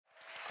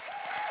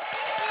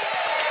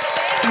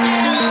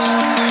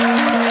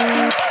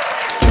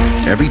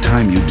Every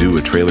time you do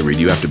a trailer read,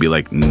 you have to be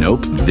like,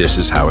 nope, this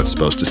is how it's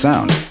supposed to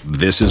sound.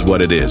 This is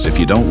what it is. If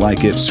you don't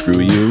like it, screw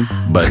you,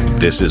 but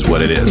this is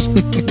what it is.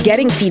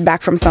 Getting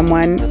feedback from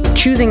someone,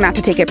 choosing not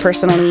to take it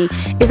personally,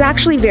 is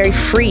actually very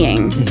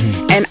freeing.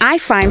 And I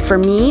find for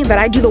me that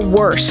I do the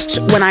worst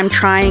when I'm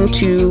trying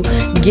to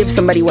give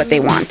somebody what they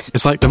want.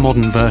 It's like the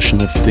modern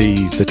version of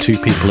the two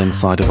people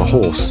inside of a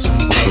horse.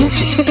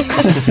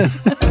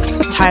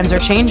 Times are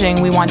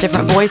changing. We want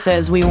different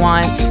voices. We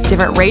want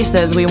different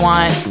races. We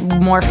want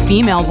more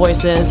female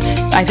voices.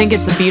 I think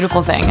it's a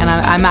beautiful thing, and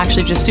I'm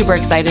actually just super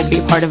excited to be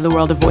part of the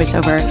world of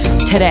voiceover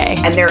today.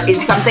 And there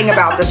is something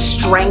about the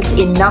strength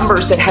in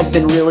numbers that has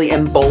been really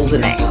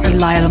emboldening. You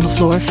lie on the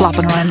floor,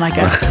 flopping around like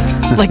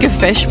a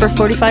fish for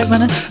 45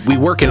 minutes. We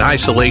work in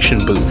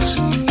isolation booths.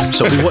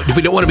 So if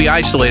we don't want to be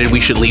isolated, we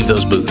should leave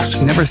those booths.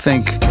 Never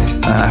think,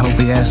 I hope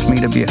he asks me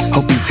to be,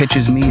 hope he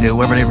pitches me to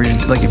whatever.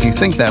 Like, if you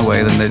think that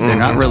way, then they're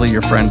not really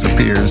your friends or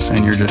peers,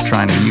 and you're just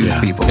trying to use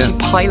people. She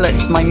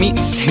pilots my meat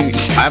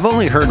suit. I've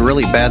only heard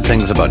really bad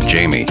things about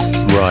Jamie.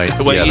 Right.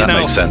 Well, yeah, that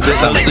makes sense. You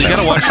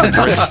gotta watch the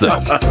Brits,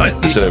 though.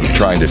 Instead of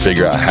trying to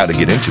figure out how to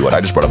get into it,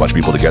 I just brought a bunch of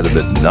people together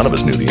that none of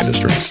us knew the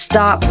industry.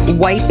 Stop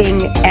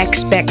wiping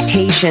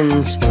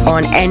expectations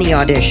on any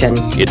audition.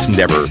 It's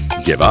never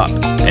give up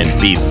and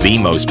be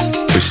the most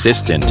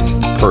persistent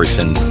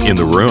person in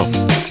the room.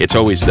 It's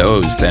always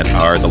those that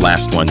are the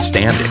last ones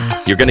standing.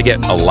 You're going to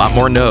get a lot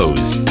more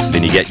no's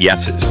than you get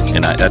yeses,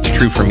 and that's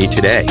true for me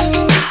today.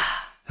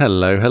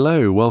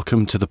 Hello.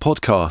 Welcome to the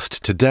podcast.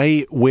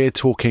 Today we're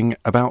talking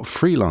about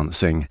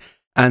freelancing,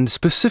 and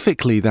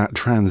specifically that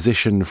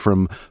transition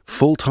from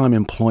full-time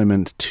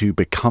employment to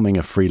becoming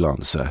a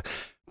freelancer,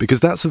 because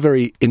that's a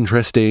very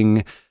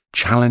interesting,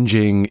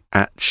 challenging,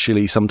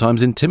 actually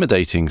sometimes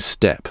intimidating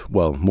step.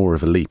 Well, more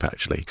of a leap,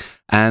 actually.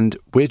 And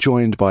we're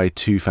joined by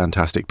two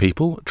fantastic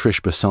people, Trish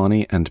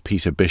Bassani and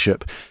Peter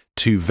Bishop,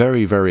 two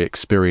very, very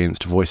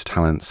experienced voice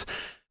talents.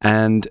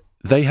 And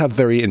they have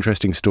very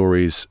interesting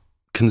stories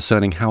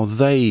concerning how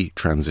they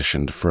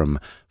transitioned from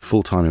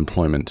full-time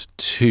employment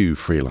to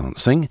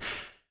freelancing.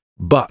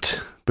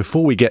 But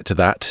before we get to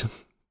that,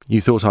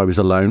 you thought I was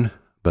alone,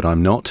 but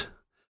I'm not.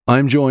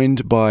 I'm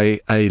joined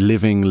by a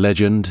living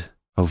legend,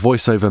 a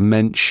voiceover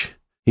mensch.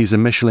 He's a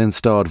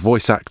Michelin-starred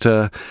voice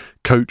actor,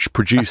 coach,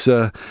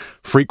 producer,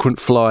 frequent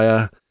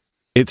flyer.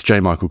 It's J.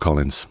 Michael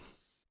Collins.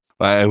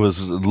 I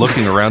was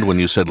looking around when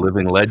you said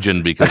living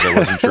legend because I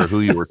wasn't sure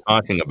who you were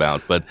talking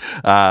about, but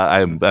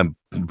I'm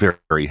very,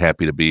 very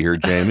happy to be here,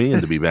 Jamie,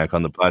 and to be back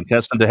on the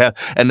podcast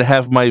and to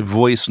have my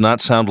voice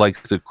not sound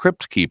like the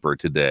Crypt Keeper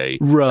today,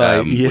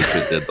 right? Which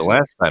it did the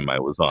last time I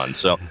was on.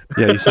 So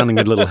yeah, you're sounding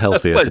a little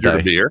healthier today.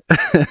 To be here.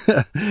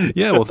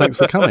 Yeah, well, thanks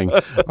for coming.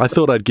 I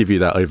thought I'd give you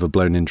that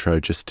overblown intro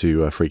just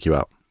to freak you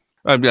out.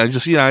 I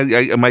just,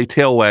 my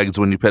tail wags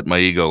when you pet my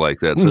ego like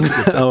that. So.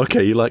 Oh,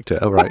 okay, you liked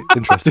it. All right,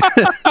 interesting.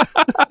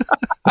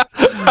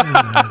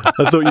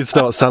 I thought you'd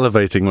start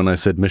salivating when I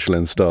said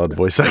Michelin-starred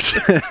voice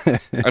actor.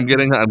 I'm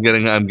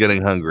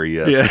getting hungry.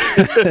 Yes.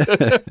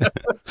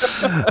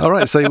 Yeah. All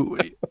right. So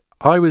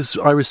I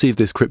received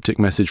this cryptic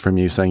message from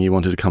you saying you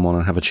wanted to come on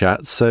and have a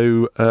chat.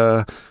 So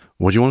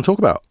what do you want to talk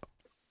about?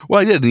 Well,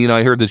 I did.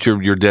 I heard that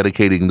you're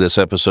dedicating this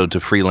episode to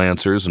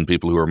freelancers and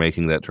people who are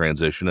making that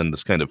transition, and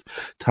this kind of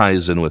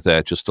ties in with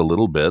that just a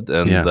little bit.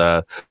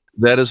 And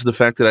that is the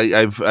fact that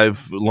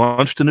I've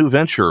launched a new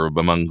venture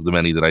among the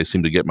many that I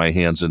seem to get my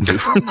hands into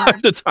from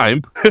time to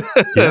time.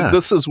 Yeah. And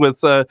this is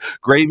with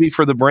Gravy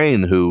for the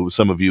Brain, who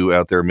some of you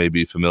out there may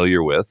be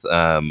familiar with.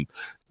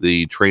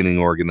 The training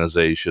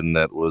organization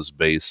that was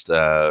based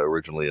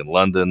originally in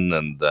London,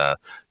 and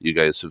you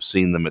guys have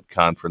seen them at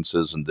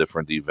conferences and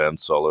different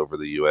events all over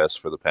the U.S.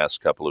 for the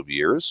past couple of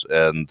years.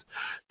 And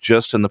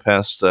just in the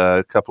past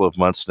couple of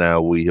months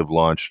now, we have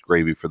launched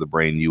Gravy for the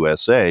Brain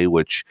USA,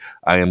 which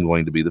I am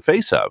going to be the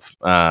face of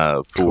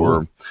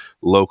for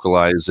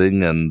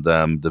localizing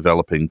and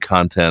developing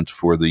content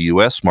for the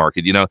U.S.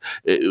 market.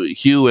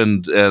 Hugh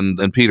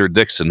and Peter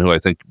Dixon, who I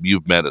think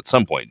you've met at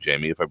some point,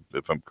 Jamie,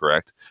 if I'm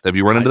correct. Have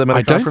you run into them at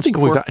a conference? I don't think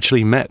before? we've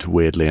actually met,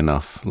 weirdly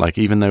enough. Like,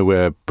 even though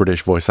we're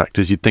British voice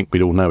actors, you'd think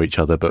we'd all know each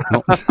other, but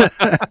not.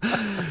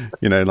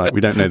 Like we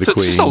don't know the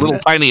Queen. It's just a little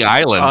tiny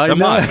island.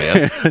 Come on,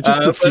 man.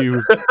 Just a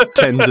few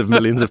tens of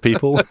millions of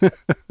people.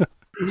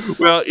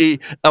 Well,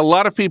 a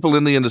lot of people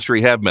in the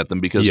industry have met them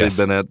because they've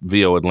been at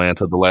VO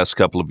Atlanta the last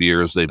couple of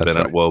years. They've been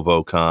at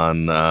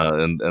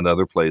WovoCon and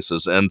other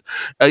places. And,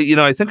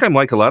 I think I'm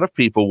like a lot of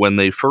people when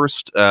they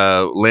first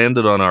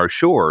landed on our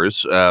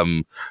shores.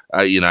 I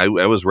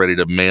was ready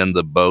to man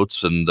the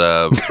boats and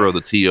throw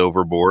the tea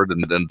overboard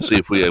and see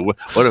if we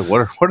what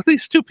are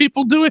these two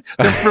people doing?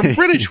 They're from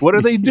British. What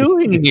are they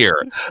doing here?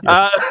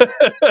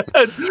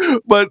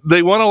 But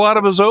they won a lot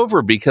of us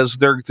over because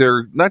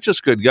they're not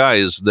just good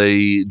guys.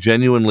 They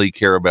genuinely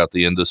care about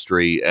the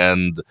industry,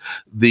 and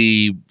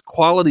the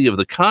quality of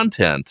the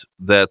content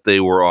that they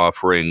were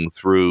offering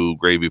through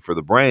Gravy for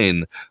the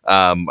Brain,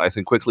 I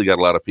think quickly got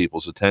a lot of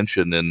people's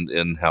attention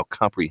in how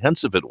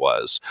comprehensive it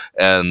was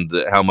and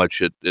how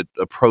much it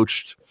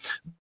approached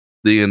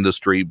the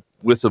industry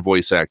with the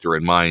voice actor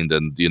in mind,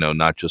 and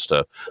not just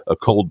a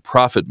cold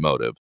profit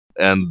motive.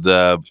 And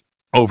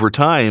over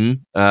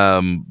time,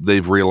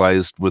 they've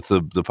realized with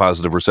the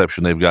positive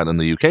reception they've gotten in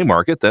the UK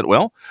market that,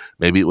 well,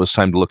 maybe it was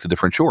time to look to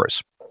different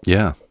shores.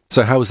 Yeah.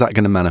 So how is that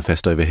going to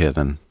manifest over here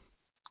then?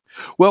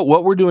 Well,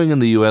 what we're doing in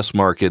the U.S.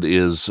 market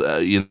is,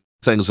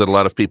 things that a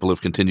lot of people have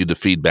continued to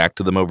feed back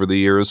to them over the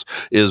years,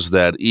 is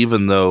that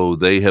even though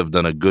they have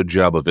done a good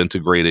job of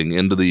integrating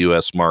into the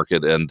U.S.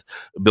 market and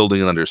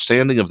building an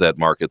understanding of that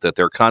market, that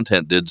their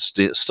content did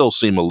still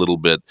seem a little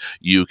bit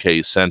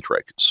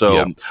UK-centric.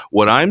 So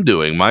what I'm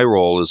doing, my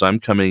role is I'm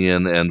coming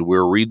in and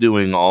we're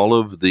redoing all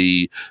of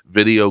the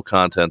video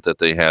content that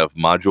they have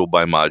module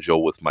by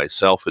module with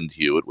myself and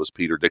Hugh. It was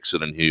Peter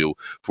Dixon and Hugh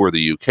for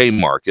the UK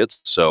market.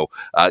 So,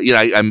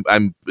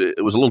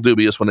 it was a little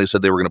dubious when they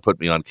said they were going to put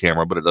me on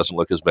camera, but it doesn't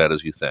look as bad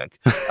as you think.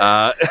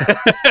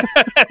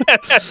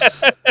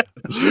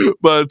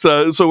 But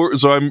so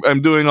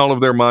I'm doing all of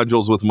their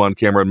modules with them on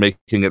camera and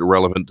making it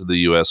relevant to the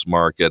U.S.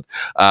 market.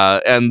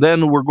 And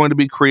then we're going to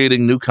be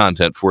creating new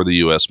content for the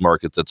U.S.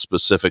 market that's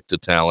specific to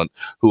talent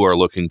who are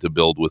looking to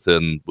build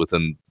within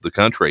the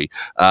country.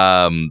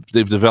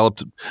 They've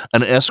developed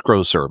an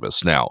escrow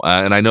service now.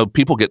 And I know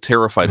people get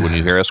terrified when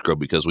you hear escrow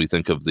because we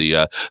think of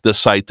the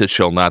site that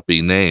shall not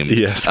be named.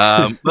 Yes.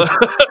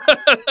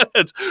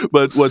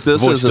 But what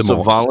this Voice is de a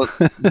mort.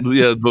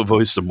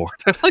 voice de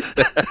mort. I like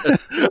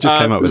that. Just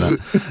came up with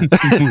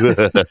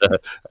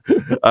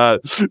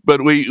that.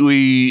 But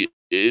we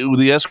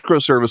the escrow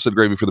service that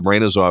Gravy for the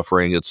Brain is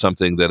offering, it's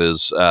something that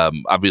is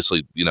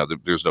obviously,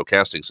 there's no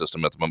casting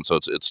system at the moment, so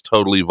it's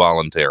totally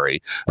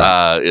voluntary.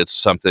 Right. It's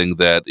something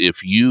that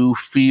if you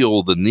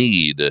feel the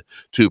need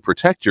to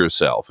protect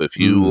yourself, if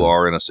you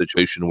are in a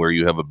situation where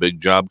you have a big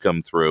job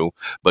come through,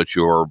 but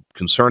you're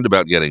concerned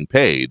about getting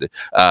paid,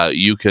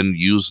 you can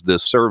use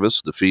this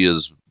service. The fee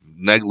is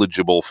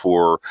negligible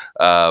for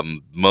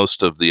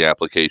most of the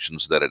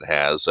applications that it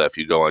has. If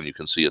you go on, you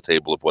can see a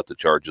table of what the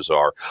charges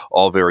are,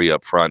 all very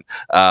upfront.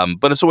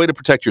 But it's a way to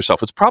protect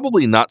yourself. It's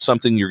probably not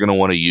something you're going to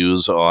want to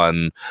use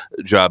on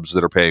jobs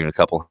that are paying a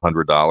couple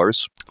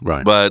 $100s.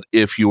 Right. But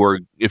if you're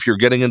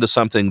getting into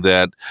something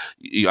that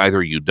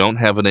either you don't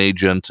have an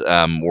agent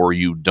or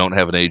you don't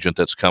have an agent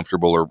that's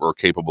comfortable or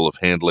capable of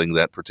handling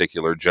that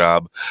particular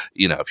job,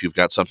 if you've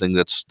got something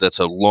that's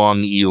a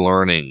long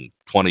e-learning,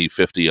 20,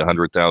 50,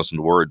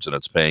 100,000 words, and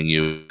it's paying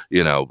you,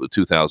 $2,000,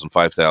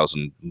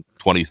 $5,000,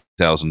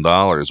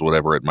 $20,000,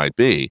 whatever it might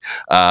be.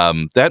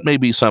 That may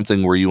be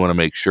something where you want to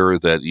make sure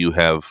that you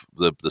have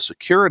the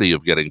security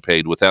of getting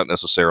paid without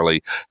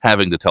necessarily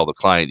having to tell the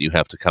client you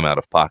have to come out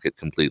of pocket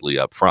completely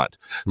up front.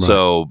 Right.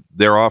 So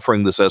they're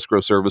offering this escrow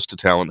service to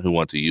talent who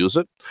want to use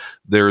it.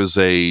 There's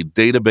a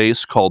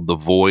database called The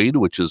Void,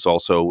 which is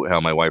also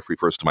how my wife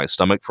refers to my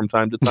stomach from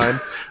time to time.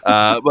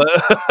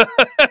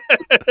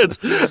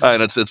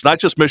 It's not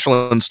just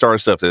Michelin star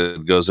stuff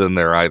that goes in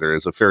there either.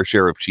 There's a fair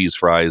share of cheese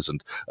fries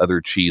and other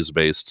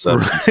cheese-based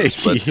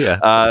substances. Right.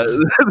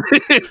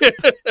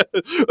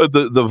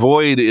 The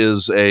Void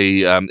is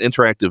a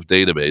interactive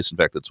database. In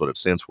fact, that's what it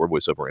stands for,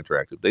 VoiceOver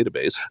Interactive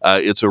Database.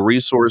 It's a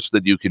resource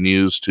that you can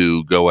use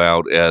to go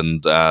out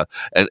and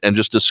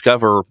just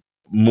discover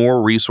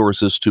more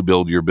resources to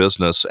build your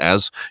business.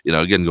 As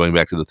again, going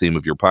back to the theme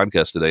of your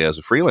podcast today, as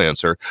a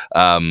freelancer,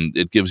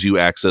 it gives you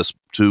access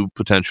to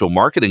potential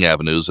marketing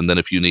avenues. And then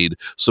if you need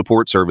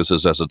support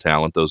services as a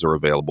talent, those are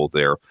available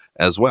there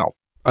as well.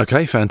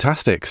 Okay,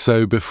 fantastic.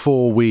 So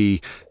before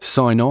we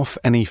sign off,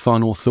 any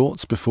final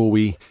thoughts before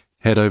we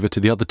head over to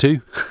the other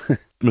two?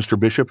 Mr.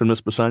 Bishop and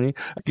Miss Bassani,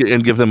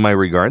 and give them my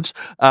regards.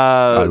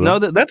 No,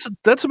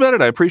 that's about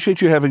it. I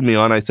appreciate you having me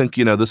on. I think,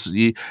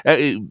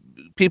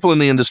 people in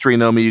the industry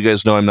know me. You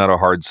guys know I'm not a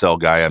hard sell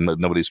guy.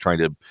 Nobody's trying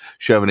to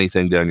shove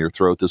anything down your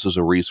throat. This is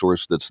a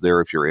resource that's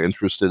there if you're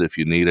interested, if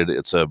you need it.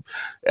 It's at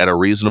a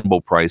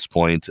reasonable price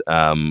point.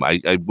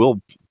 I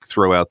will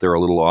throw out there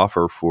a little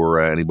offer for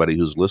anybody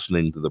who's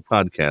listening to the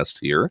podcast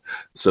here.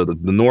 So the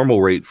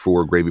normal rate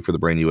for Gravy for the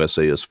Brain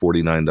USA is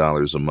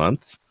 $49 a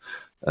month.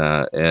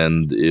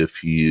 And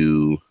if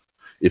you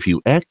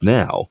act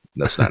now,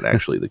 that's not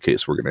actually the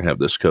case. We're going to have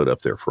this code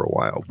up there for a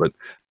while,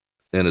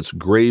 and it's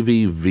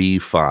Gravy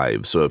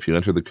V5. So if you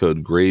enter the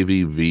code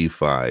Gravy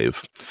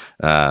V5,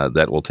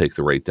 that will take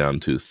the rate down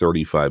to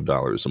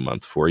 $35 a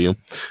month for you.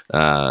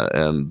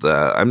 And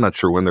I'm not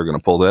sure when they're going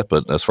to pull that,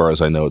 but as far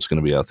as I know, it's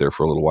going to be out there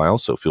for a little while.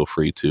 So feel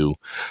free to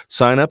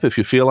sign up if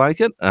you feel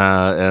like it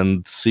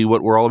and see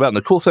what we're all about. And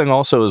the cool thing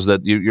also is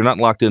that you're not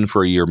locked in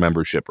for a year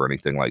membership or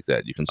anything like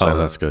that. You can sign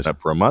up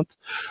for a month.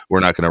 We're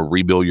not going to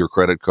rebill your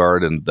credit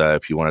card. And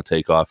if you want to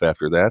take off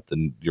after that,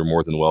 then you're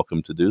more than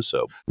welcome to do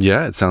so.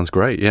 Yeah, it sounds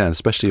great. Yeah,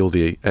 especially all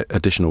the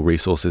additional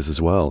resources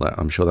as well.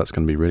 I'm sure that's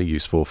going to be really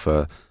useful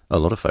for a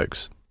lot of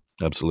folks.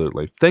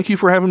 Absolutely. Thank you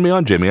for having me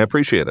on, Jamie. I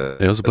appreciate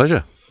it. It was a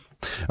pleasure.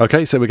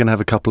 Okay, so we're going to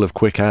have a couple of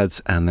quick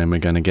ads, and then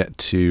we're going to get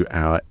to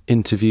our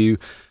interview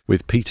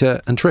with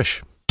Peter and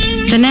Trish.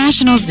 The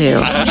National Zoo.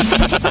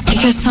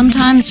 Because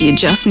sometimes you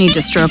just need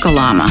to stroke a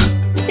llama.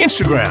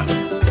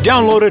 Instagram.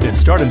 Download it and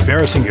start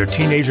embarrassing your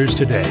teenagers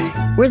today.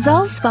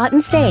 Resolve Spot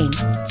and Stain.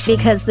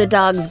 Because the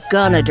dog's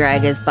gonna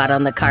drag his butt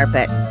on the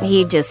carpet.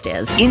 He just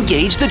is.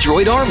 Engage the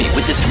Droid Army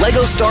with this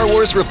LEGO Star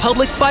Wars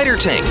Republic fighter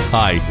tank.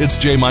 Hi, it's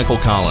J. Michael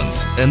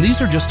Collins, and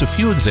these are just a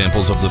few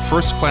examples of the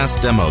first-class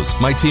demos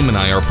my team and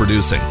I are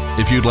producing.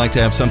 If you'd like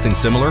to have something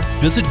similar,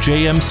 visit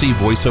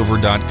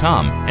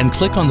jmcvoiceover.com and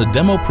click on the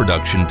Demo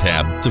Production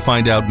tab to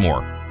find out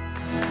more.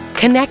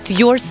 Connect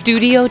your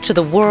studio to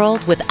the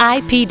world with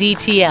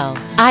IPDTL.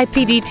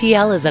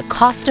 IPDTL is a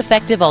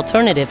cost-effective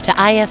alternative to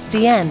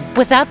ISDN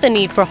without the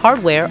need for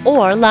hardware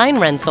or line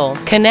rental.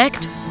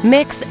 Connect,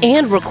 mix,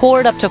 and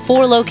record up to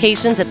 4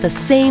 locations at the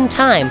same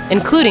time,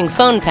 including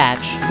phone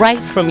patch, right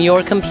from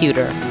your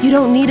computer. You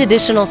don't need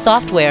additional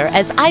software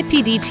as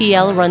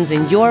IPDTL runs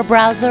in your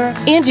browser,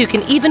 and you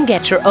can even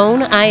get your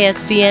own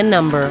ISDN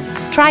number.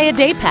 Try a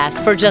day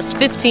pass for just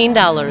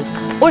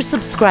 $15 or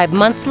subscribe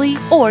monthly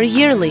or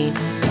yearly.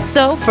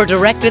 So, for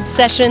directed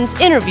sessions,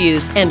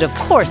 interviews, and of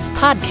course,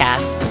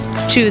 podcasts,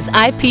 choose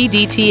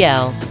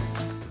IPDTL.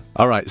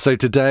 All right, so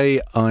today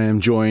I am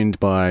joined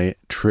by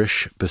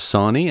Trish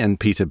Bassani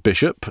and Peter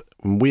Bishop.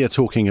 We are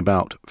talking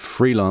about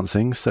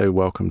freelancing, so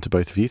welcome to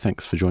both of you.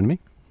 Thanks for joining me.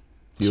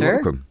 You're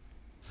welcome.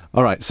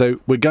 All right, so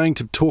we're going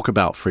to talk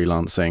about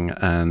freelancing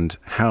and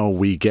how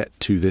we get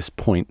to this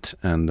point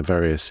and the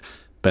various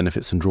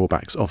benefits and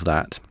drawbacks of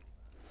that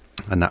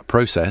and that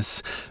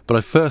process. But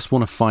I first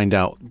want to find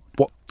out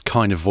what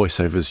kind of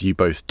voiceovers you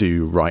both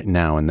do right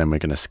now, and then we're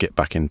going to skip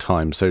back in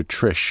time. So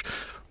Trish,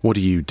 what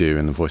do you do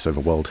in the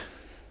voiceover world?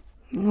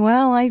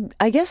 Well,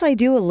 I guess I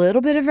do a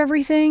little bit of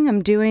everything.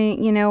 I'm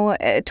doing,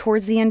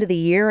 towards the end of the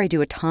year, I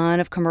do a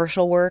ton of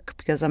commercial work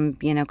because I'm,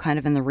 kind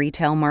of in the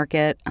retail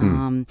market.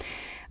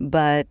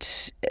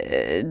 But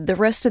the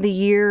rest of the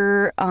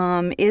year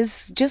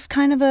is just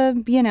kind of a,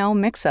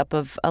 mix-up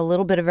of a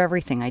little bit of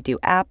everything. I do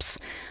apps.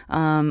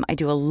 I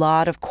do a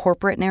lot of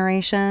corporate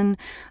narration,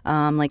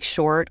 like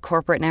short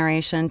corporate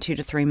narration, 2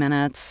 to 3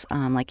 minutes,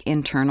 like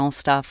internal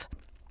stuff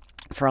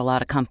for a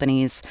lot of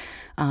companies,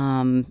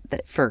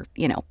 for,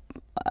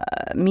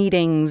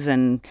 meetings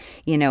and,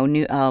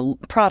 new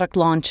product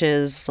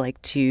launches,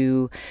 like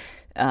to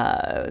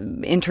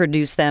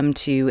introduce them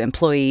to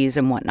employees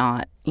and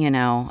whatnot,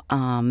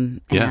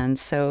 and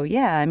so,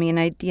 I mean,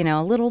 I,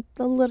 a little,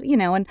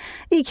 and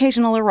the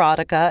occasional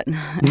erotica.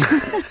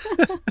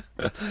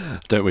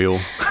 Don't we all?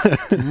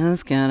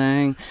 Just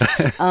kidding.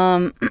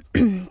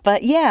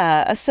 But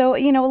yeah, so, a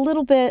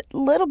little bit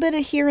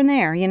of here and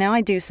there,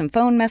 I do some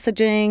phone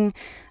messaging.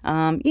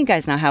 You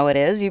guys know how it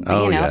is.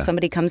 If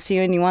somebody comes to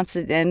you and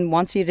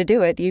wants you to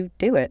do it, you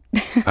do it.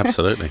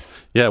 Absolutely.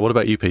 Yeah. What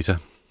about you, Peter?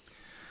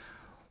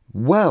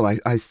 Well,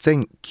 I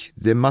think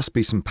there must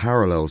be some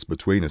parallels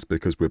between us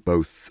because we're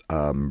both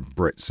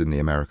Brits in the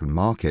American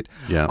market.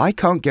 Yeah. I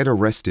can't get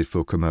arrested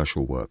for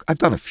commercial work. I've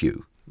done a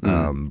few,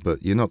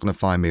 but you're not going to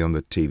find me on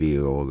the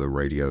TV or the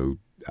radio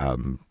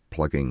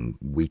plugging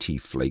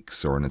Wheatie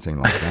flakes or anything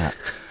like that.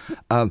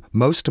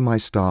 Most of my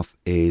stuff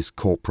is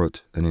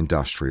corporate and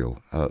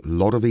industrial. A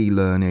lot of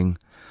e-learning.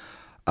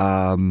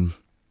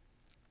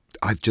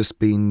 I've just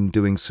been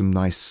doing some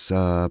nice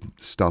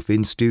stuff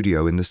in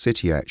studio in the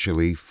city,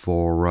 actually,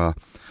 for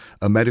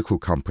a medical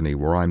company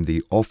where I'm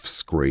the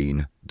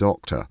off-screen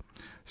doctor.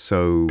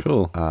 So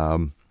cool.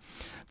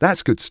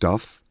 That's good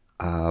stuff.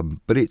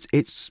 But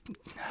it's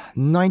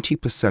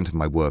 90% of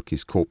my work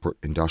is corporate,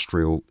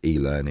 industrial,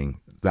 e-learning,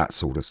 that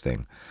sort of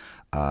thing.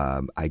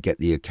 I get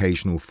the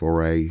occasional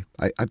for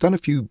I've done a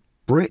few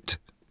Brit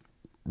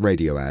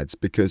radio ads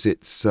because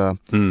it's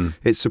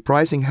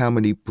surprising how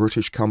many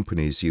British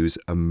companies use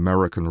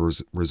American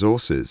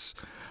resources.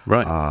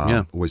 Right.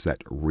 Yeah. Was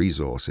that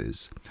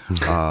resources?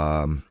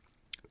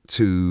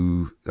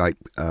 To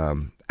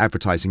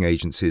advertising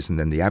agencies, and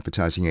then the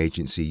advertising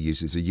agency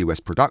uses a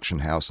US production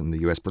house, and the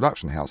US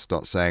production house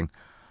starts saying,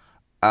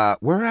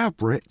 "We're our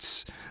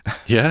Brits."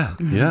 Yeah.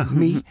 Yeah.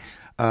 Me.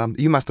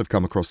 You must have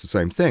come across the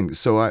same thing.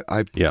 So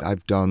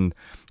I've done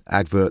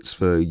adverts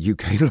for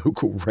UK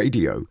local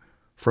radio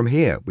from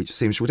here, which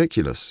seems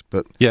ridiculous,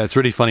 but yeah, it's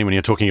really funny when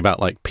you're talking about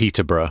like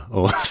Peterborough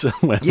or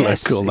somewhere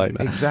local like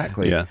that.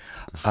 Exactly. Yeah.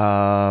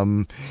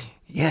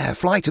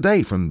 Fly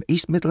today from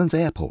East Midlands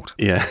Airport.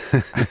 Yeah.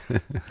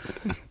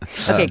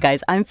 Okay,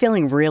 guys, I'm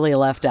feeling really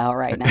left out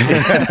right now.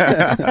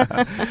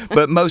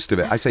 But most of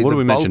it, I say, what the do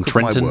we bulk mention? of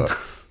Trenton. my work.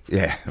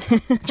 Yeah,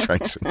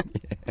 Trenton.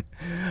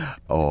 Yeah.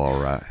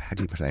 Or how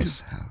do you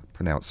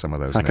pronounce some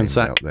of those names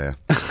out there?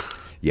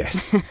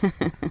 Yes.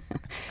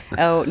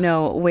 Oh,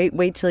 no,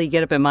 wait till you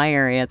get up in my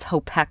area. It's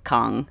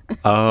Hopekong.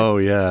 Oh,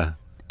 yeah.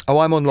 Oh,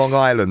 I'm on Long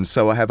Island,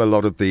 so I have a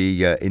lot of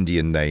the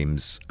Indian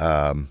names.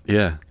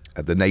 Yeah.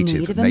 The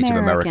Native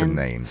American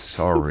names.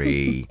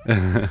 Sorry.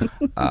 Get it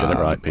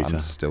right, Peter. I'm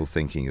still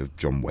thinking of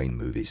John Wayne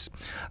movies.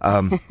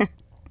 I'm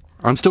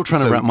still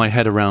trying to wrap my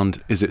head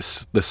around, is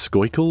it the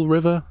Schuylkill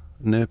River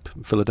near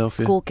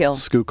Philadelphia? Schuylkill.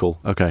 Schuylkill.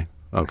 Okay.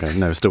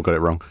 No, still got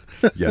it wrong.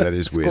 Yeah, that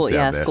is weird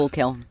down there.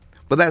 Schuylkill.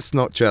 But that's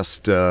not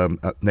just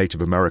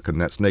Native American.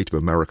 That's Native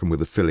American with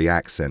a Philly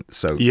accent.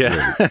 So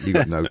yeah, really, you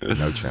got no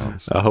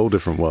chance. A whole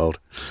different world.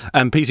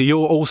 And Peter,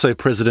 you're also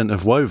president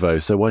of Wovo.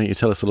 So why don't you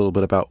tell us a little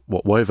bit about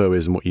what Wovo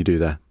is and what you do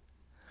there?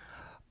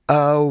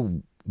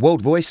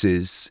 World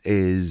Voices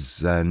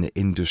is an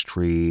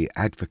industry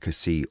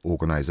advocacy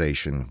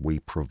organization. We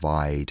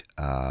provide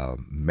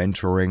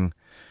mentoring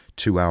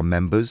to our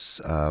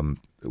members.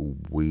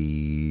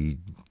 We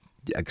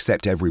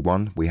accept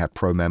everyone. We have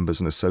pro members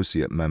and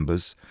associate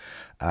members.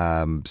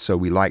 So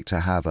we like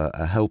to have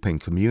a helping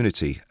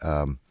community.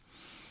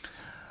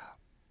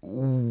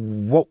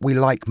 What we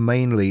like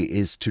mainly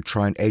is to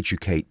try and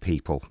educate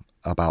people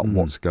about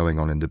what's going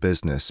on in the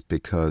business,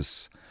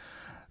 because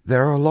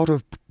there are a lot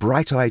of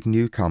bright-eyed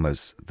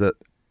newcomers that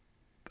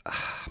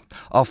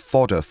are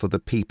fodder for the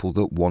people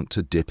that want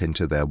to dip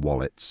into their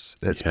wallets.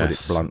 Let's put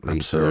it bluntly.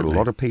 Absolutely. There are a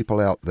lot of people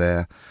out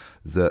there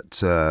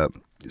that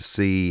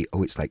see,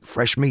 it's like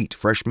fresh meat.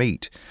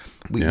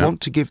 We want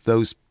to give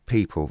those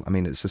people, I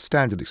mean, it's a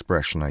standard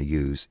expression I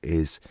use,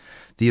 is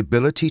the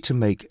ability to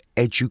make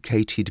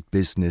educated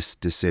business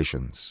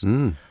decisions.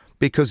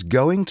 Because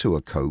going to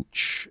a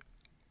coach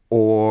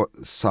or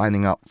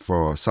signing up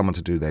for someone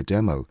to do their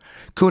demo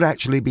could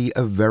actually be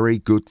a very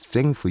good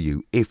thing for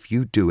you if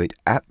you do it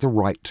at the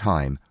right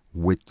time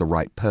with the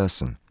right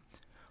person.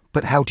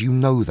 But how do you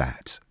know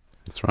that?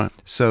 That's right.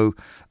 So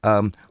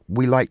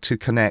we like to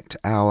connect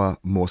our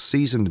more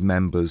seasoned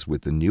members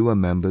with the newer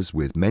members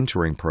with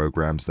mentoring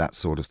programs, that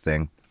sort of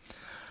thing,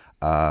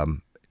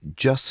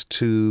 just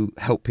to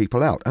help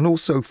people out. And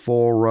also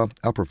for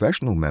our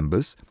professional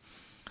members,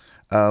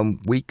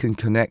 we can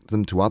connect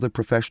them to other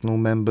professional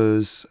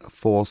members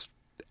for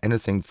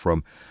anything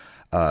from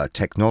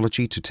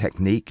technology to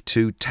technique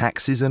to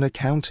taxes and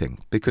accounting.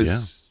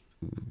 Because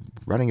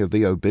running a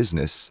VO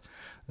business,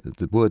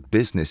 the word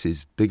business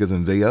is bigger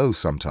than VO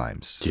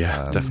sometimes.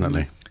 Yeah,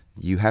 definitely.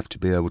 You have to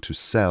be able to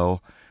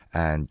sell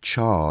and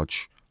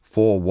charge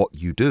for what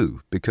you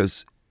do,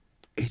 because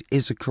it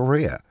is a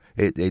career.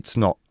 It's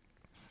not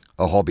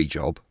a hobby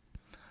job.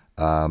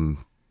 And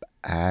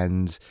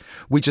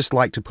we just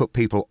like to put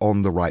people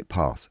on the right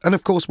path. And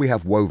of course, we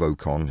have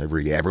WovoCon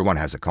every year. Everyone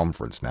has a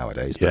conference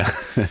nowadays. But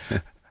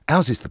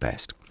ours is the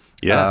best.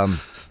 Yeah.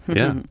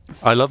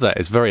 I love that.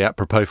 It's very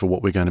apropos for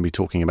what we're going to be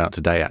talking about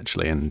today,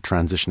 actually, and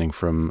transitioning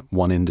from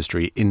one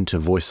industry into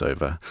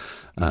voiceover.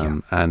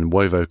 And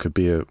Wovo could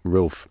be a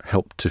real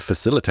help to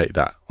facilitate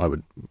that, I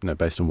would,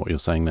 based on what you're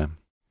saying there.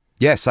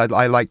 Yes,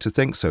 I like to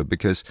think so,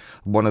 because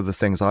one of the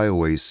things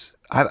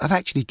I've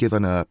actually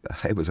given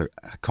it was a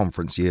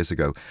conference years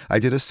ago. I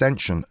did a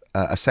session,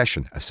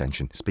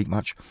 speak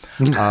much.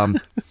 A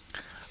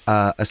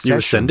session you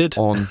ascended?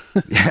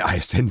 I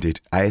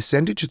ascended. I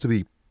ascended to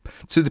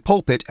the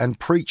pulpit and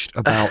preached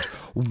about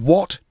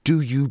what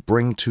do you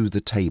bring to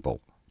the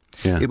table.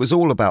 Yeah. It was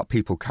all about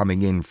people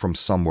coming in from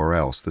somewhere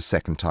else the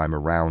second time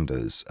around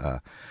us.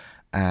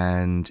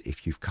 And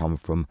if you've come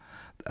from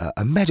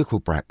a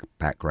medical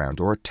background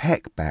or a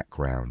tech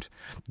background,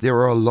 there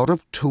are a lot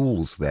of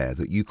tools there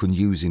that you can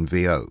use in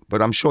VO.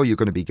 But I'm sure you're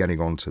going to be getting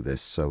onto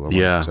this, so I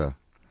won't...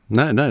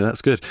 No,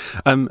 that's good.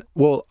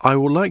 Well, I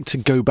would like to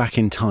go back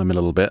in time a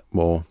little bit,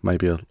 or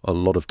maybe a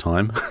lot of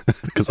time,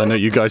 because I know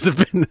you guys have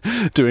been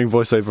doing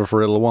voiceover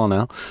for a little while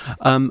now.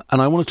 And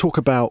I want to talk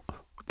about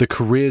the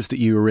careers that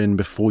you were in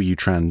before you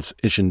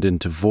transitioned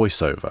into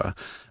voiceover.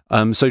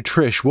 So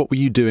Trish, what were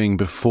you doing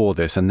before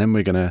this? And then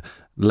we're going to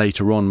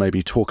later on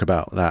maybe talk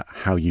about that,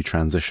 how you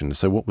transitioned.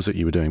 So what was it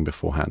you were doing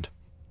beforehand?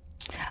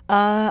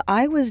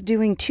 I was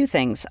doing two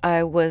things.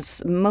 I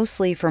was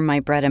mostly, for my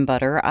bread and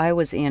butter, I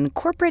was in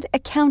corporate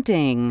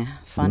accounting.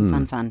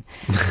 Fun.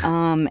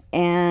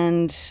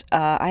 And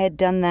I had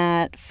done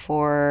that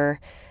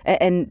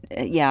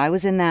I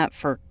was in that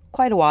for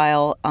quite a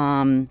while.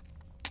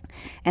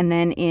 And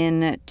then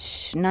in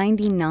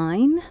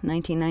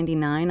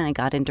 1999, I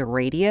got into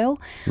radio.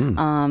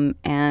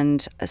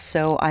 And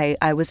so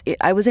I was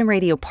in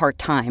radio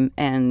part-time,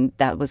 and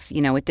that was,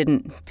 it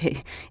didn't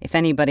pay. If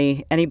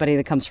anybody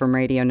that comes from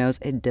radio knows,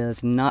 it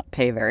does not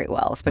pay very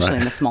well, especially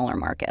in the smaller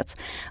markets,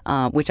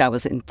 which I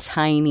was in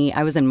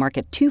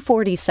market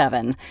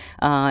 247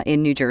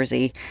 in New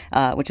Jersey,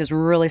 which is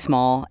really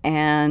small.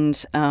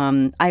 And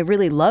I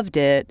really loved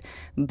it,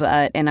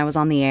 and I was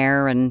on the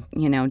air and,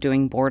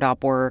 doing board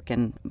op work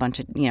and a bunch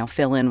of,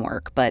 fill-in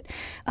work. But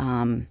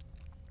for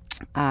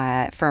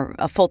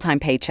a full-time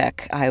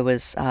paycheck, I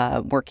was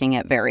working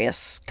at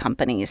various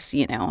companies,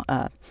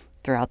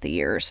 throughout the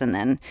years. And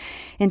then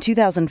in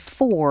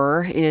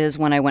 2004 is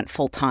when I went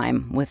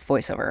full-time with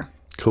voiceover.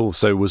 Cool.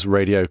 So was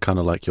radio kind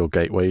of like your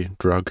gateway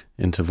drug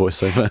into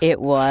voiceover?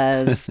 It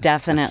was,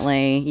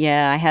 definitely.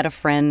 Yeah, I had a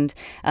friend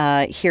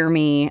hear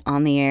me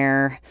on the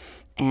air,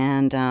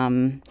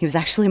 and he was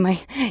actually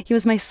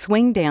my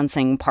swing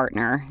dancing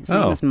partner. His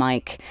name was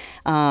Mike.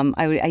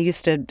 I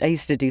used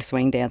to do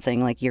swing dancing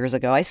like years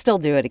ago. I still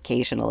do it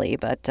occasionally,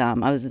 but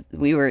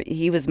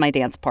he was my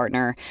dance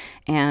partner,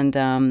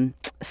 and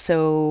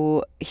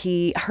so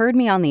he heard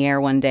me on the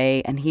air one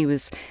day, and he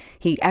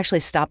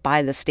actually stopped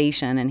by the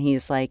station, and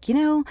he's like,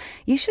 you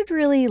should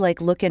really like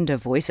look into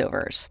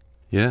voiceovers.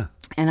 Yeah.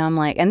 And I'm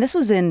like, and this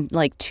was in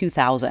like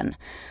 2000.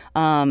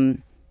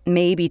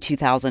 Maybe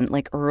 2000,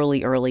 like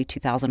early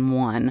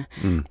 2001.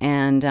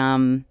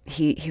 And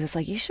he was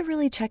like, you should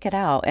really check it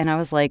out. And I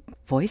was like,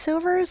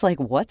 voiceovers? Like,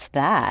 what's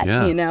that?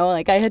 Yeah.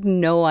 Like I had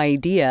no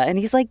idea. And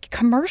he's like,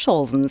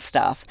 commercials and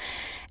stuff.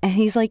 And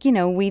he's like,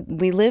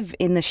 we live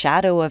in the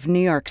shadow of New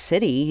York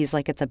City. He's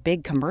like, it's a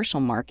big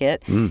commercial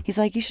market. He's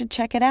like, you should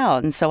check it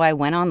out. And so I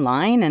went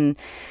online and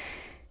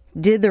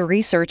did the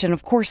research, and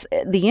of course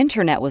the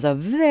internet was a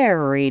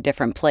very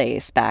different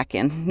place back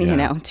in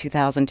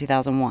 2000,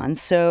 2001.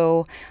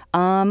 So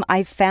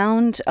I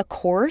found a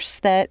course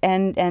that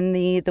and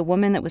the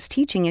woman that was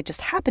teaching it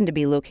just happened to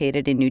be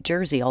located in New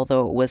Jersey,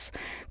 although it was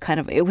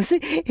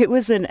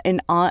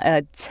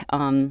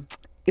on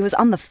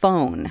the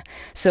phone.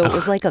 So it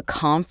was like a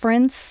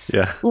conference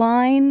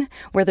line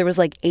where there was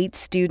like 8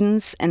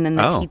 students and then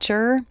the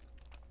teacher.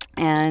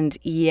 And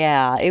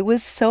yeah, it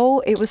was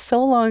so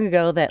long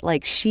ago that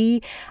like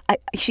she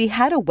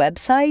had a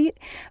website,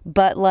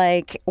 but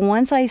like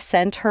once I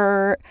had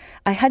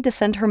to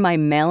send her my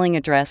mailing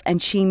address,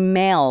 and she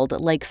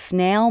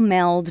snail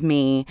mailed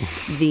me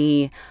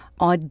the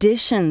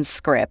audition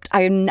script.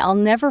 I'll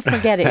never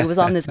forget it. It was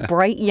on this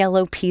bright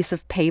yellow piece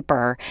of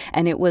paper,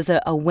 and it was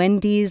a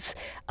Wendy's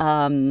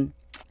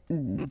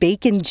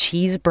bacon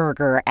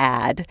cheeseburger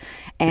ad,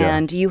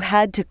 and you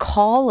had to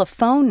call a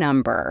phone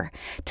number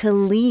to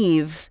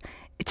read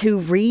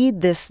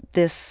this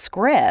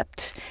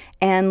script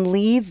and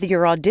leave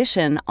your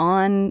audition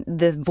on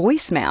the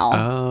voicemail.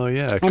 Oh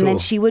yeah, cool. And then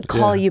she would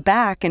call you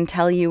back and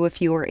tell you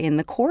if you were in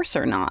the course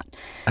or not.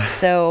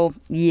 So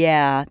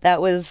yeah,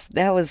 that was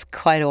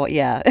quite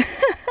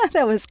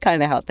that was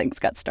kind of how things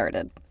got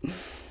started.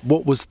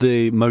 What was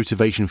the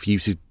motivation for you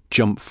to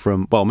jump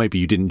from? Well, maybe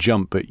you didn't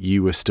jump, but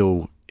you were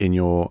still in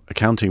your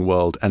accounting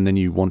world, and then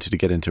you wanted to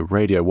get into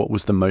radio. What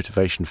was the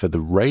motivation for the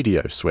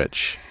radio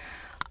switch?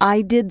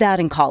 I did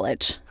that in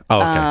college. Oh,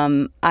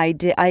 okay. I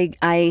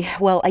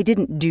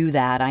didn't do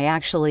that. I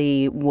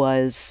actually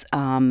was,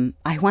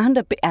 I wound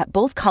up at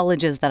both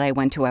colleges that I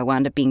went to, I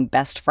wound up being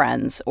best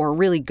friends or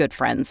really good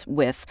friends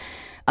with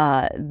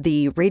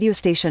the radio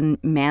station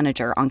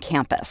manager on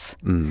campus.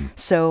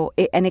 So,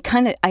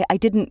 I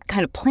didn't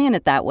kind of plan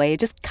it that way.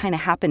 It just kind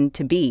of happened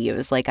to be. It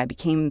was like I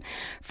became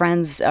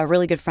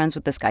really good friends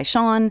with this guy,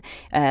 Sean.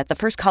 At the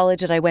first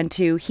college that I went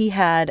to, he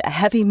had a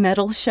heavy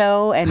metal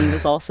show, and he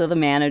was also the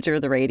manager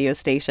of the radio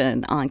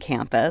station on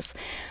campus.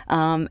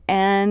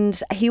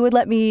 And he would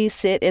let me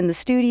sit in the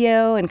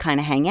studio and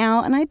kind of hang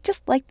out, and I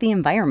just liked the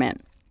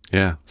environment.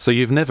 Yeah. So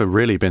you've never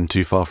really been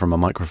too far from a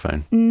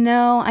microphone?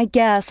 No, I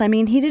guess. I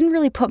mean, he didn't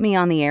really put me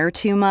on the air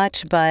too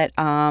much, but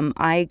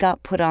I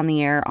got put on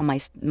the air on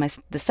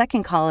the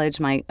second college.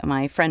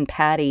 My friend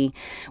Patty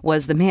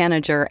was the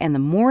manager and the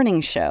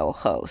morning show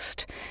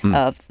host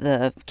of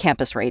the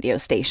campus radio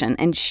station,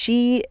 and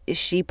she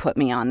put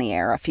me on the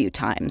air a few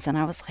times, and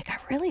I was like, I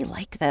really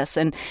like this.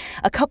 And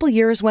a couple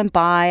years went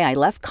by. I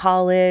left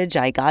college.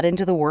 I got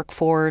into the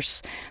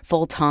workforce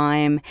full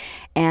time,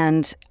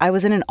 and I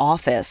was in an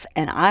office,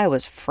 and I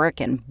was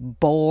frickin'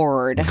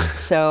 bored.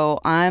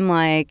 So I'm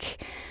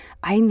like,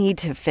 I need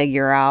to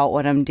figure out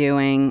what I'm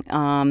doing.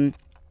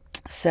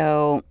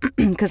 So,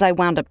 because I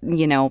wound up,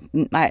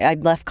 I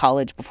left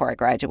college before I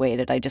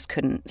graduated. I just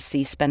couldn't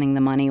see spending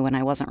the money when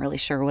I wasn't really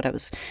sure what I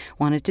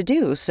wanted to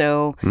do.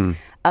 So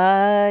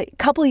a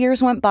couple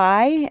years went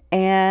by,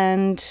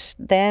 and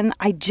then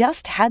I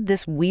just had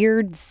this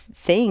weird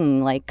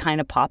thing like kind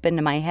of pop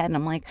into my head. And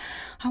I'm like,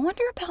 I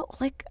wonder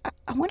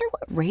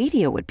what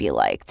radio would be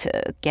like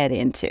to get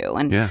into.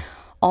 And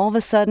all of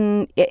a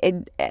sudden,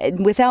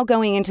 without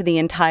going into the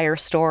entire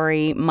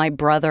story, my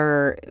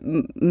brother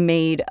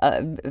made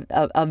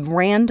a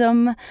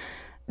random,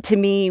 to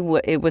me,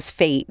 it was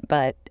fate,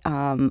 but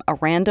a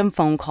random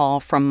phone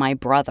call from my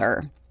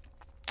brother,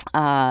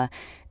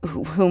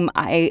 whom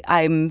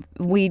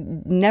we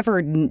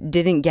never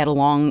didn't get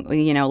along,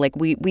 like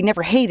we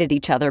never hated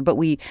each other, but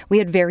we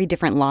had very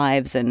different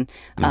lives, and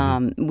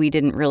we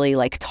didn't really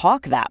like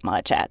talk that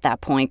much at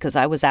that point because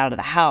I was out of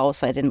the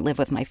house. I didn't live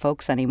with my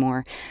folks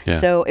anymore. Yeah.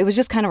 So it was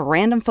just kind of a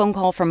random phone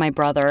call from my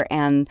brother,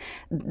 and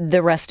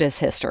the rest is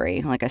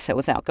history, like I said,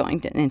 without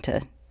going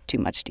into too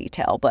much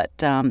detail, but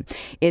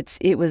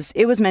it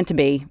was meant to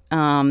be.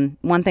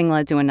 One thing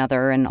led to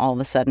another, and all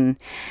of a sudden,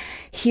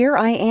 here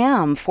I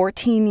am,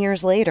 14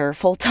 years later,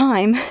 full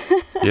time.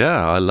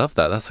 Yeah, I love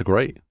that. That's a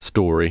great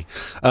story.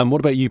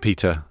 What about you,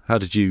 Peter? How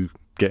did you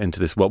get into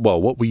this world?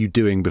 Well, what were you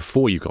doing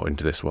before you got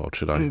into this world?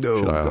 Should I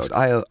ask?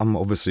 I'm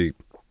obviously.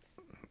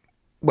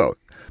 Well,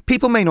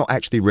 people may not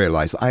actually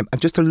realise I'm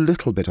just a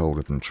little bit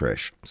older than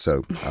Trish,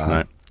 so.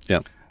 Right.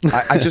 Yeah.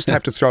 I just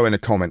have to throw in a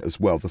comment as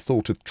well. The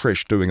thought of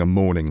Trish doing a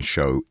morning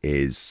show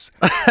is...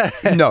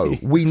 No,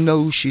 we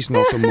know she's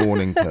not a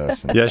morning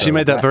person. Yeah, she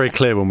made that very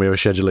clear when we were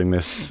scheduling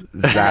this.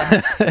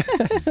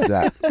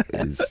 That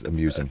is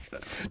amusing.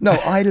 No,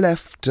 I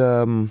left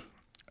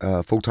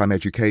full-time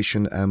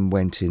education and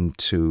went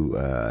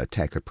into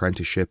tech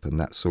apprenticeship and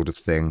that sort of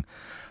thing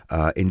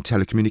in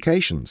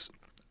telecommunications.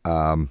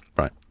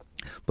 Right.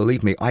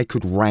 Believe me, I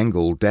could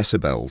wrangle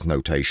decibel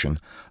notation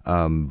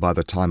by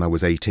the time I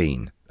was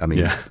 18. I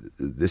mean,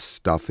 this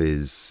stuff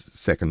is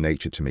second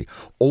nature to me.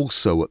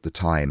 Also at the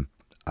time,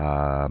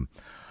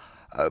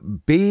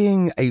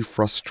 being a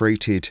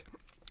frustrated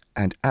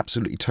and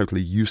absolutely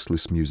totally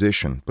useless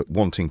musician, but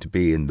wanting to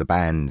be in the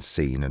band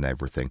scene and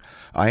everything,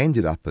 I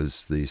ended up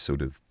as the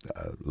sort of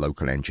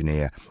local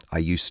engineer. I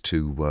used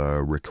to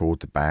record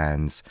the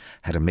bands,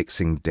 had a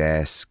mixing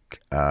desk,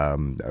 a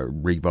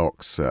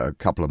Revox, a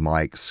couple of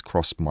mics,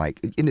 cross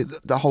mic,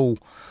 the whole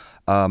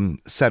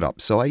setup.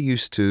 So I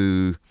used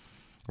to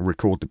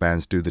record the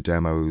bands, do the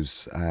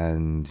demos,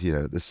 and,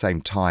 at the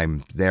same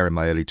time, there in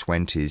my early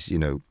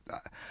 20s,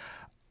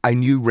 I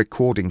knew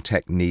recording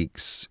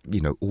techniques,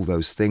 all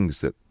those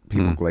things that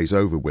people glaze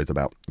over with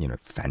about,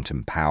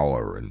 phantom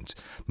power and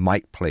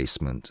mic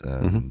placement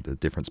and the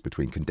difference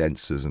between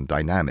condensers and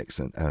dynamics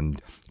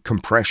and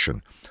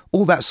compression,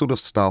 all that sort of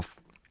stuff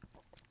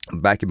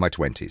back in my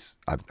 20s.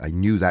 I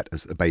knew that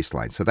as a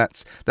baseline. So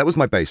that was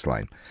my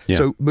baseline. Yeah.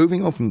 So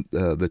moving on from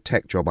the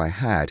tech job I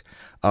had,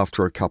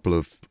 after a couple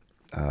of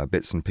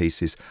bits and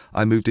pieces,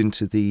 I moved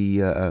into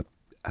the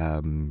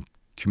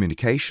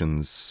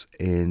communications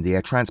in the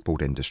air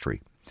transport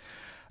industry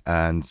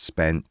and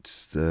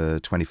spent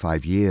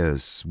 25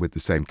 years with the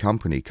same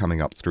company,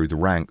 coming up through the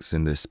ranks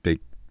in this big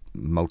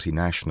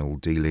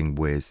multinational dealing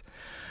with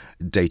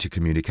data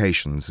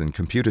communications and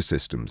computer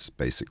systems,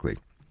 basically.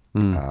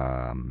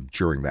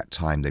 During that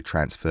time, they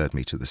transferred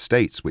me to the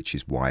States, which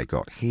is why I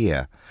got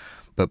here.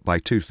 But by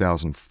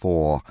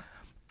 2004,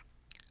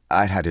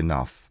 I'd had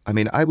enough. I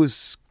mean, I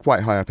was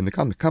quite high up in the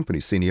company,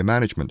 senior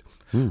management,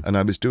 and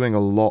I was doing a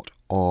lot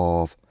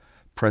of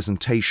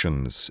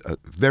presentations at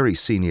very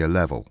senior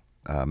level,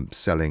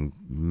 selling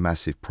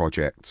massive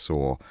projects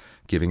or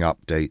giving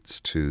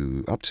updates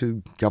up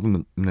to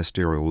government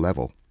ministerial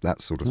level,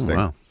 that sort of thing.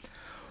 Wow.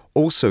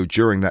 Also,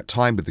 during that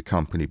time with the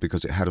company,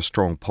 because it had a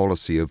strong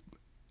policy of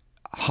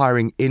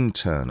hiring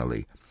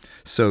internally.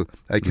 So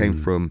I came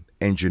from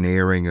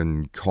engineering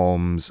and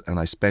comms, and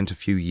I spent a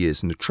few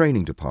years in the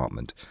training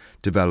department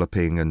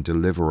developing and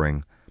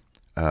delivering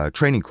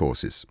training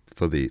courses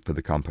for the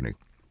company.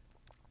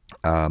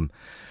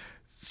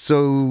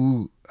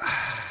 So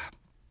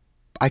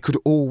I could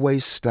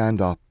always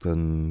stand up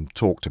and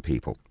talk to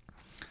people.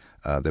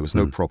 There was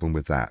no problem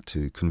with that,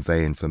 to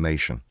convey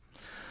information.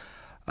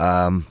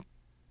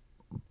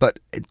 But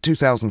in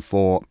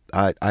 2004,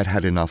 I'd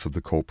had enough of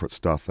the corporate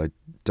stuff. I'd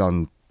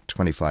done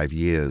 25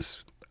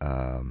 years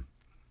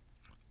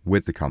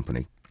with the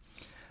company,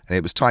 and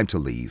it was time to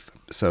leave.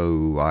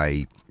 So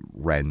I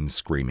ran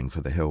screaming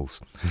for the hills.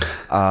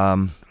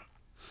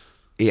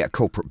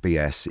 Corporate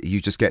BS. You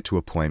just get to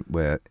a point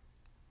where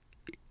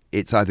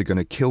it's either going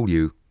to kill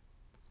you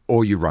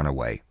or you run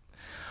away.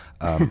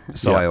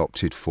 So I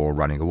opted for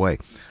running away.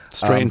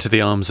 Straight into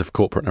the arms of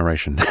corporate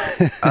narration.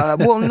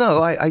 Well,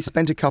 no, I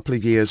spent a couple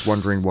of years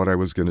wondering what I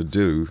was going to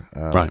do,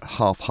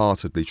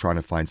 half-heartedly trying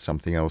to find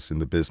something else in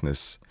the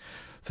business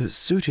that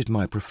suited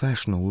my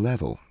professional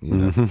level,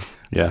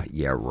 Yeah.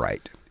 Yeah,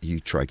 right. You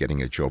try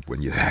getting a job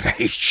when you're that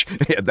age,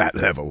 at that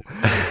level.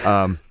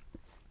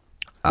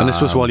 And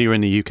this was while you were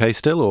in the UK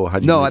still, or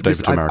had you moved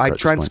over to America? I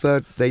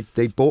transferred.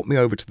 They brought me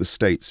over to the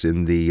States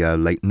in the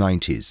late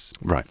 90s.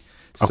 Right.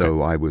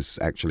 So I was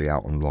actually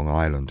out on Long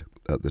Island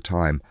at the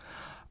time.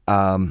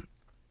 And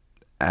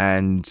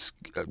it's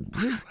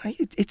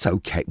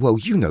okay. Well,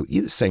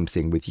 the same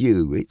thing with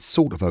you. It's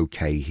sort of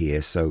okay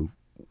here, so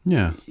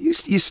yeah, you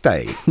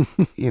stay.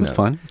 That's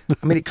fine.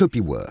 I mean, it could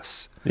be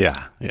worse.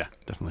 Yeah,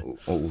 definitely.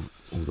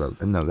 Although,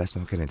 no, let's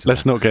not get into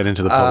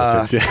the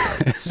politics.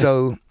 Yeah.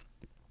 So,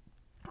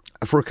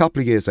 for a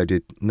couple of years, I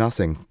did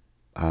nothing.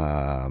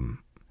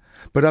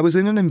 But I was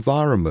in an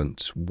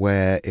environment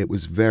where it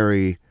was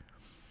very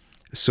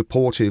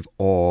supportive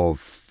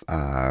of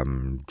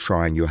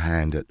trying your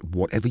hand at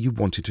whatever you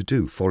wanted to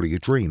do, follow your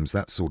dreams,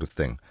 that sort of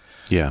thing.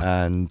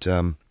 Yeah. And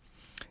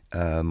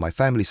my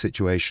family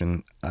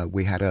situation,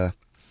 we had a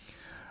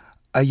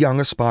young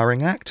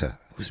aspiring actor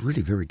who was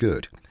really very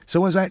good.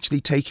 So I was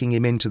actually taking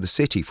him into the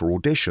city for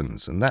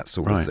auditions and that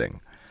sort of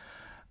thing.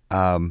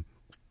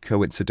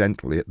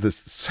 Coincidentally, at the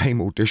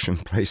same audition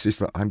places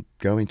that I'm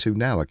going to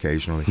now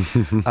occasionally.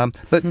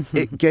 But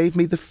it gave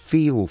me the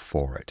feel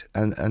for it.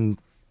 And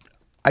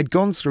I'd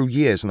gone through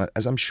years, and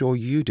as I'm sure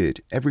you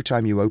did, every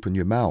time you open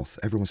your mouth,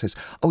 everyone says,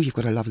 "Oh, you've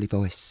got a lovely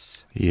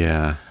voice."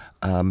 Yeah.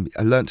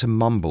 I learnt to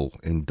mumble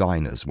in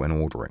diners when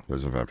ordering.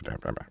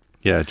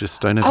 Yeah, just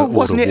don't ever order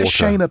wasn't it water. A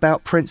shame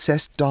about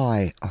Princess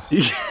Di? Oh,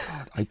 God,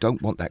 I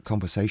don't want that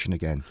conversation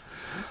again.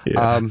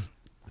 Yeah.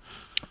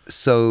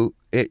 So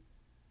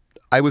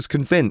I was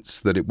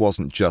convinced that it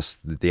wasn't just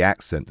the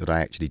accent, that I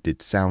actually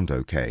did sound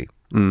okay.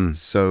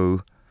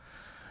 So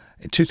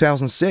in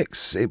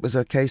 2006, it was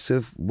a case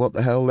of, what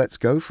the hell, let's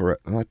go for it.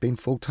 And I've been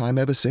full-time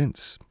ever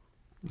since.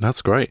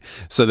 That's great.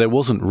 So there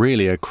wasn't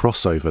really a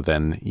crossover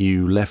then.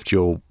 You left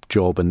your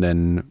job and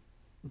then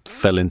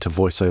fell into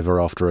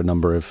voiceover after a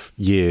number of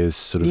years,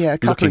 sort of. Yeah, a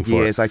couple looking of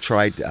for years. it. I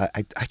tried.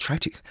 I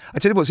tried to. I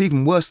tell you what's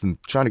even worse than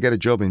trying to get a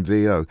job in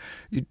VO.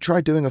 You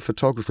try doing a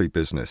photography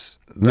business.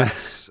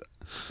 That's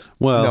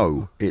well.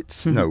 No,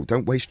 it's no.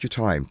 Don't waste your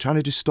time trying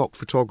to do stock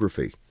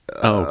photography.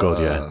 Oh God,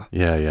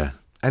 yeah.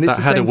 And it's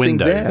that the had same a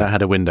window. thing there. That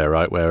had a window,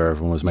 right, where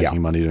everyone was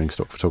making money doing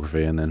stock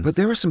photography, and then. But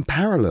there are some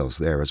parallels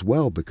there as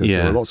well, because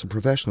there are lots of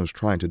professionals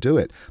trying to do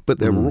it. But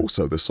there were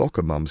also the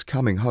soccer mums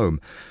coming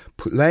home,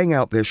 laying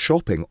out their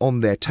shopping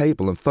on their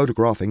table and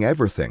photographing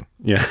everything.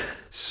 Yeah.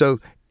 So,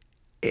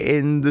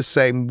 in the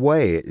same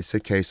way, it's a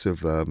case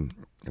of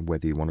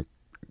whether you want to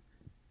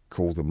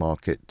call the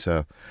market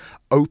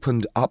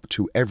opened up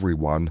to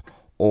everyone,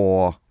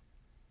 or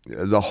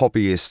the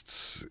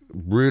hobbyists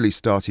really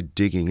started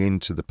digging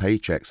into the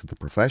paychecks of the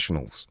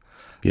professionals.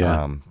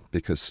 Yeah.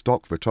 Because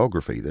stock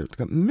photography, there's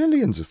got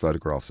millions of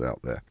photographs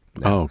out there.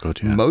 Oh, God,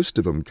 yeah. Most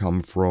of them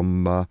come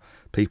from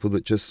people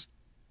that just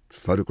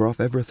photograph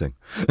everything.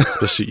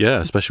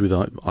 especially with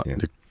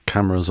the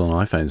cameras on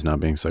iPhones now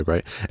being so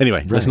great.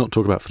 Anyway, let's not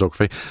talk about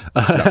photography.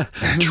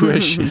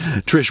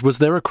 Trish, was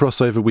there a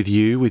crossover with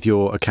you, with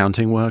your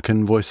accounting work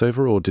and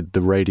voiceover, or did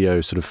the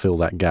radio sort of fill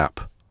that gap?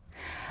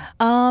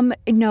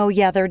 No,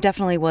 yeah, there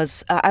definitely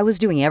was. I was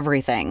doing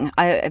everything.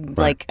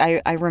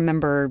 I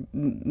remember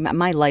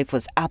my life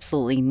was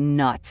absolutely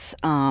nuts.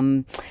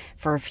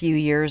 For a few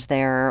years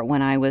there,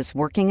 when I was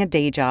working a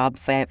day job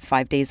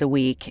 5 days a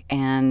week,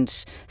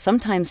 and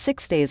sometimes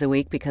 6 days a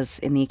week, because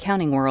in the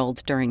accounting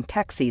world during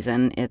tax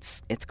season,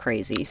 it's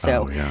crazy.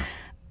 So,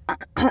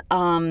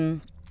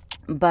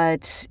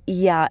 but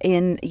yeah,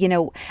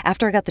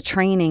 after I got the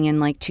training in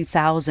like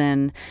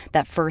 2000,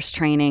 that first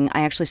training,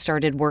 I actually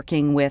started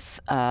working with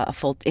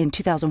in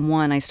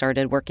 2001, I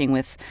started working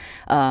with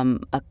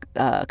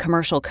a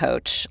commercial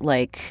coach,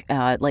 like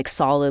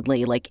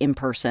solidly, like in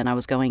person. I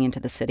was going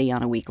into the city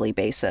on a weekly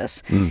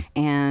basis.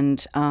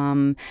 And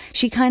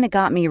she kind of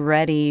got me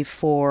ready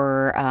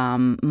for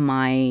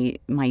my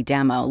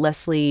demo.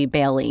 Leslie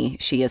Bailey,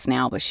 she is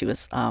now, but she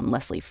was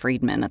Leslie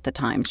Friedman at the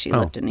time. She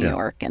lived in New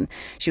York, and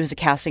she was a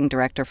casting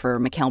director for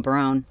Mikhail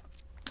Barone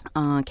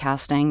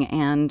casting,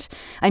 and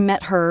I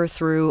met her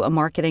through a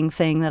marketing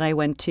thing that I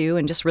went to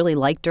and just really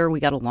liked her.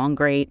 We got along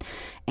great,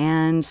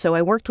 and so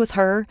I worked with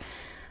her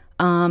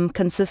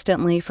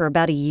consistently for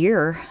about a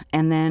year,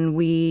 and then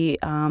we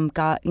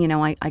got,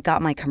 I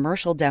got my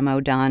commercial demo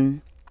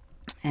done.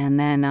 And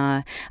then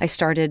I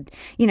started,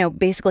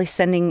 basically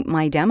sending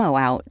my demo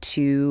out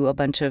to a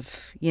bunch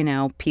of,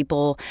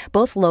 people,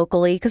 both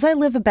locally, because I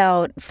live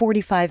about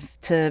 45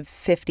 to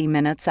 50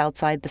 minutes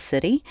outside the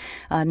city,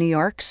 New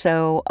York.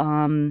 So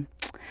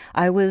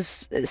I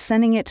was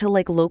sending it to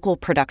like local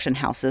production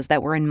houses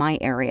that were in my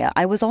area.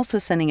 I was also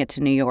sending it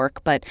to New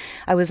York, but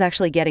I was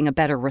actually getting a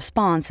better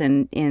response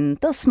in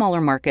the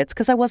smaller markets,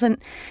 because I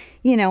wasn't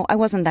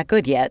that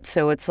good yet.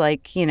 So it's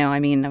like,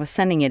 I was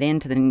sending it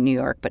into New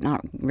York, but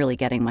not really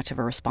getting much of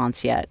a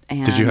response yet.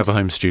 And did you have a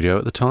home studio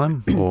at the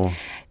time, or?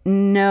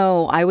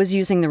 No, I was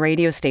using the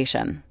radio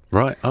station.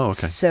 Right. Oh, okay.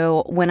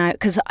 So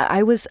because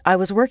I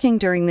was working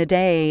during the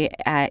day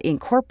in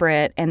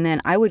corporate, and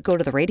then I would go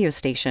to the radio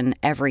station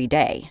every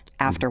day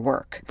after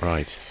work.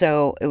 Right.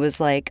 So it was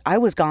like I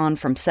was gone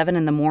from 7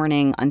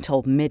 a.m.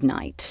 until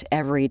midnight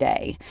every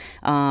day.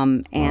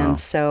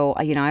 So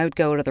I would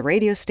go to the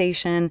radio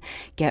station,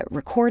 get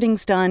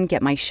recordings done,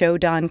 get my show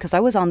done, because I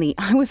was on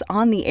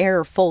the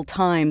air full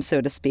time,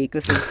 so to speak.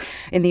 This is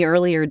in the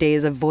earlier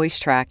days of voice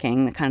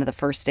tracking, kind of the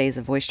first days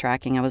of voice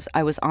tracking.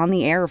 I was on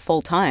the air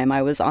full time.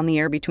 I was on the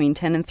air between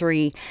 10 and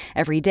 3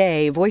 every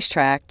day, voice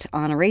tracked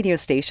on a radio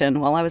station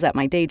while I was at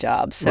my day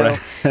job. So,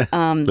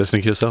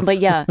 listening to yourself.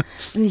 But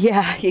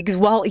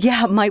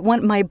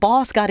my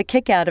boss got a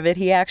kick out of it.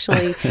 He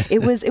actually,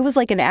 it was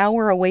like an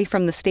hour away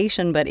from the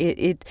station, but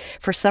it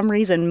for some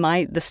reason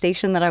the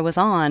station that I was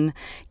on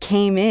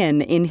came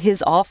in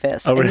his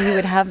office, and he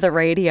would have the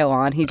radio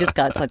on. He just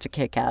got such a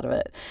kick out of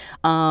it.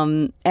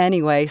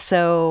 Anyway,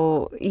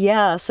 so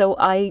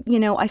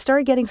I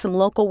started getting some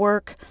local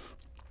work.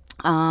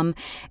 And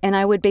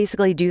I would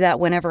basically do that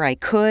whenever I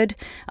could.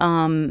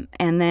 So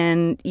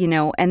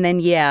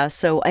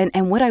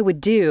what I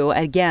would do,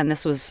 again,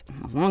 this was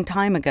a long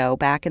time ago,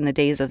 back in the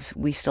days of,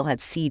 we still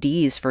had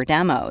CDs for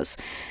demos.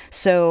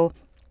 So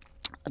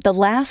the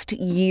last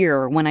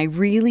year, when I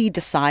really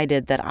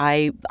decided that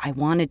I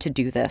wanted to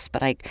do this,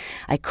 but I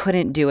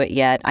couldn't do it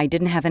yet, I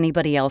didn't have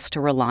anybody else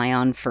to rely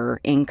on for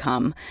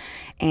income.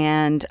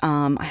 And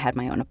I had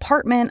my own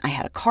apartment, I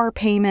had a car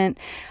payment.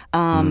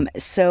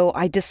 So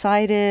I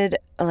decided,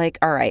 like,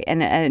 all right,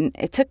 and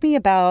it took me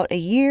about a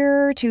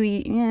year to,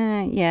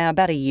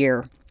 about a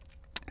year.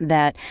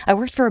 that I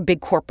worked for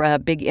a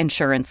big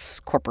insurance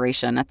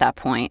corporation at that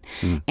point.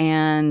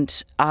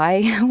 And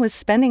I was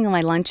spending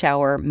my lunch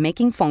hour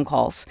making phone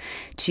calls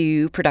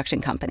to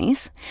production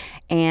companies.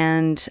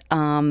 And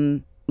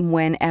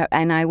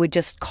I would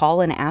just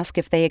call and ask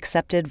if they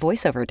accepted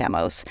voiceover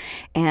demos.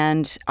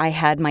 And I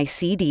had my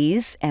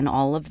CDs and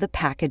all of the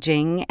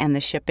packaging and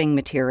the shipping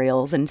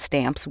materials and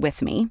stamps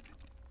with me.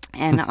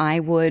 And I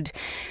would,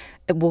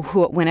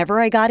 whenever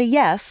I got a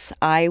yes,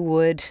 I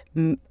would,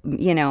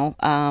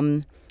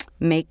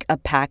 make a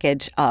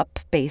package up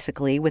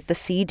basically with the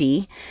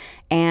CD.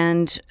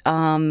 And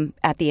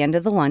at the end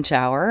of the lunch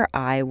hour,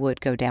 I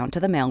would go down to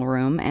the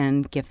mailroom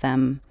and give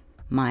them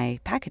my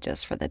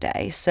packages for the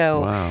day.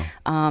 So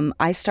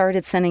I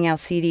started sending out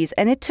CDs,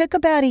 and it took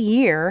about a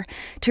year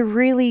to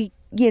really,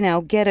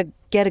 get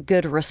a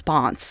good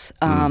response.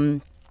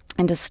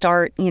 And to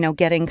start,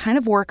 getting kind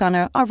of work on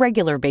a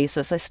regular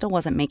basis. I still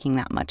wasn't making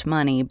that much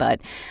money,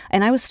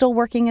 and I was still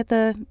working at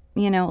the,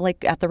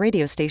 at the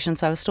radio station,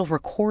 so I was still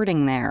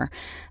recording there.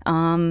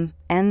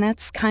 And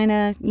that's kind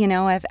of,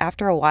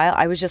 after a while,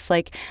 I was just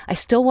like, I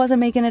still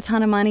wasn't making a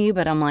ton of money,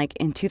 but I'm like,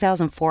 in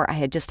 2004, I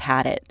had just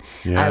had it.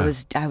 Yeah. I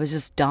was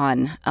just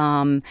done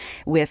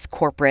with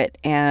corporate.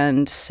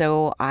 And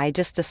so I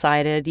just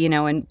decided,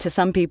 and to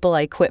some people,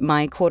 I quit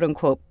my quote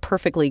unquote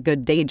perfectly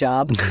good day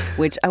job,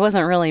 which I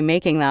wasn't really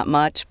making that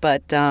much,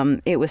 but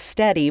it was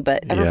steady,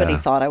 but everybody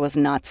thought I was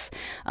nuts.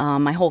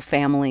 My whole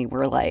family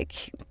were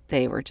like,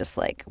 they were just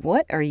like,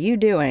 what are you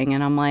doing?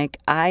 And I'm like,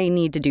 I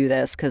need to do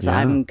this because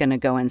I'm going to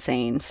go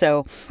insane.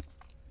 So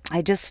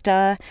I just,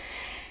 I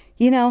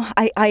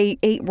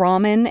ate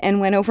ramen and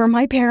went over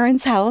my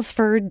parents' house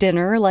for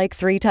dinner like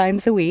 3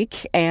 times a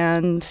week.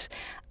 And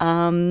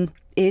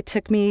it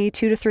took me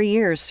 2 to 3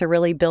 years to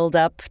really build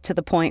up to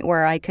the point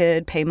where I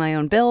could pay my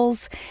own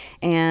bills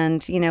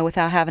and,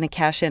 without having to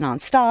cash in on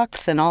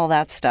stocks and all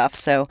that stuff.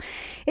 So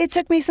it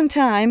took me some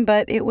time,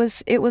 but it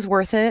was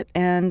worth it.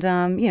 And,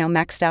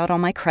 maxed out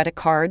on my credit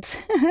cards,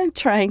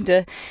 trying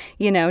to,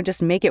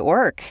 just make it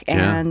work.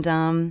 And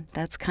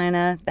that's kind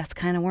of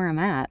where I'm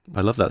at. I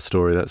love that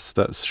story.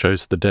 That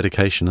shows the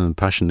dedication and the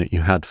passion that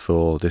you had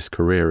for this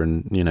career.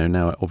 And,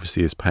 now it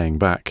obviously is paying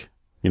back.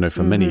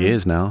 For many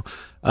years now.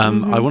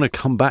 I want to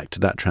come back to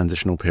that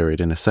transitional period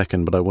in a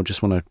second, but I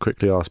just want to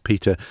quickly ask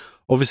Peter,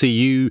 obviously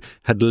you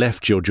had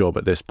left your job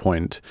at this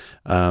point,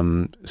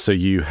 so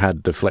you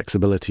had the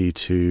flexibility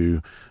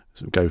to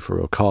go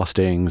for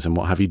castings and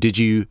what have you. Did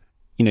you,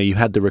 you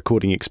had the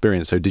recording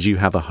experience, so did you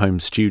have a home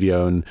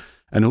studio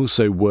and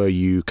also were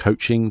you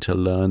coaching to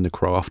learn the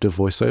craft of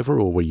voiceover,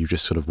 or were you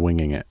just sort of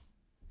winging it?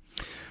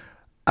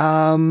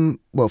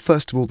 Well,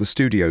 first of all, the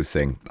studio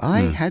thing.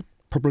 I had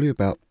probably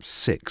about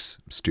 6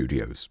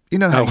 studios. You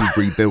know how you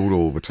rebuild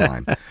all the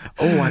time.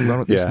 I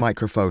learned this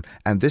microphone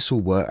and this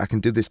will work. I can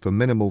do this for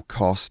minimal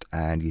cost.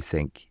 And you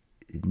think,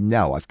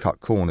 no, I've cut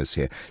corners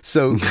here.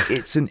 So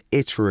it's an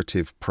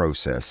iterative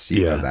process.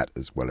 You know that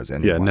as well as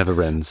anyone. Yeah, it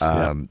never ends.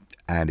 And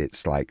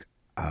it's like,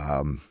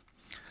 at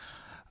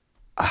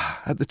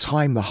the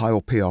time, the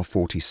Heil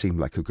PR40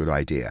 seemed like a good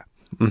idea.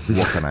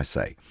 What can I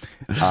say?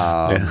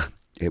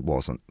 It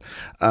wasn't.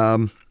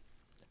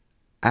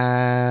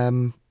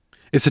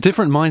 It's a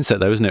different mindset,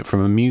 though, isn't it?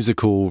 From a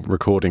musical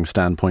recording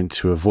standpoint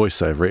to a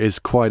voiceover, it's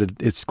quite a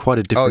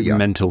different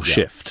mental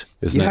shift,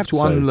 isn't it? You have to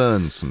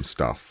unlearn some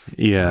stuff.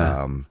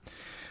 Yeah,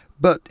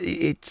 but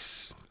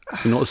it's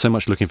you're not so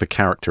much looking for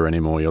character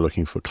anymore. You're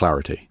looking for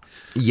clarity.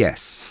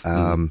 Yes,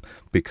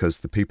 because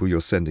the people you're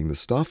sending the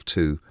stuff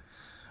to.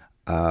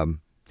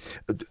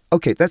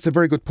 Okay, that's a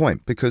very good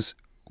point, because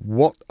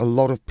what a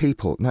lot of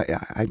people. Now,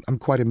 I'm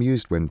quite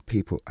amused when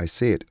I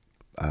see it.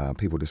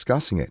 People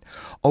discussing it.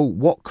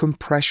 What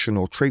compression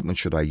or treatment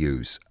should I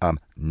use?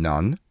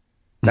 None.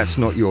 That's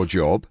not your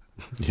job.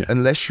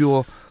 Unless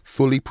you're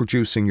fully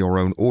producing your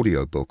own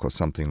audiobook or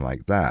something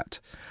like that.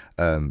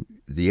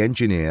 The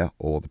engineer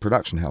or the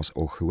production house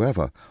or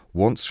whoever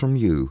wants from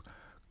you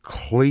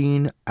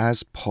clean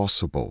as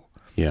possible.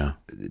 Yeah.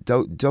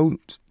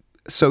 Don't.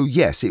 So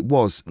yes, it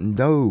was,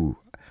 no,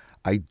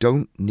 I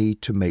don't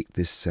need to make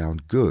this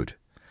sound good.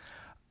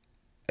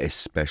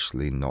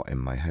 Especially not in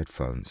my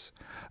headphones,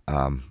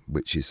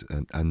 which is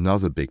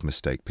another big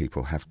mistake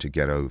people have to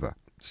get over.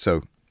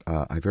 So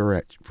I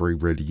very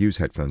rarely use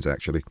headphones,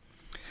 actually.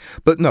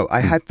 But no,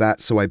 I had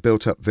that, so I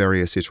built up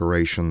various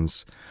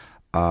iterations.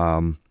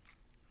 The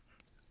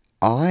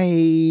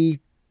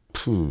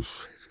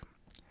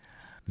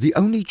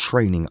only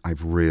training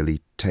I've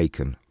really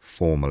taken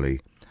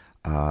formally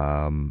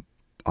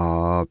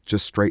are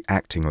just straight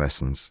acting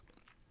lessons.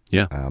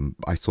 Yeah.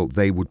 I thought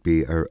they would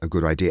be a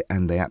good idea,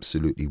 and they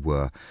absolutely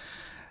were.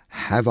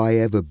 Have I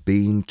ever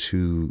been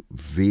to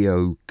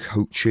VO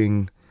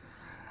coaching?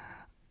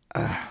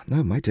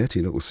 No, my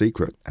dirty little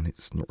secret, and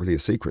it's not really a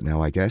secret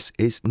now, I guess,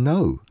 is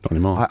no. Not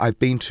anymore. I've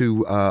been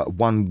to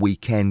one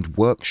weekend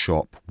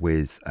workshop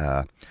with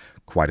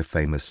quite a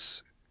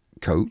famous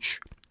coach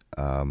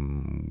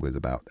with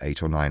about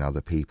 8 or 9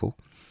 other people.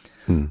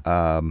 Did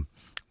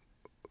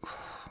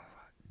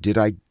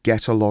I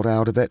get a lot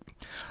out of it?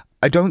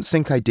 I don't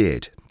think I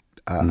did.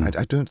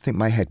 I don't think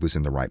my head was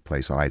in the right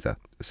place either.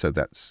 So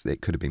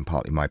it could have been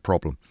partly my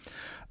problem.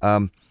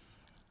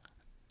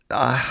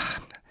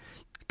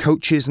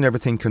 Coaches and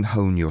everything can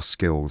hone your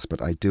skills,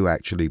 but I do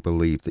actually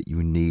believe that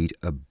you need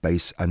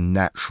a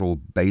natural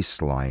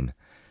baseline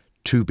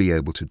to be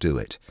able to do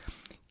it.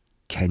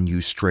 Can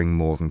you string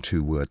more than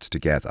 2 words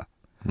together?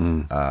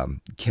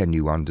 Can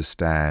you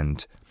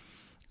understand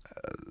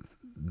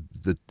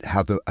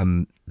how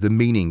the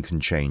meaning can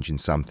change in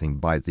something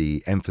by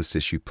the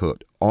emphasis you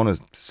put on a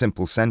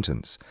simple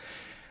sentence?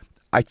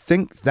 I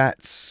think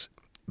that's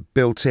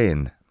built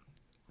in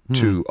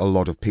to a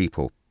lot of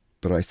people,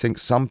 but I think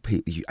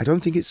I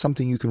don't think it's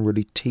something you can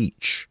really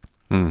teach.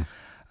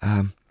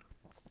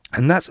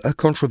 And that's a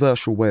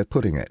controversial way of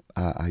putting it.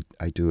 I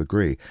do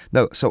agree.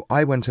 No, so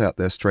I went out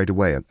there straight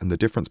away, and the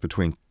difference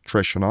between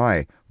Trish and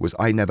I was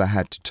I never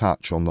had to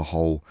touch on the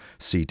whole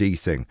CD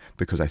thing,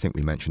 because I think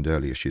we mentioned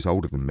earlier she's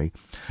older than me.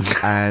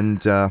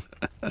 And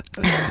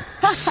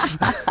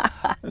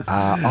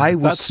I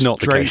was That's not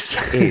the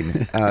case.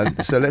 in.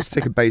 So let's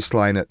take a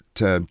baseline at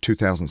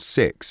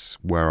 2006,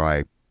 where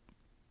I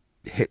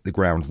hit the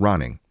ground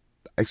running.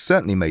 I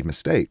certainly made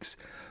mistakes,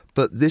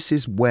 but this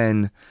is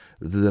when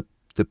the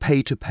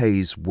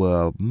pay-to-pays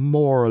were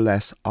more or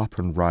less up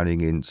and running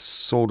in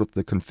sort of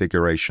the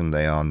configuration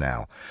they are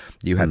now.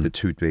 You had the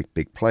 2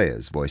 big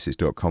players,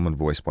 Voices.com and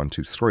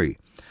Voice123.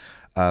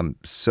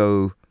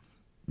 So,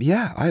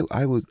 yeah,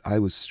 I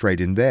was straight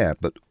in there,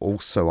 but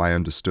also I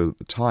understood at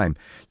the time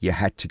you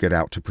had to get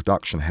out to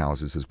production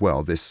houses as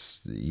well.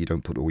 You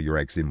don't put all your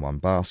eggs in one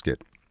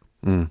basket.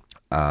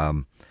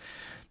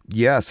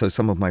 Yeah, so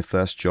some of my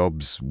first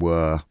jobs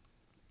were...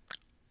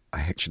 I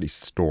actually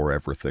store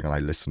everything, and I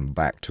listen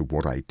back to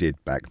what I did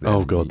back then.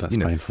 Oh, God, that's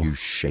painful. You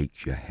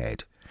shake your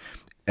head.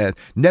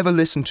 Never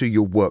listen to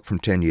your work from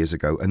 10 years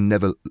ago, and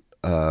never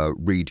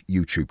read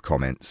YouTube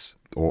comments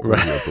or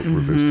audiobook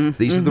reviews.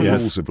 These are the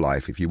rules of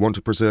life. If you want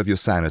to preserve your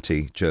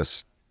sanity,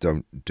 just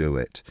don't do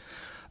it.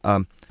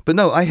 But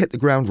no, I hit the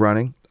ground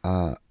running.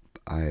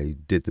 I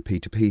did the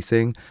P2P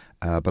thing,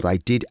 but I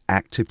did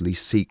actively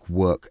seek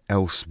work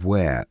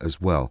elsewhere as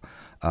well.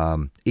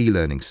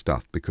 E-learning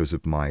stuff, because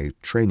of my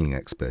training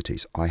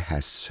expertise. I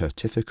had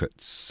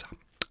certificates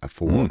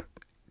for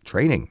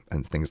training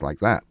and things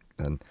like that,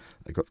 and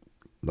I got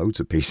loads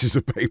of pieces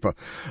of paper.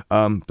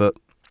 But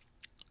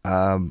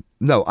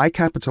no, I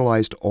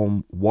capitalized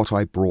on what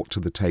I brought to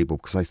the table,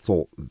 because I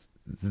thought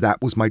that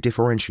was my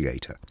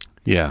differentiator.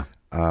 Yeah.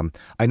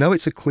 I know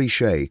it's a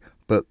cliche,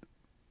 but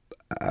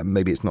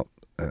maybe it's not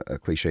a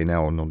cliche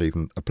now, or not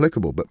even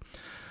applicable, but...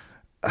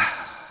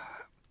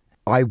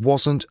 I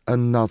wasn't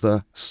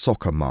another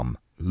soccer mum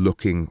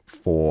looking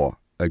for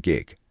a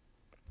gig,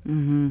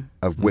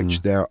 of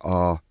which there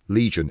are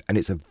legion, and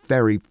it's a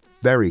very,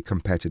 very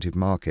competitive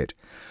market.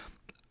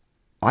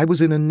 I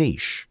was in a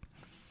niche.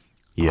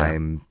 Yeah.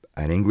 I'm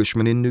an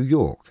Englishman in New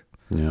York.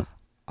 Yeah.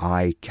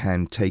 I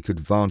can take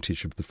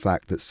advantage of the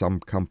fact that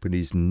some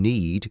companies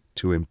need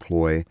to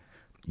employ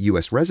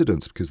US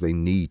residents because they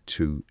need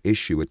to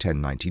issue a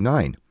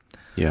 1099.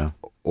 Yeah.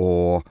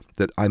 Or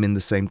that I'm in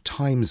the same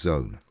time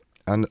zone.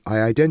 And I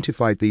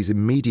identified these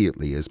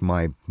immediately as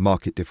my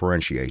market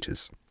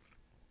differentiators.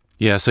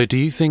 Yeah, so do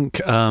you think,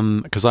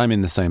 because I'm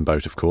in the same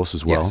boat, of course,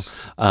 as well,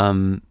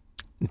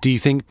 do you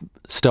think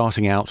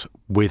starting out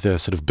with a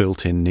sort of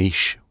built-in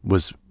niche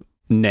was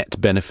net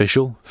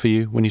beneficial for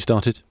you when you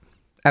started?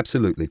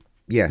 Absolutely,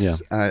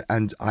 yes. Yeah.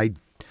 And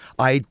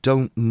I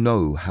don't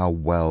know how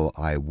well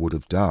I would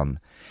have done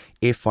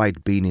if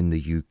I'd been in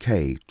the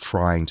UK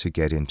trying to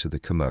get into the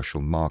commercial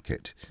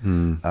market.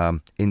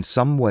 In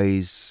some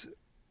ways...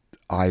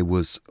 I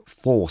was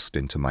forced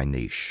into my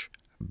niche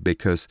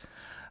because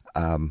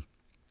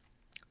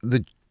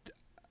the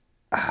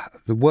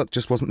work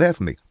just wasn't there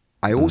for me.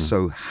 I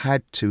also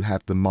had to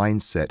have the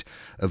mindset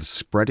of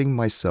spreading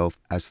myself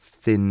as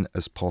thin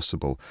as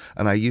possible.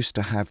 And I used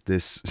to have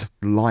this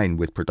line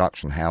with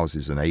production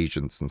houses and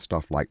agents and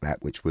stuff like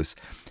that, which was,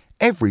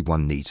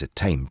 everyone needs a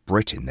tame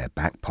Brit in their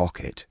back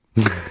pocket.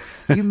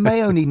 You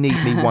may only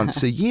need me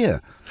once a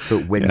year,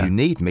 but when you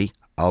need me,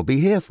 I'll be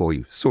here for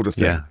you, sort of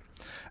thing. Yeah.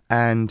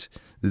 And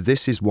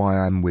this is why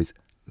I'm with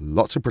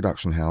lots of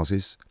production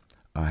houses.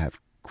 I have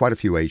quite a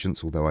few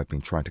agents, although I've been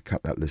trying to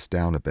cut that list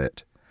down a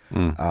bit.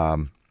 But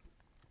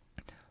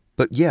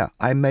yeah,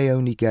 I may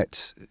only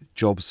get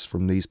jobs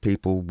from these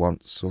people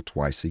once or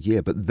twice a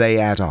year, but they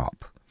add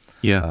up.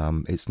 Yeah.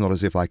 It's not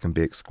as if I can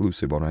be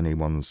exclusive on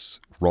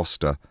anyone's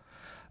roster.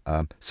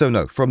 So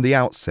no, from the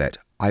outset,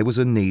 I was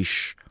a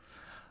niche.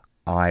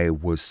 I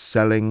was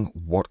selling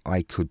what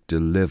I could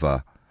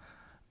deliver.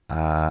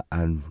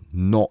 And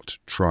not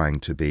trying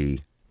to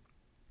be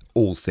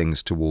all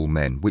things to all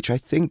men, which I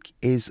think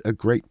is a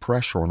great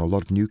pressure on a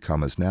lot of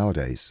newcomers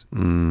nowadays.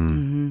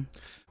 Well,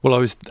 I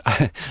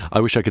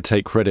wish I could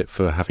take credit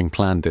for having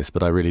planned this,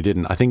 but I really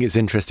didn't. I think it's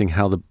interesting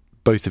how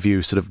both of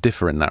you sort of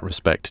differ in that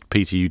respect.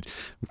 Peter, you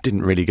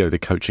didn't really go the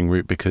coaching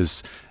route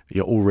because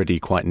you're already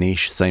quite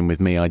niche. Same with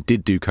me. I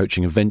did do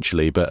coaching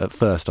eventually, but at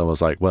first I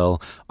was like, well,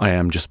 I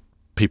am just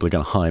people are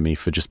going to hire me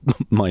for just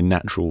my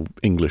natural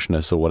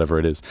Englishness or whatever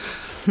it is.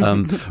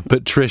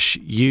 But Trish,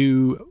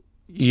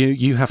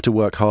 you have to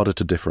work harder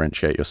to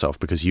differentiate yourself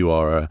because you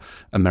are an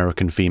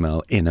American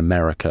female in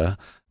America.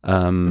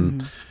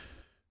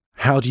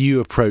 How do you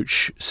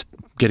approach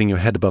getting your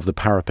head above the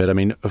parapet? I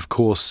mean, of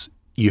course,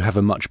 you have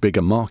a much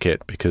bigger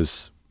market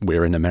because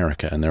we're in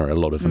America and there are a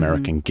lot of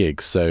American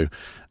gigs. So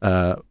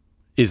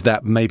is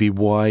that maybe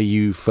why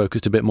you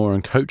focused a bit more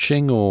on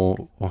coaching, or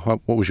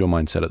what was your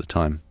mindset at the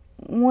time?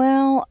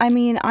 Well, I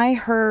mean, I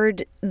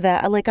heard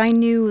that, like, I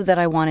knew that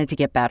I wanted to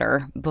get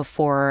better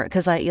before,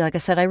 because like I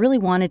said, I really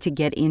wanted to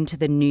get into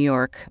the New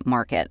York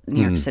market,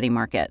 New York City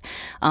market.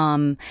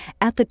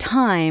 At the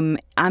time,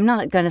 I'm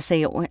not going to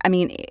say, I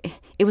mean,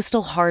 it was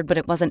still hard, but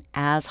it wasn't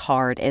as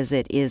hard as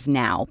it is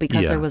now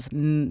because there was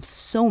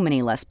so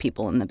many less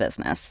people in the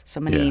business, so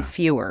many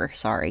fewer,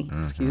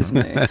 excuse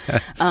me.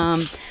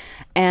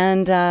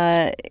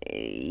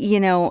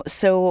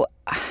 So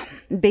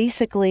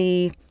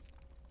basically,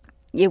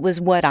 it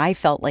was what I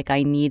felt like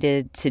I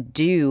needed to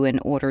do in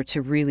order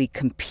to really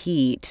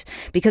compete.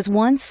 Because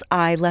once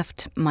I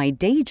left my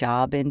day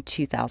job in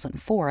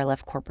 2004, I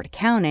left corporate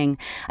accounting.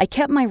 I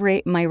kept my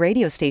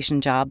radio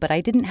station job, but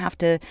I didn't have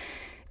to.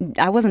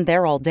 I wasn't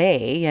there all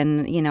day,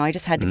 and I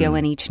just had to go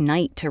in each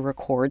night to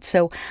record.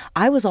 So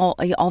I was all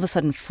of a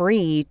sudden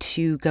free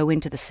to go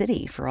into the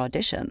city for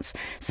auditions.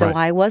 So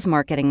I was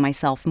marketing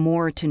myself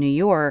more to New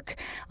York,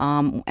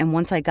 and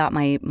once I got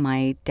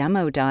my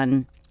demo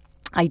done,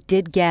 I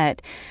did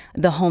get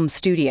the home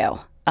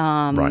studio.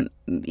 So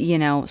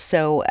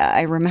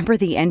I remember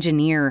the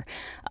engineer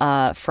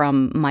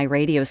from my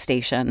radio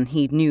station.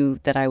 He knew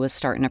that I was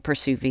starting to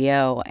pursue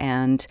VO,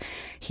 and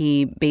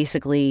he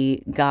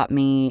basically got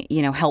me,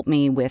 helped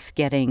me with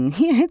getting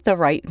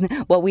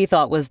what we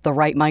thought was the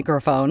right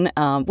microphone,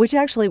 which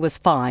actually was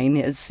fine.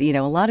 Is a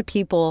lot of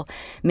people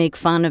make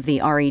fun of the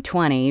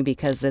RE20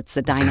 because it's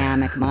a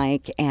dynamic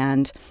mic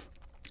and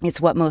it's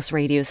what most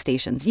radio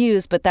stations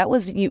use, but that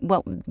was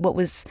what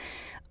was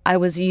I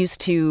was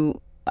used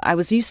to. I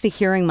was used to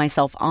hearing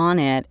myself on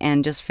it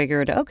and just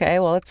figured, okay,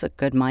 well, it's a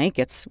good mic.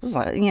 It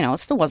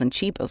still wasn't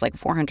cheap. It was like a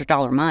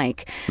 $400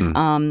 mic.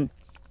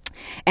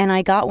 And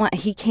I got one.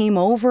 He came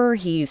over.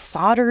 He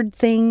soldered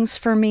things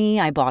for me.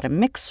 I bought a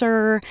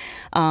mixer.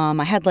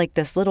 I had like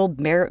this little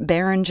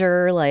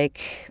Behringer,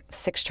 like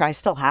 6-try. I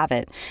still have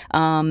it.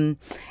 And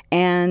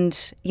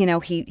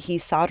he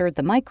soldered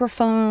the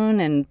microphone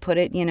and put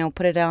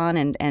it on.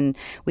 And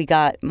we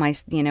got I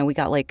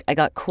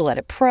got Cool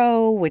Edit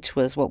Pro, which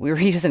was what we were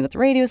using at the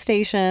radio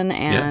station.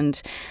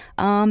 And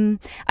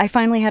I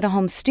finally had a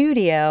home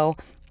studio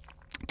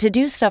to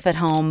do stuff at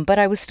home, but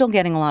I was still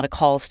getting a lot of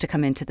calls to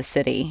come into the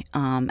city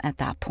at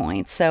that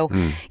point. So,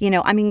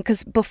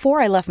 because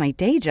before I left my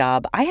day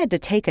job, I had to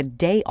take a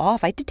day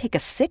off. I had to take a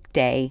sick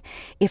day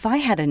if I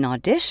had an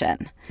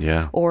audition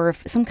or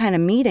if some kind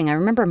of meeting. I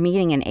remember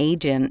meeting an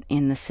agent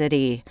in the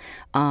city,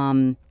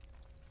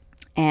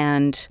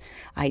 and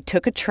I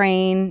took a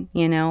train,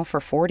 for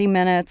 40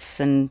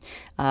 minutes and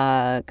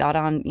got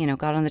on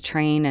the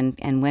train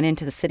and went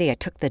into the city. I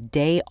took the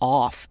day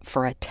off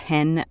for a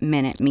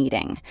 10-minute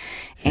meeting.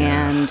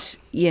 And,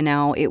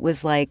 it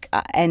was like,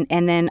 and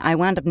then I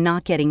wound up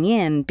not getting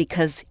in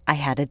because I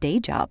had a day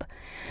job.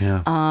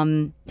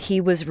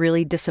 He was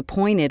really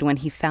disappointed when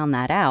he found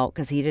that out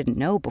because he didn't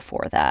know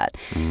before that.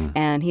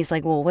 And he's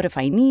like, well, what if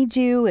I need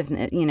you?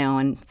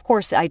 And of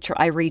course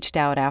I reached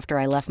out after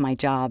I left my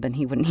job and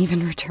he wouldn't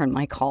even return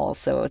my calls.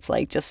 So it's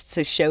like just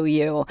to show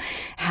you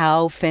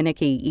how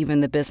finicky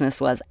even the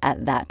business was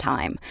at that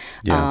time.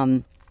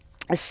 But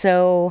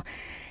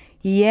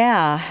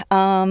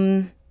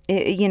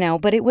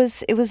it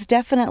was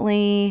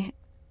definitely,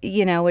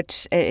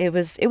 it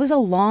was a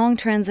long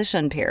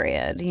transition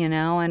period,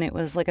 and it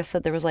was, like I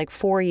said, there was like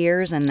 4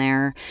 years in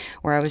there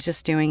where I was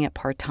just doing it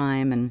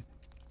part-time and,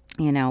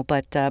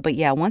 but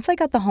once I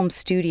got the home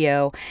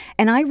studio,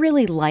 and I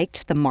really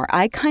liked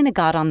I kind of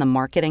got on the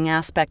marketing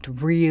aspect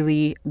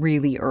really,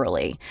 really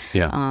early.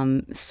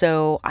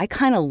 So I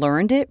kind of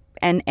learned it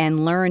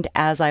and learned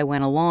as I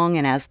went along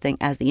and as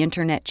the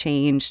internet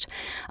changed.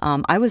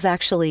 I was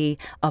actually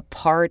a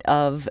part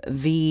of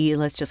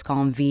let's just call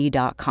them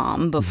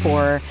V.com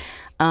before.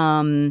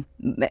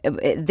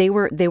 They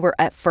were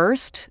at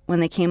first when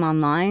they came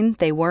online,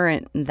 they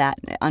weren't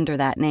under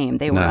that name.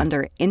 They were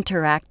under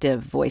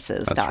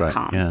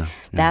interactivevoices.com.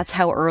 That's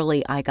how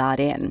early I got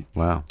in.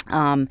 Wow.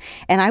 And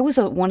I was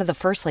one of the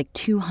first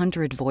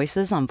 200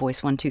 voices on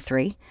Voice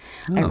 123.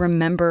 I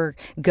remember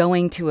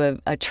going to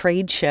a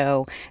trade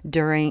show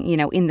during,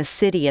 in the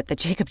city at the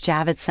Jacob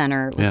Javits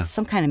Center. It was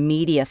some kind of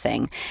media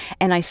thing.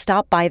 And I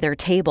stopped by their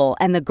table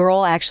and the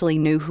girl actually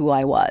knew who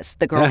I was.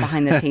 The girl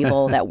behind the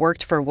table that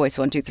worked for Voice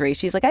 123.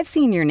 She's like, I've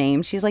seen your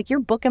name. She's like,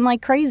 you're booking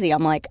like crazy.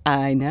 I'm like,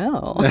 I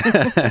know.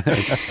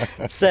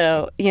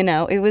 So,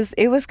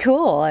 it was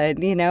cool.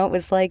 And, it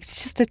was like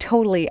just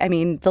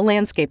the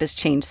landscape has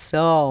changed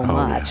so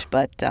much,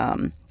 but,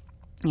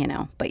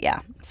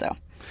 so.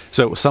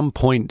 So at some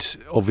point,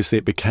 obviously,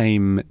 it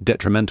became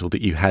detrimental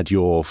that you had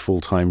your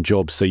full-time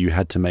job, so you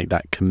had to make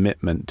that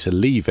commitment to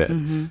leave it.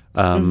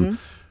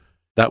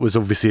 That was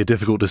obviously a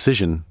difficult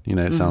decision,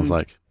 it sounds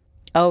like.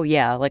 Oh,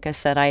 yeah. Like I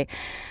said, I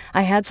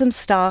had some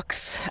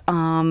stocks,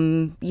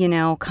 kind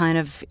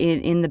of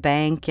in the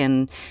bank,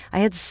 and I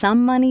had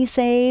some money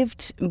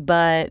saved,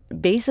 but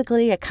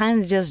basically I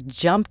kind of just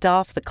jumped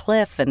off the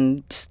cliff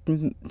and just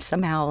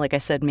somehow, like I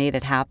said, made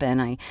it happen.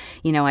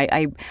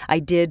 I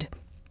did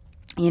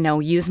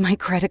use my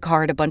credit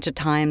card a bunch of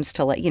times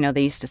to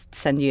they used to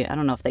send you, I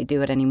don't know if they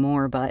do it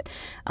anymore, but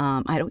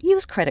I don't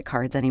use credit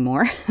cards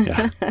anymore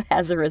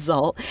as a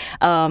result.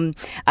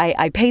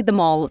 I paid them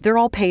all. They're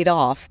all paid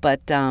off,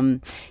 but,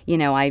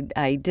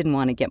 I didn't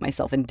want to get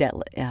myself in debt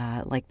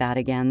like that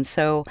again.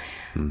 So,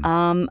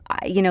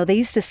 they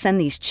used to send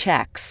these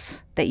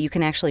checks that you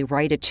can actually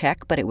write a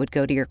check, but it would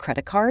go to your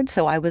credit card.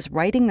 So I was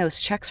writing those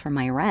checks for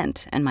my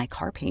rent and my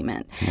car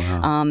payment.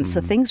 Wow. So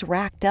things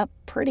racked up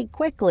pretty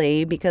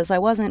quickly because I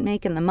wasn't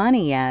making the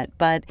money yet,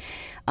 but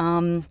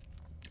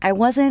I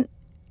wasn't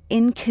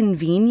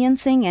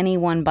inconveniencing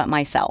anyone but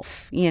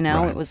myself.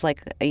 Right. It was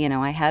like,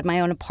 I had my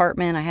own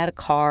apartment, I had a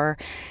car,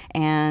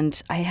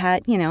 and I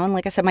had, and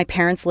like I said, my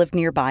parents lived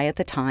nearby at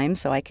the time,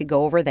 so I could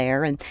go over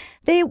there, and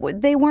they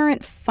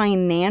weren't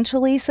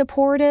financially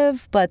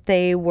supportive, but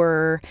they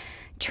were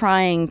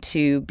trying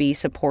to be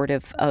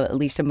supportive, at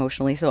least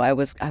emotionally. So I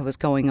was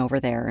going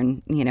over there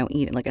and,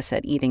 eating, like I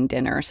said, eating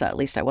dinner. So at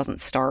least I wasn't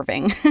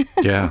starving.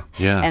 Yeah.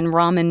 And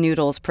ramen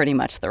noodles pretty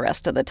much the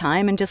rest of the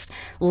time, and just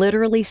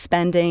literally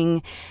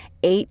spending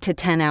 8 to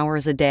 10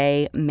 hours a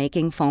day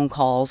making phone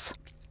calls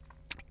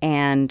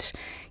and,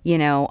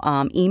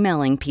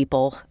 emailing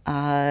people,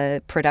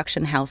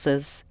 production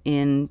houses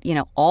in,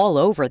 all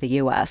over the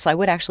U.S. I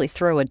would actually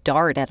throw a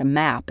dart at a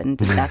map, and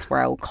that's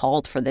where I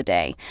called for the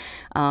day.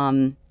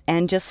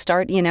 And just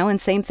start,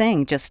 and same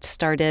thing, just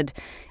started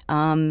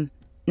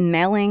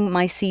mailing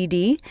my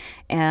CD.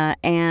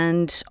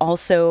 And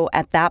also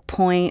at that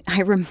point,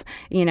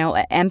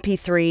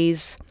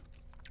 MP3s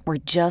were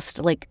just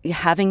like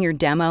having your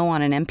demo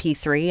on an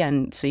MP3,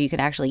 and so you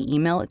could actually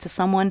email it to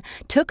someone,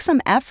 took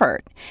some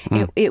effort.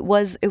 It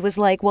was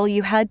like, well,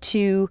 you had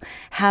to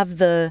have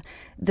the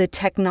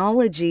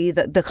technology,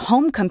 the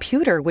home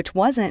computer, which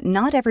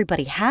not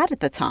everybody had at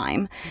the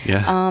time.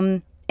 Yeah.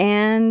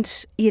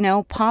 And,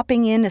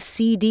 popping in a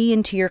CD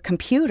into your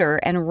computer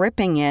and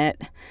ripping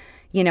it,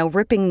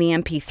 ripping the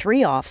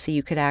MP3 off so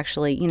you could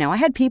actually, I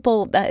had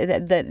people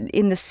that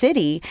in the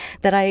city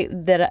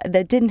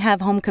that didn't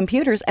have home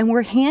computers and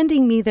were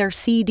handing me their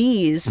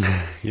CDs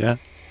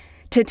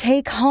to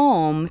take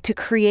home to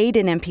create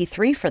an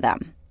MP3 for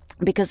them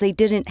because they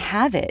didn't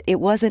have it. It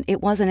wasn't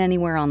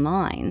anywhere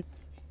online.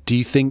 Do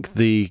you think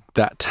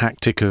that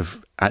tactic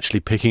of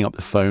actually picking up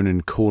the phone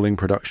and calling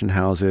production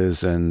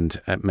houses and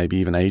maybe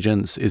even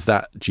agents,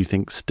 do you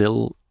think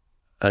still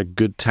a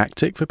good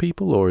tactic for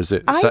people, or is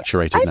it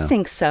saturated now? I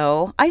think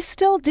so. I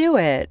still do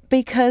it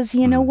because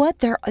you know what?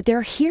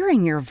 They're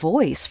hearing your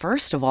voice,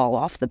 first of all,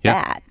 off the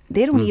bat.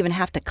 They don't even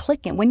have to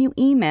click it. When you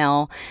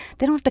email,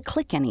 they don't have to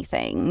click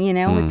anything.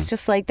 It's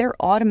just like they're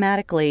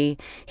automatically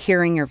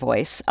hearing your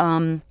voice.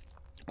 A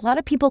lot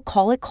of people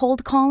call it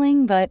cold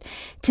calling, but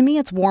to me,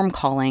 it's warm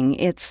calling.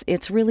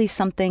 It's really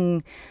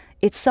something.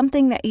 It's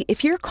something that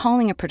if you're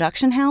calling a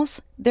production house,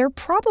 they're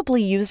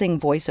probably using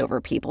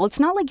voiceover people. It's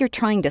not like you're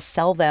trying to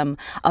sell them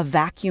a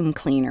vacuum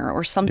cleaner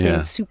or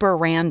something super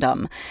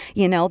random.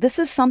 This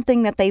is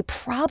something that they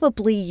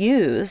probably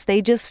use.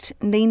 They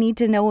need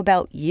to know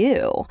about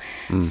you.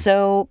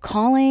 So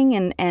calling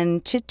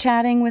and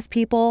chit-chatting with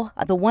people,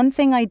 the one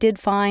thing I did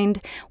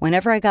find,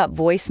 whenever I got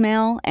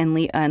voicemail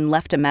and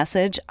left a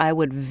message, I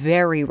would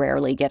very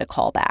rarely get a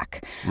call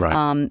back.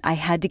 Right. I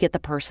had to get the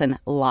person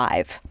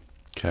live.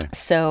 Okay.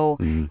 So,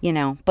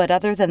 but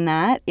other than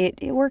that,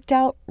 it worked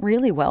out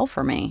really well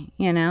for me.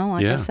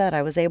 Like I said,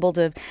 I was able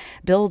to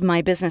build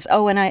my business.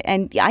 Oh, and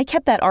I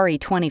kept that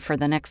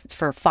RE20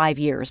 for 5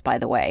 years, by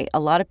the way.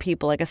 A lot of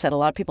people, like I said,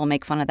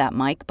 make fun of that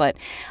mic, but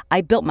I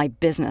built my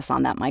business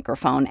on that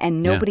microphone,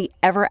 and nobody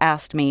ever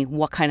asked me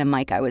what kind of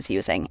mic I was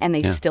using, and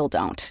they still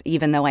don't,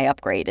 even though I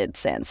upgraded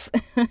since.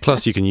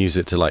 Plus, you can use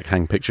it to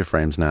hang picture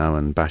frames now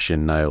and bash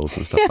in nails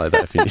and stuff like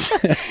that if you need.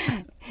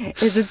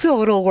 It's a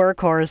total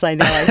workhorse. I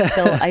know.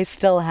 I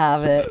still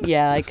have it.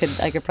 Yeah, I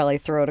could probably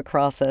throw it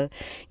across a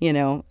I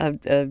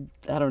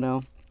don't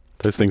know.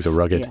 Those things are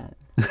rugged. Yeah,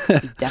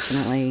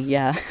 definitely.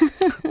 Yeah.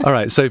 All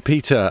right. So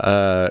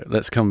Peter,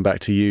 let's come back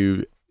to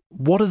you.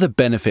 What are the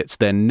benefits?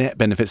 Their net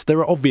benefits. There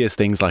are obvious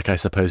things like, I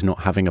suppose,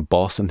 not having a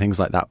boss and things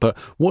like that. But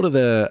what are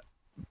the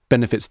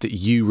benefits that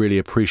you really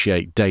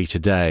appreciate day to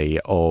day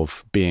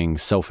of being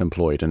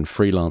self-employed and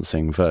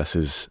freelancing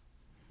versus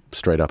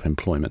straight up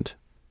employment?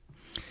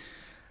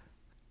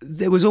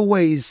 There was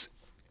always,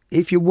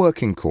 if you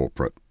work in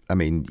corporate,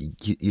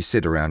 you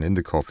sit around in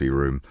the coffee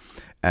room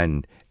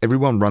and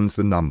everyone runs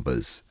the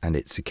numbers, and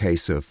it's a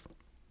case of,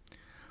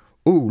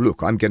 oh,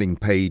 look, I'm getting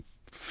paid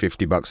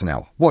 $50 an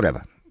hour,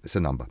 whatever, it's a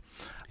number.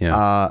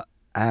 Yeah.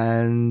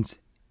 And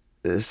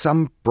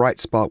some bright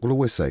spark will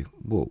always say,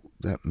 well,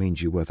 that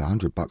means you're worth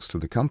 $100 to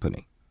the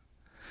company.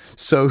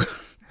 So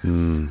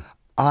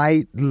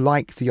I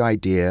like the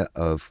idea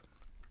of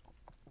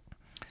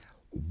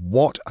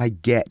what I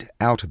get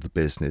out of the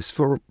business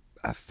for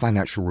a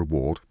financial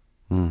reward,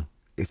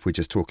 if we're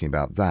just talking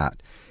about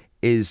that,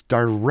 is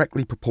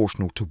directly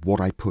proportional to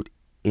what I put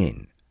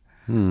in.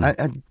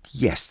 And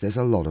yes, there's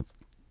a lot of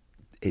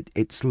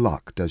it's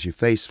luck. Does your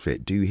face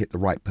fit? Do you hit the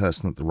right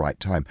person at the right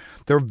time?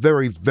 There are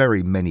very,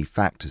 very many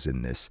factors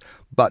in this,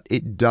 but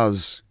it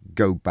does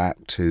go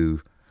back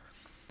to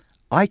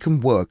I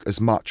can work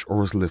as much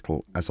or as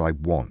little as I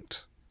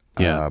want.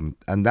 Yeah.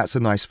 And that's a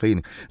nice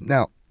feeling.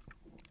 Now,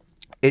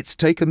 it's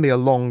taken me a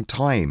long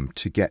time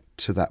to get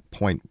to that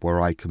point where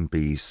I can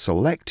be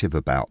selective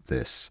about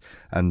this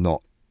and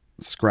not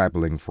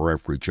scrabbling for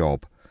every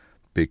job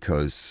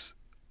because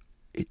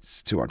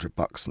it's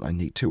 $200 and I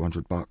need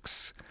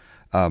 $200.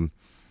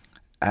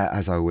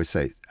 As I always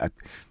say,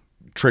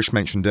 Trish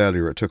mentioned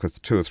earlier, it took us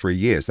 2 or 3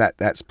 years.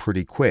 That's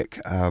pretty quick.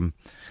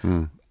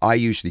 I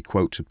usually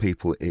quote to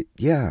people,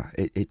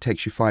 it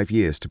takes you 5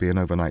 years to be an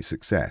overnight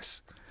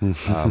success.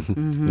 So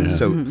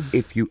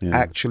if you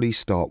actually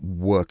start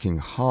working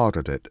hard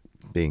at it,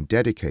 being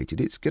dedicated,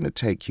 it's going to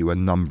take you a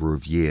number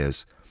of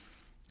years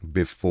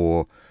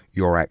before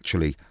you're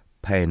actually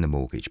paying the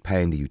mortgage,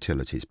 paying the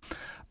utilities.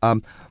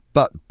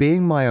 But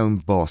being my own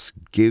boss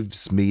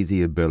gives me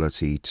the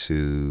ability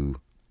to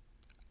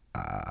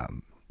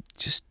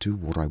just do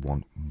what I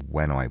want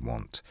when I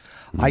want.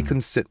 I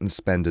can sit and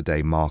spend a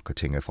day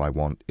marketing if I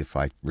want, if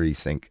I really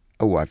think,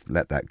 oh, I've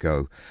let that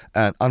go.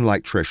 And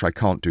unlike Trish, I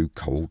can't do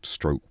cold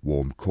stroke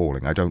warm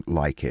calling. I don't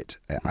like it.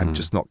 I'm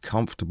just not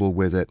comfortable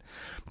with it.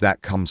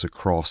 That comes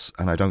across,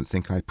 and I don't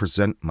think I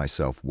present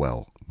myself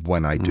well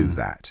when I do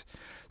that.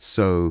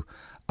 So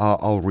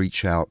I'll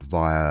reach out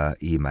via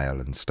email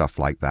and stuff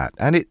like that.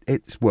 And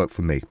it's worked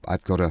for me.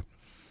 I've got a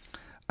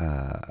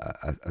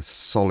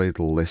solid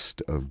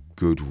list of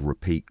good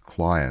repeat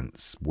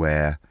clients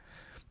where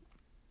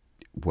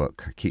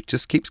work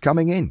just keeps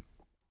coming in.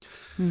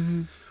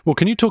 Well,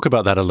 can you talk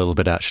about that a little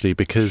bit, actually?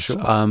 Because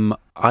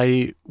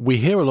we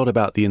hear a lot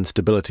about the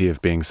instability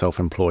of being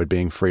self-employed,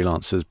 being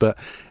freelancers, but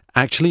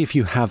actually if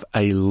you have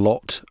a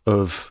lot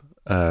of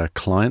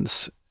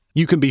clients,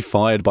 you can be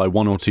fired by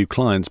 1 or 2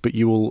 clients, but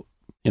you will,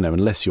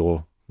 unless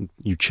you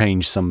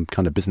change some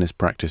kind of business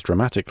practice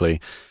dramatically,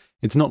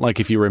 it's not like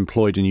if you're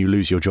employed and you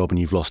lose your job and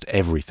you've lost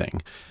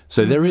everything.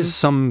 So there is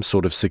some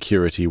sort of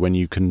security when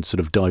you can sort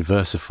of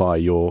diversify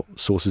your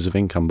sources of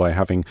income by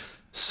having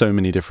so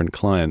many different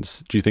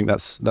clients. Do you think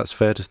that's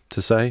fair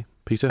to say,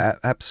 Peter?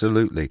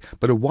 Absolutely.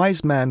 But a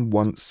wise man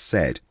once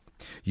said,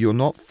 you're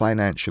not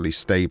financially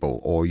stable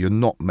or you're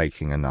not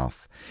making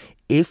enough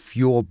if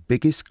your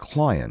biggest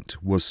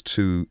client was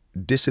to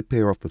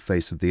disappear off the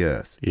face of the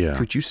earth.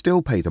 Could you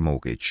still pay the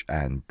mortgage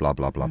and blah,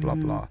 blah, blah, blah,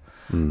 blah?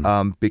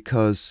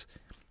 Because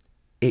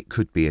it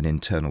could be an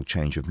internal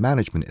change of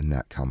management in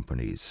that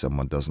company.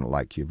 Someone doesn't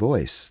like your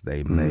voice.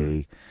 They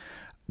may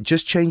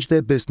just change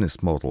their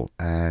business model,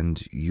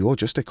 and you're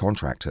just a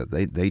contractor.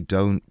 They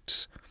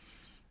don't.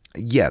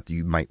 Yeah,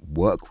 you might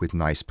work with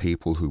nice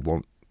people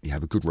you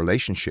have a good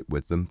relationship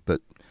with them,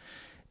 but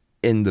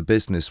in the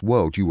business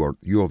world,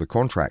 you're the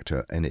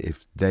contractor, and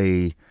if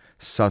they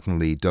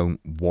suddenly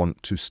don't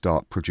want to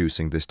start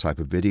producing this type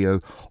of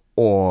video,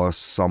 or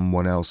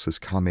someone else has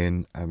come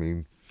in, I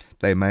mean,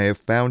 they may have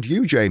found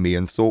you, Jamie,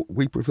 and thought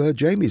we prefer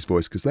Jamie's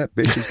voice because that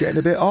bitch is getting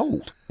a bit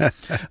old.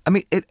 I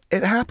mean,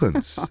 it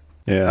happens.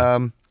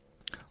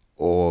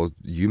 Or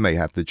you may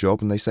have the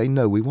job and they say,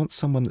 no, we want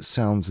someone that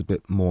sounds a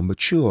bit more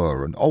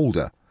mature and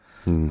older.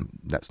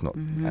 That's not,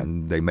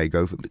 and they may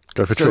go for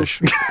Trish.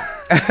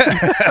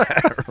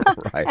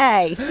 Right.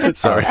 Hey.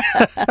 Sorry.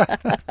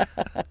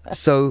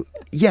 So,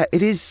 yeah,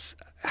 it is,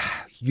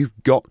 you've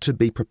got to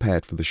be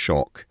prepared for the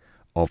shock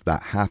of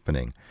that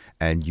happening.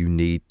 And you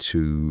need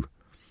to,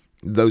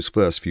 those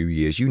first few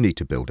years, you need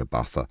to build a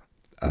buffer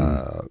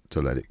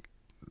to let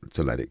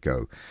it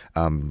go.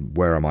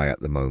 Where am I at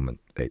the moment?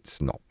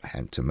 It's not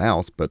hand to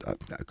mouth, but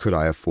could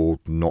I afford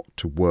not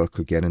to work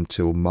again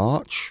until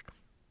March?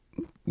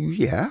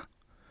 Yeah,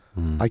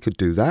 I could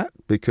do that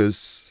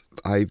because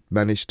I've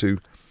managed to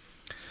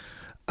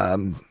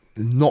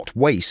not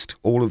waste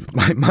all of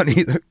my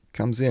money that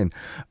comes in.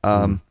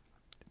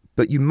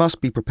 But you must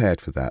be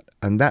prepared for that,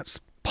 and that's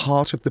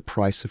part of the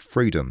price of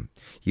freedom.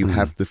 You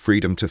have the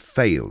freedom to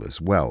fail as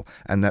well,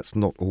 and that's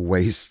not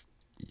always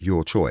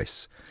your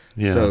choice.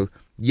 So,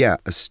 yeah,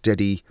 a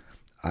steady...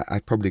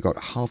 I've probably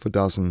got half a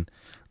dozen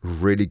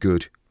really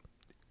good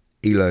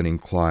e-learning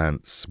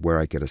clients where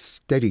I get a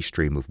steady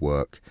stream of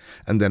work,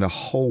 and then a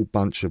whole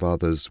bunch of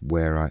others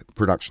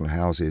production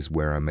houses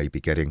where I may be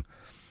getting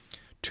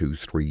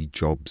 2-3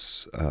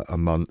 jobs a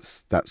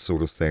month, that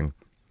sort of thing.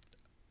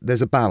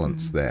 There's a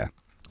balance there.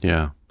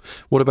 Yeah.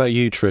 What about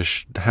you,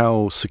 Trish?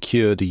 How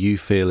secure do you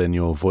feel in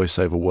your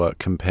voiceover work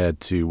compared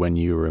to when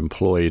you were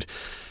employed?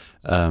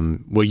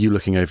 Were you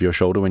looking over your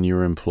shoulder when you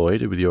were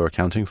employed with your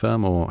accounting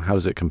firm, or how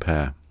does it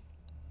compare?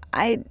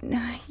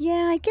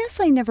 I guess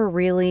I never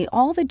really,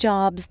 all the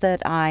jobs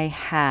that I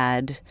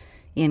had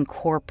in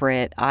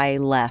corporate, I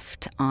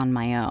left on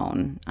my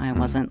own. I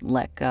wasn't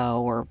let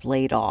go or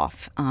laid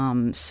off.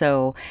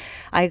 So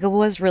I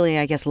was really,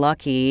 I guess,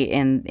 lucky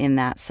in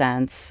that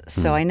sense.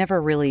 So I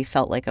never really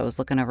felt like I was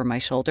looking over my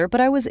shoulder, but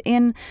I was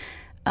in,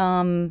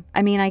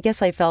 I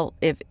guess I felt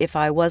if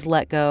I was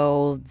let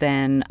go,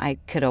 then I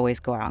could always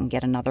go out and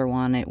get another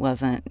one. It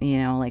wasn't,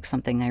 like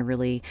something I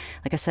really,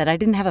 like I said, I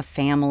didn't have a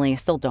family. I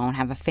still don't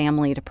have a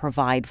family to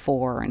provide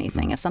for or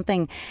anything. If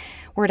something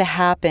were to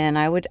happen,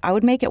 I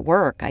would make it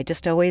work. I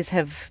just always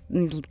have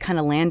kind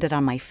of landed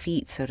on my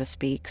feet, so to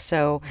speak.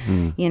 So,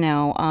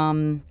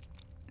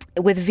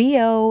 with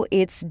VO,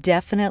 it's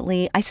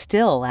definitely, I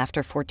still,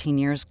 after 14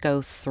 years,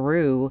 go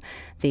through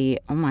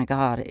oh my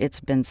God, it's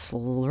been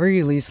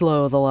really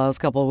slow the last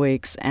couple of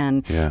weeks.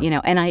 And,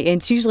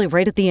 it's usually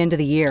right at the end of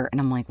the year.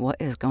 And I'm like, what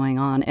is going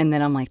on? And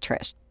then I'm like,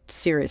 Trish,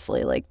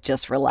 seriously, like,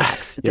 just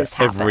relax. This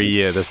happens. Every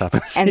year this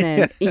happens. And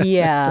then,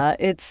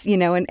 it's,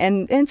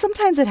 and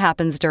sometimes it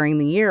happens during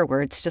the year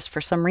where it's just for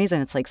some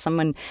reason, it's like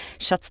someone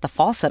shuts the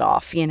faucet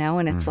off,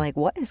 and it's like,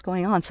 what is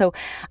going on? So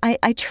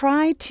I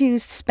try to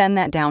spend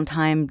that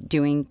downtime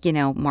doing,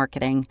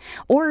 marketing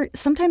or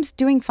sometimes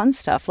doing fun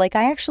stuff. Like,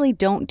 I actually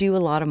don't do a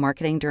lot of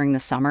marketing during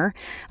the summer.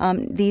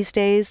 These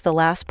days, the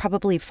last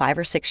probably 5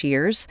 or 6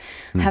 years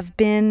have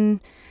been,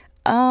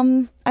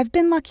 I've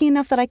been lucky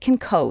enough that I can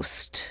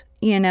coast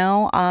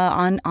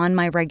on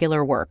my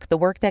regular work, the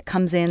work that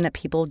comes in that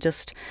people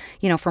just,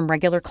 from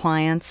regular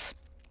clients.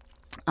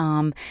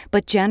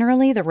 But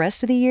generally the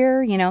rest of the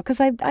year,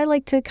 because I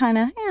like to kind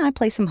of, I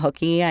play some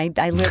hooky.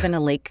 I live in a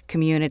lake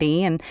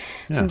community and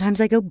sometimes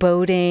I go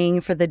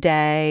boating for the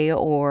day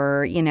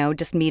or,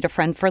 just meet a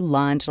friend for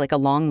lunch, like a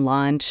long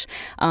lunch.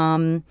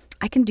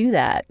 I can do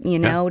that,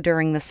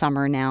 during the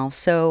summer now.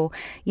 So,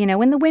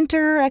 in the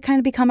winter, I kind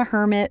of become a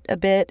hermit a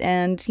bit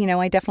and,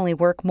 I definitely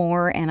work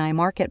more and I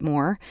market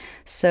more.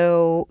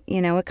 So,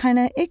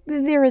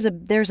 there's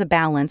a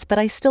balance, but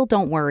I still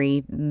don't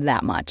worry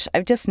that much.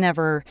 I've just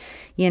never,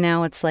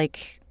 it's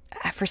like,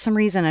 for some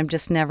reason, I'm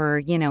just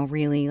never,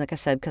 really, like I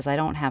said, because I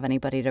don't have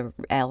anybody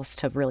else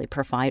to really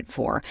provide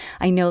for.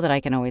 I know that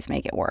I can always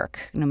make it work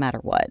no matter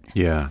what.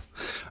 Yeah.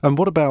 And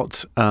what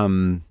about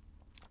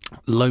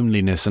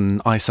loneliness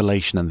and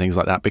isolation and things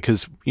like that?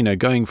 Because,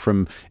 going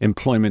from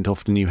employment,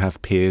 often you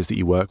have peers that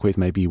you work with.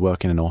 Maybe you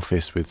work in an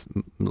office with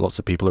lots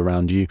of people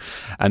around you,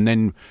 and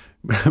then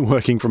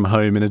working from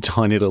home in a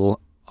tiny little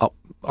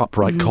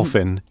upright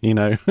coffin,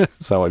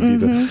 so I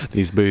view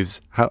these booths.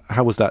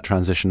 How was that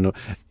transition?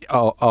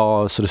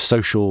 Are sort of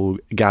social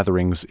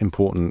gatherings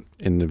important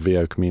in the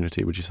VO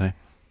community, would you say?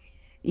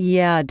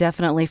 Yeah,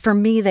 definitely. For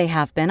me, they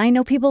have been. I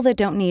know people that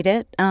don't need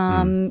it,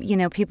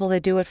 people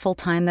that do it full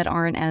time that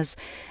aren't as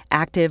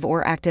active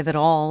or active at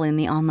all in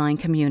the online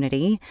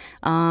community.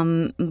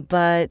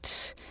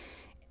 But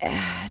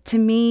to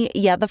me,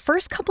 the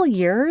first couple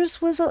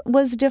years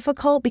was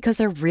difficult because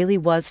there really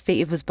was,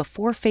 it was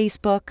before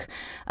Facebook.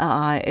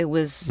 It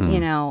was,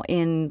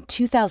 in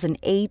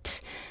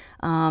 2008.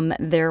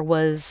 There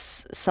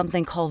was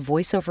something called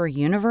VoiceOver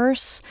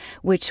Universe,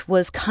 which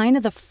was kind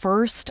of the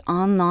first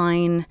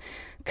online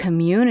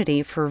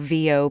community for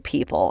VO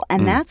people.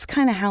 And that's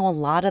kind of how a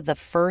lot of the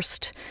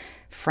first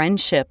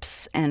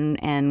friendships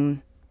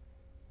and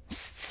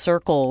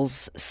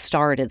circles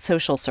started,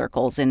 social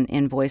circles in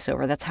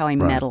voiceover. That's how I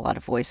met a lot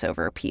of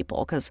voiceover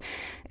people, because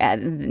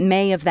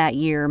May of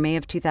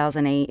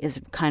 2008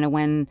 is kind of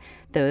when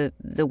the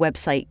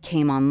website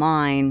came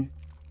online.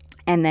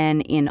 And then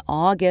in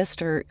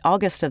August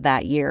of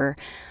that year,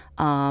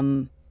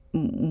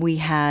 we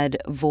had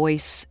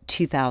Voice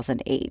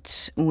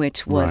 2008,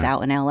 which was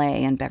out in LA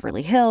and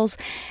Beverly Hills.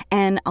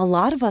 And a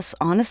lot of us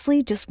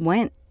honestly just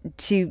went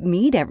to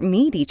meet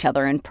each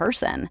other in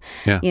person,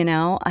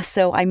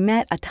 So I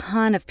met a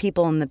ton of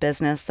people in the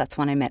business. That's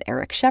when I met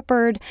Eric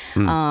Shepard,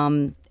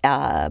 Bob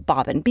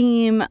and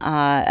Beam,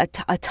 a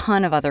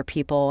ton of other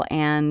people.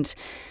 And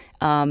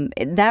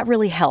that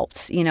really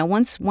helped,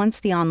 once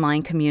the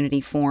online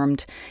community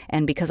formed,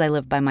 and because I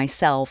live by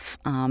myself,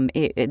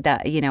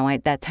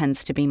 that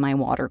tends to be my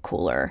water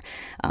cooler.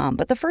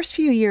 But the first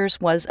few years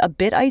was a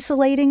bit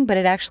isolating, but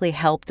it actually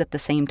helped at the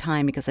same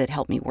time because it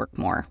helped me work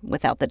more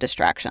without the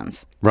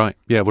distractions. Right.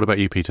 Yeah. What about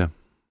you, Peter?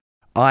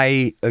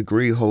 I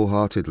agree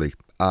wholeheartedly.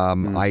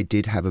 I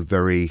did have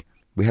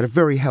we had a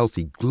very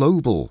healthy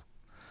global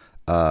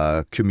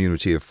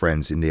community of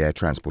friends in the air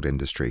transport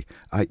industry.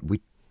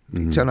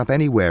 You turn up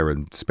anywhere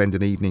and spend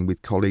an evening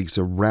with colleagues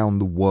around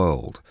the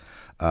world.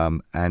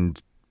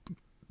 And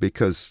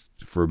because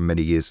for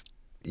many years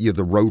you're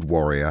the road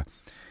warrior,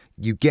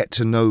 you get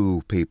to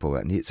know people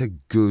and it's a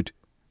good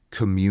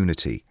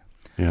community.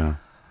 Yeah.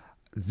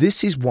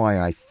 This is why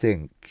I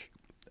think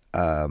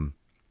I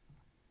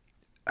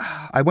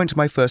went to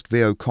my first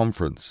VO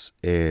conference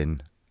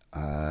in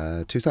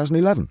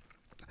 2011.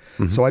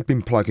 So I'd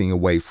been plugging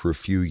away for a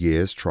few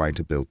years trying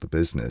to build the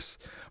business.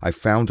 I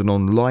found an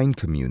online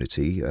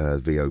community,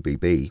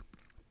 VOBB.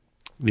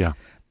 Yeah.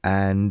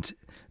 And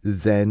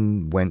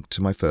then went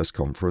to my first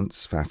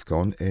conference,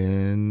 FAFCON,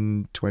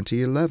 in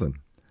 2011.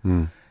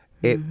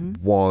 It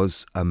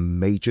was a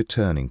major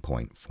turning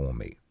point for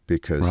me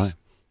because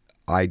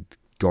I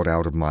got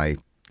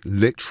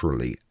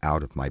literally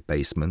out of my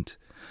basement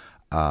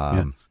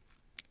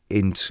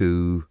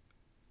into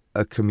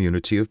a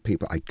community of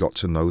people. I got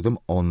to know them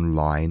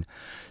online.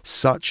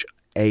 Such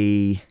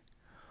a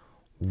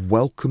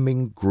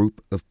welcoming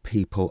group of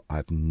people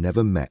I've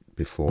never met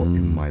before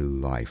in my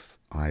life.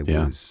 I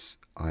was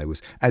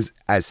as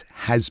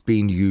has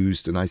been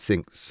used, and I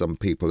think some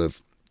people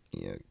have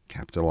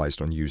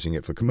capitalized on using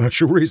it for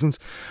commercial reasons,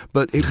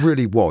 but it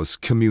really was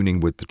communing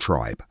with the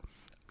tribe.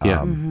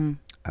 And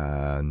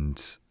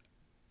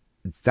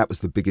that was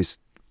the biggest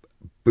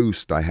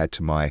boost I had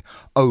to my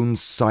own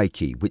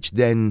psyche, which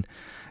then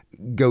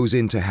goes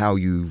into how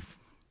you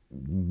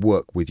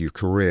work with your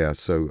career.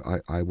 So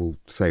I will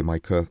say my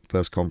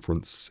first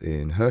conference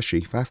in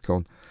Hershey,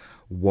 FAFCON,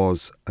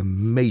 was a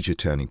major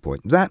turning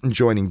point. That and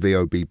joining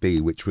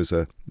VOBB, which was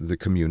the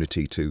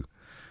community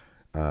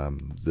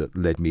that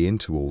led me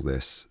into all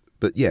this.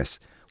 But yes,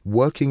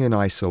 working in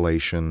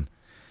isolation,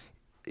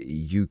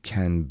 you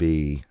can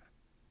be,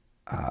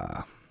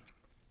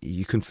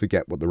 you can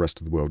forget what the rest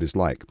of the world is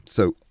like.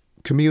 So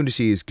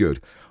community is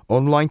good.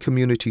 Online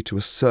community to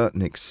a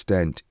certain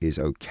extent is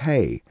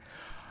okay.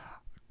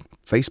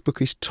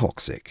 Facebook is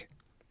toxic.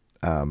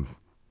 I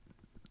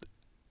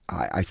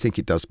think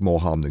it does more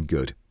harm than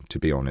good, to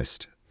be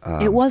honest.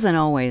 It wasn't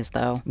always,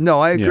 though. No,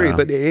 I agree,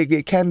 but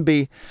it can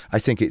be. I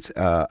think it's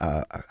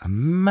a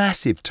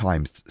massive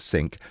time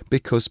sink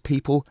because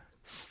people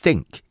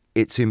think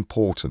it's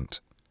important,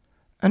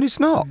 and it's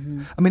not.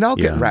 I mean, I'll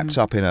get wrapped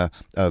up in a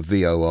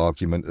VO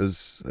argument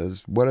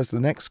as well as the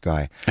next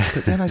guy,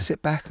 but then I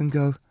sit back and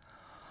go,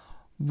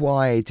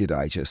 why did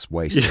I just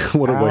waste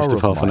what a waste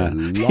of half an hour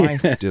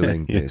life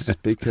doing this?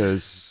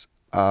 Because,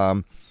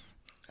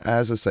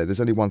 as I say, there's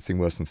only one thing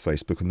worse than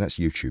Facebook, and that's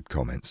YouTube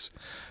comments.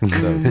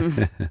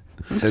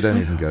 So don't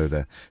even go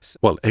there.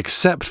 Well,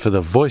 except for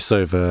the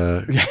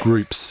voiceover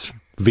groups,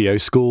 VO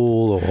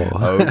School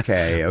or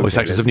Voice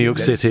Actors of New York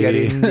City. Let's get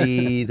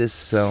in the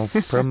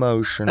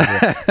self-promotion.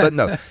 But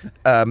no,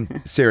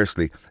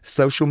 seriously,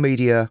 social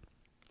media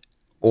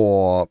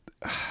or,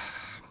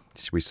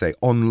 should we say,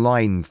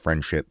 online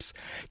friendships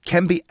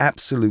can be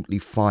absolutely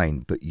fine,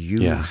 but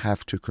you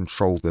have to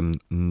control them,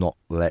 not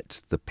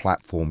let the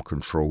platform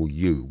control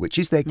you, which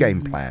is their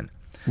game plan.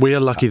 We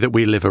are lucky that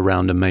we live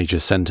around a major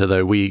centre,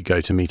 though. We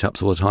go to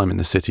meetups all the time in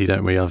the city,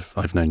 don't we?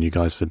 I've known you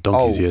guys for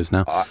donkey's years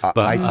now.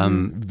 But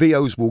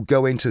VOs will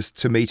go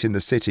to meet in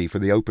the city for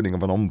the opening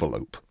of an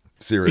envelope.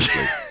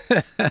 Seriously.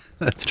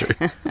 That's true.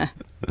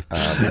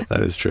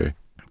 That is true.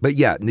 But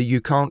yeah,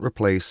 you can't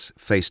replace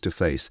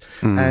face-to-face.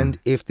 And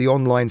if the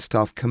online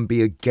stuff can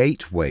be a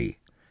gateway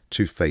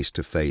to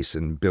face-to-face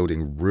and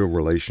building real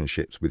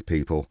relationships with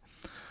people,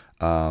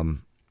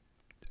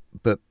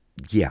 but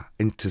yeah,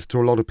 to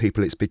a lot of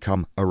people, it's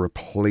become a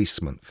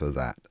replacement for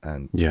that.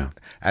 And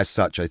as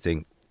such, I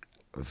think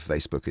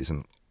Facebook is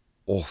an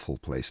awful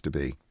place to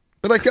be.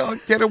 But I can't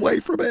get away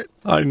from it.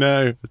 I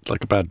know. It's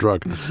like a bad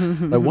drug.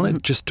 I want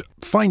to just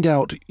find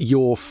out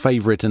your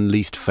favourite and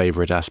least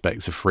favourite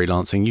aspects of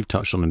freelancing. You've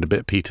touched on it a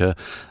bit, Peter.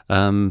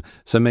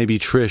 So maybe,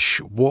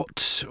 Trish,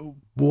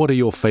 what are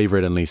your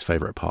favourite and least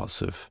favourite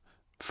parts of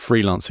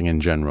freelancing in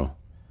general?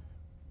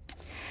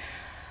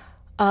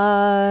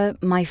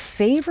 My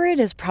favorite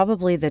is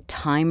probably the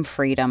time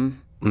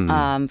freedom.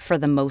 For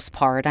the most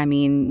part. I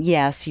mean,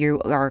 yes,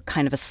 you are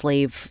kind of a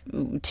slave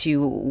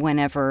to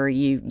whenever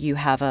you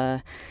have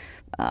a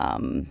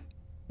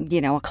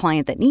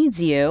client that needs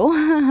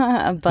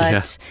you.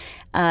 But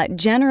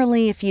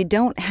generally, if you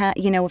don't have,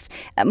 if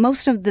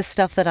most of the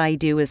stuff that I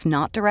do is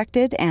not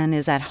directed and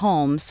is at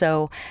home.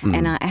 So,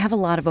 and I have a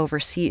lot of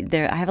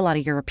I have a lot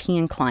of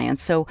European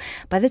clients. So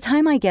by the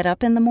time I get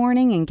up in the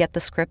morning and get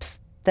the scripts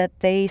that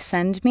they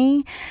send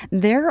me,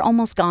 they're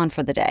almost gone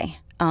for the day.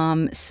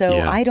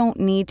 I don't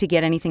need to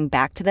get anything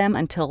back to them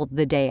until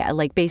the day.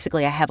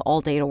 Basically, I have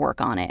all day to work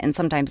on it, and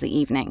sometimes the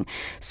evening.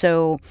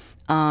 So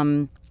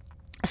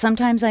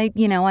sometimes I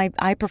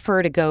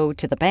prefer to go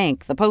to the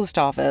bank, the post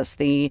office,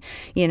 the,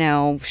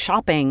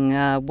 shopping,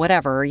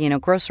 whatever,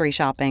 grocery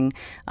shopping.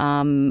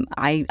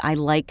 I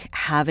like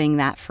having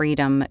that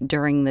freedom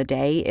during the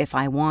day if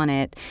I want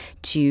it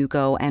to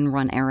go and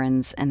run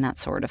errands and that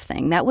sort of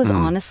thing. That was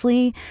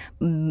honestly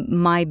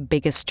my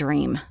biggest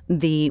dream.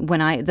 The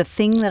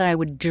thing that I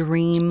would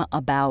dream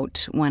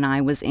about when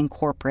I was in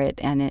corporate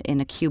and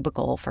in a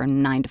cubicle for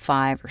 9 to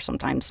 5 or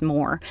sometimes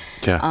more.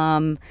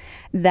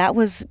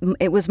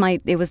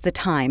 It was the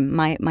time.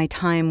 My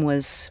time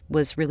was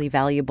really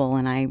valuable,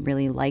 and I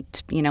really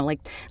liked,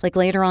 like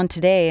later on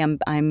today,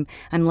 I'm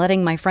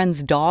letting my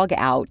friend's dog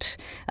out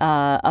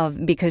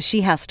because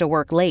she has to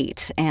work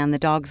late, and the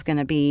dog's going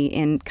to be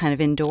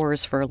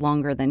indoors for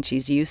longer than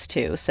she's used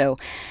to. So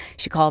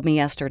she called me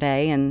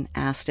yesterday and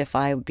asked if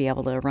I would be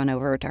able to run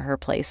over to her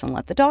place and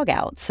let the dog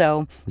out.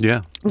 So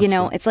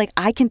it's like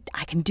I can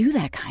do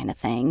that kind of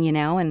thing,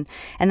 and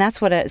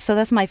that's what. So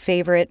that's my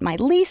favorite. My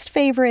least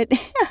favorite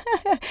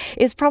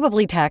It's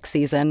probably tax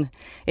season.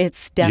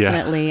 It's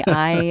definitely,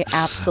 I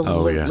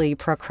absolutely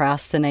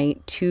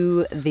procrastinate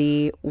to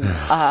the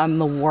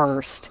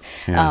worst.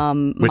 Yeah.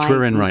 Which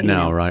we're in right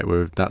now, right?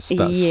 That's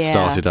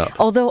started up.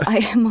 Although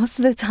most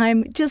of the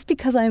time, just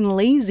because I'm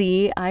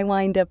lazy, I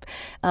wind up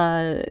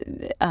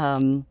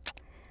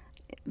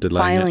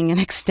filing an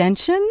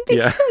extension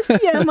because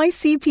my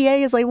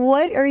CPA is like,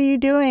 what are you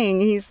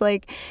doing? He's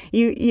like,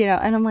 you know,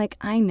 and I'm like,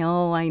 I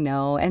know.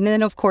 And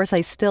then of course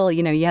I still,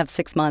 you have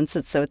 6 months.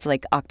 So it's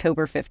like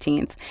October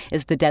 15th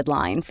is the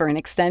deadline for an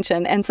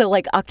extension. And so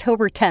like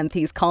October 10th,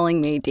 he's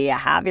calling me, do you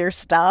have your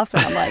stuff?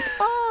 And I'm like,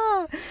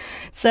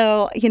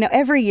 So,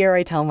 every year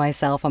I tell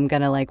myself I'm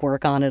going to like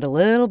work on it a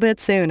little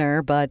bit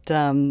sooner, but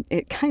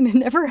it kind of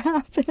never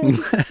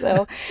happens.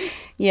 So,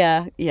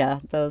 there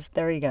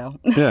you go.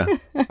 Yeah.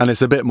 And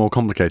it's a bit more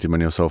complicated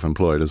when you're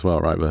self-employed as well,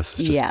 right?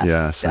 Versus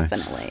just,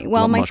 definitely.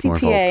 Well, my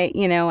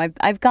CPA,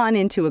 I've gotten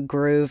into a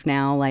groove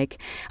now.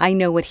 Like I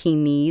know what he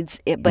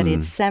needs, but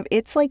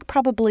it's like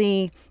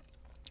probably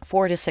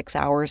 4 to 6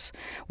 hours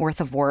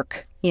worth of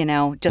work,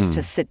 just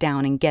to sit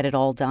down and get it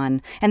all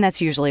done. And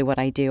that's usually what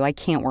I do. I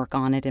can't work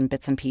on it in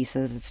bits and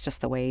pieces. It's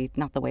just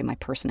not the way my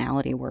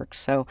personality works.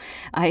 So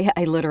I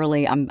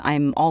literally,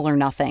 I'm all or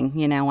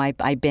nothing,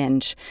 I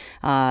binge,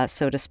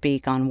 so to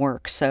speak, on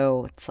work.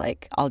 So it's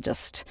like, I'll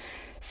just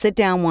sit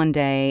down one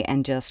day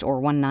or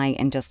one night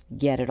and just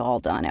get it all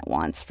done at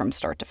once from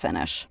start to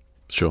finish.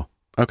 Sure.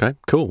 Okay,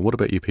 cool. What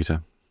about you,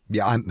 Peter?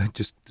 Yeah, I'm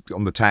just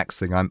on the tax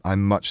thing.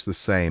 I'm much the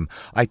same.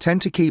 I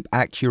tend to keep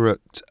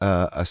accurate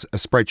a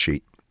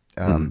spreadsheet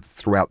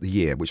throughout the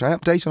year, which I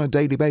update on a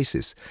daily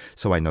basis,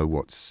 so I know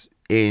what's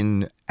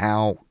in,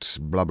 out,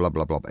 blah blah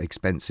blah blah,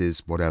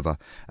 expenses, whatever.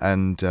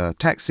 And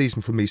tax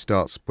season for me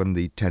starts when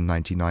the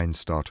 1099s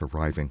start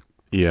arriving.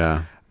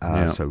 Yeah.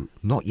 So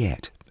not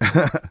yet.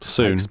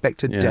 Soon. I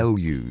expect a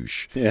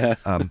deluge. Yeah.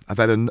 I've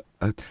had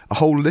a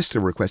whole list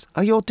of requests.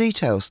 Are your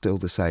details still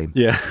the same?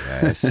 Yeah.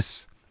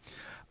 Yes.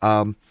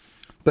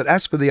 But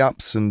as for the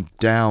ups and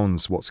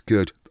downs, what's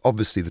good?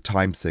 Obviously, the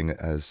time thing,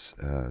 as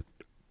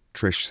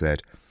Trish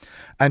said.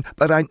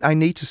 But I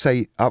need to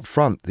say up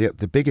front,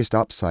 the biggest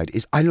upside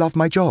is I love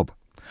my job.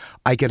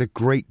 I get a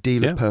great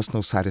deal of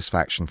personal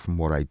satisfaction from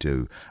what I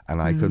do.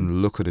 And I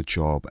can look at a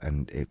job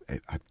and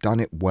I've done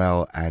it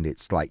well. And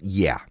it's like,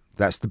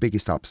 that's the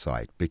biggest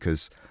upside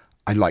because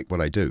I like what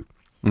I do.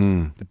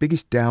 The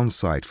biggest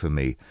downside for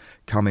me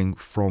coming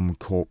from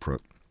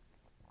corporate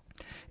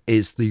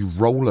is the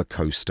roller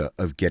coaster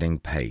of getting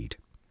paid.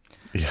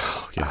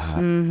 Yeah, yes.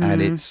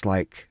 And it's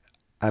like,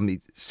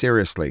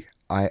 seriously,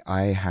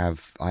 I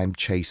have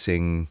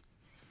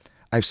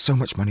so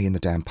much money in the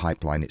damn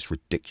pipeline. It's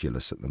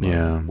ridiculous at the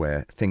moment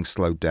where things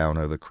slowed down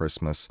over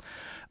Christmas.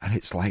 And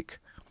it's like,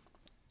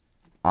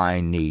 I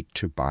need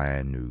to buy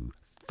a new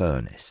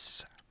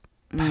furnace.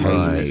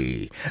 Pay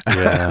me.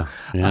 Yeah.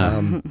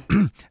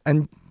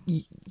 And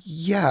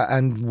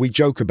we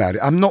joke about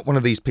it. I'm not one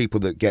of these people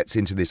that gets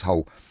into this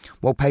whole,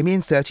 well, pay me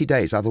in 30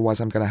 days,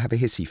 otherwise I'm going to have a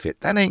hissy fit.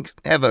 That ain't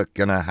ever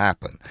going to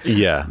happen.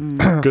 Yeah.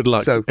 Good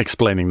luck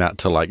explaining that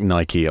to like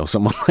Nike or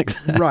someone like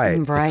that. Right.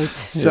 Right.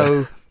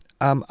 So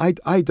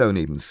I don't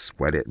even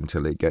sweat it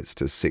until it gets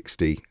to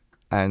 60.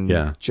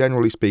 And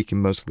generally speaking,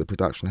 most of the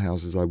production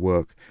houses I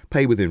work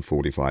pay within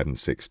 45 and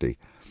 60.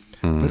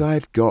 But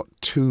I've got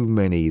too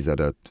many that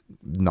are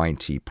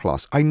 90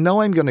 plus. I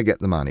know I'm going to get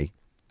the money.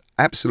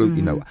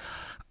 Absolutely no.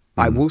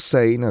 I will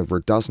say, over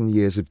a dozen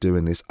years of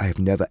doing this, I have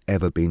never,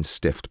 ever been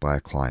stiffed by a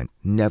client.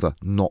 Never,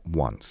 not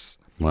once.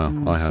 Wow,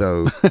 I have.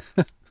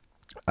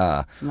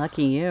 So,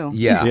 lucky you.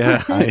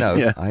 Yeah.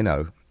 I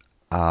know.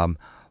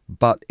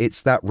 But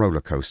it's that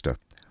roller coaster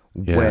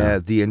where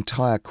the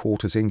entire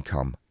quarter's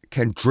income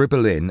can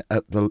dribble in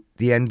at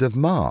the end of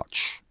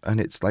March.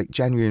 And it's like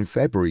January and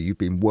February, you've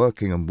been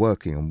working and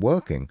working and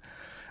working.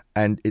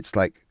 And it's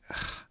like,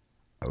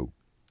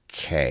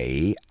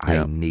 okay,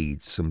 I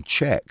need some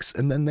checks.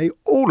 And then they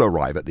all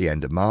arrive at the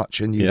end of March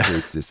and you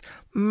get this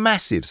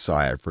massive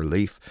sigh of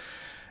relief.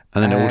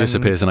 And then it all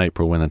disappears in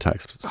April when the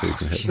tax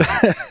season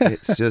hits.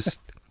 It's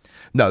just,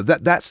 no,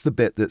 that's the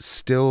bit that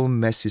still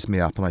messes me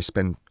up. And I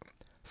spend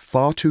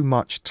far too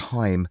much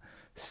time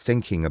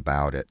thinking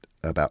about it,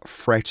 about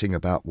fretting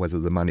about whether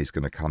the money's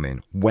going to come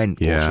in, when,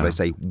 or should I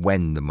say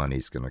when the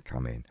money's going to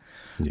come in.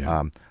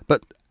 Yeah.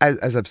 But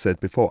as I've said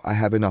before, I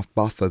have enough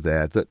buffer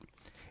there that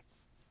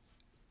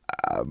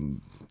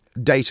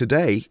day to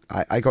day,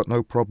 I got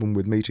no problem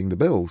with meeting the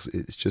bills.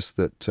 It's just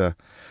that,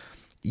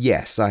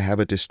 yes, I have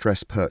a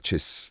distress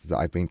purchase that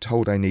I've been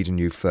told I need a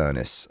new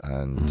furnace.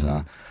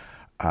 And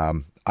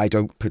I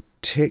don't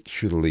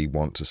particularly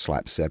want to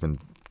slap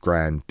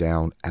 $7,000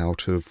 down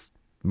out of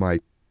my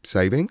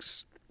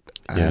savings.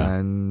 Yeah.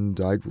 And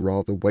I'd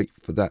rather wait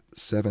for that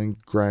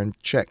 $7,000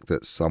 check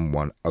that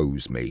someone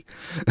owes me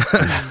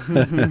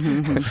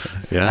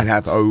and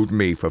have owed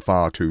me for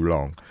far too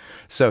long.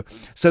 So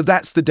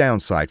that's the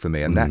downside for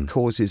me, and that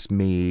causes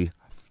me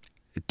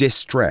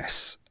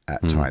distress.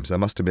 at times, I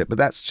must admit. But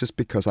that's just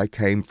because I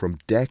came from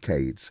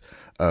decades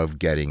of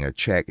getting a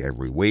check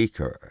every week,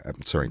 or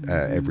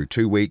every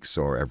 2 weeks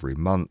or every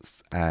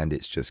month, and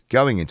it's just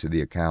going into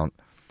the account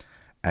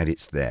and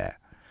it's there.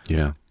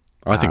 Yeah.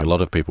 I think a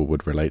lot of people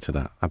would relate to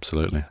that.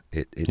 Absolutely.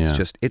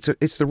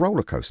 It's the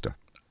roller coaster.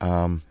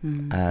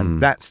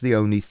 And that's the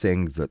only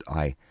thing that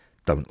I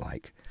don't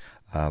like.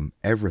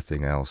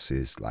 Everything else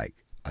is like,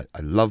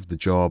 I love the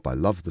job. I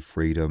love the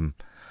freedom.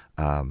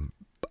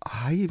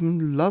 I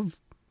even love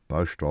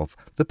most of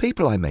the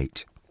people I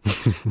meet.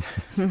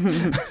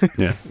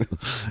 Yeah.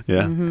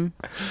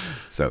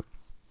 So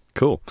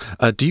cool.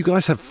 Do you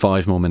guys have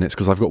 5 more minutes?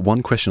 Because I've got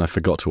one question I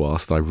forgot to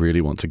ask that I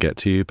really want to get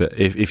to you. But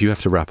if you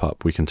have to wrap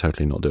up, we can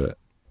totally not do it.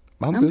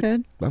 I'm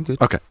good.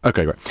 Okay,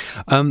 great.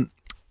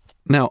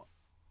 Now,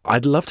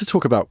 I'd love to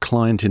talk about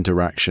client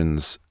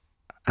interactions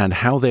and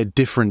how they're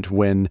different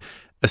when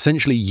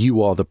essentially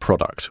you are the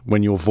product,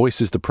 when your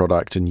voice is the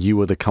product and you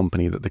are the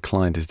company that the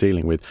client is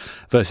dealing with,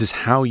 versus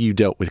how you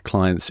dealt with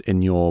clients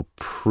in your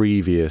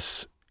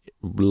previous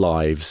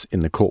lives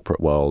in the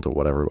corporate world or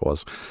whatever it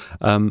was.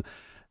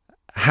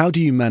 How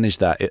do you manage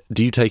that?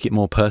 Do you take it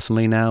more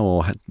personally now,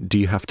 or do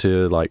you have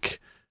to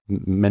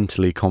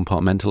mentally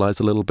compartmentalize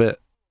a little bit?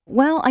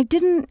 Well, I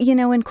didn't,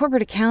 in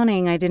corporate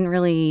accounting, I didn't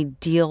really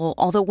deal,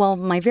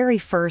 my very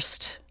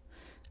first,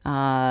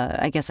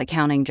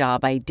 accounting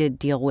job, I did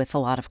deal with a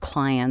lot of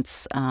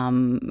clients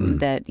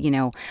that,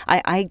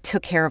 I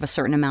took care of a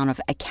certain amount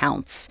of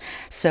accounts.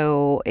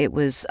 So it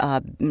was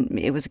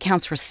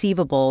accounts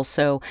receivable.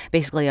 So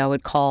basically I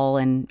would call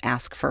and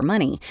ask for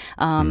money.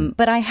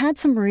 But I had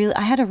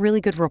a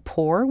really good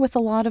rapport with a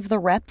lot of the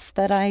reps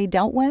that I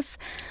dealt with.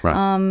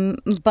 Right.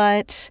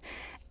 But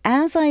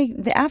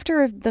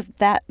after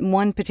that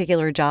one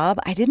particular job,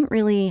 I didn't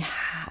really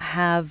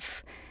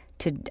have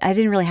to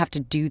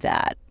do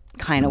that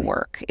kind of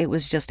work. It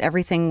was just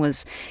everything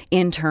was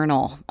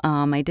internal.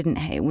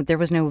 There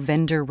was no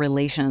vendor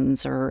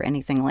relations or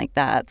anything like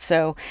that.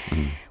 So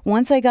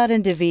once I got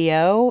into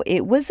VO,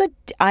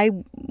 I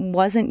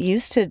wasn't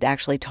used to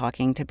actually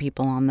talking to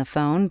people on the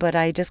phone, but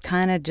I just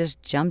kind of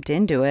jumped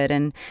into it.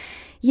 And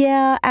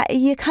yeah,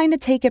 you kind of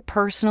take it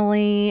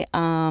personally.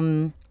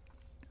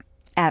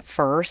 At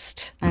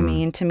first, I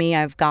mean, to me,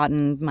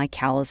 my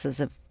calluses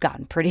have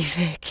gotten pretty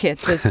thick at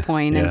this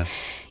point. Yeah.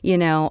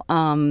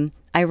 And,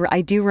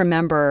 I do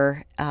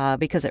remember,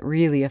 because it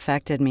really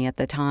affected me at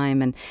the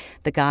time. And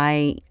the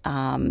guy,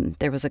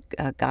 there was a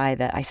guy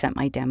that I sent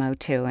my demo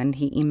to, and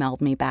he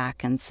emailed me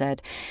back and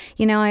said,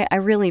 I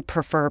really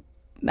prefer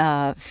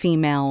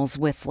females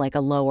with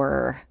a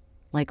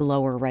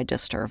lower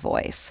register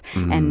voice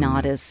and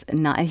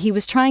he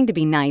was trying to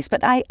be nice, but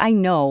I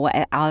know,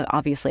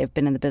 obviously I've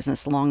been in the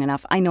business long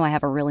enough. I know I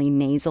have a really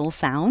nasal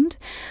sound.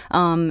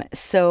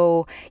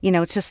 So,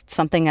 it's just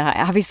something that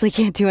I obviously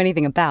can't do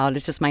anything about.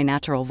 It's just my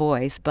natural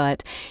voice.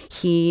 But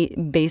he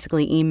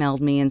basically emailed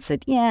me and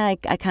said, yeah,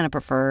 I kind of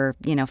prefer,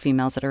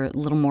 females that are a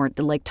little more,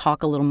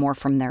 talk a little more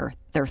from their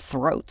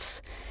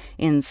throats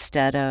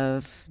instead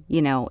of,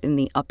 in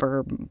the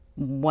upper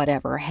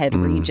whatever head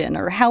region,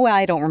 or how,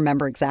 I don't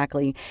remember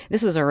exactly.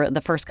 This was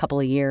the first couple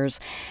of years.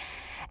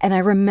 And I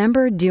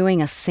remember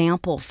doing a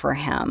sample for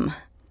him,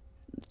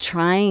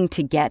 trying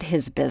to get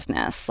his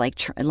business,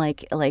 like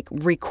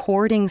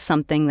recording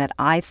something that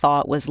I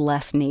thought was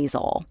less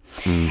nasal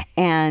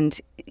and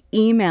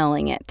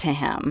emailing it to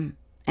him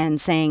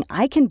and saying,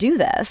 I can do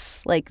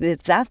this.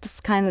 If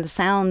that's kind of the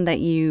sound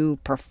that you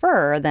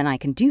prefer, then I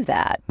can do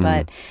that.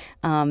 But,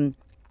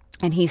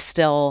 and he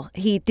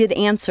did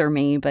answer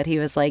me, but he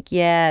was like,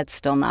 yeah, it's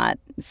still not,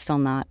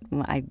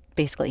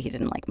 he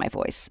didn't like my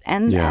voice.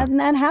 And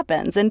that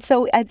happens. And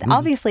so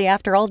obviously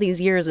after all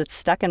these years, it's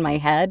stuck in my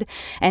head,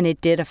 and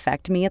it did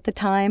affect me at the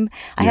time.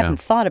 I haven't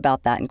thought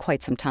about that in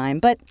quite some time,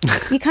 but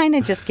you kind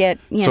of just get,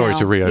 Sorry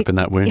to reopen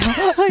that wound.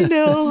 I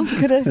know,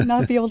 I'm going to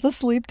not be able to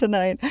sleep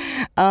tonight.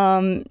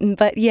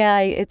 But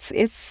yeah,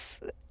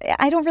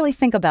 I don't really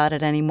think about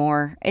it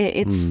anymore.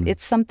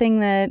 It's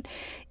something that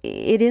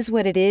it is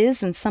what it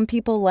is, and some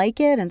people like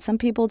it and some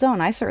people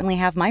don't. I certainly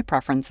have my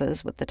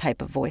preferences with the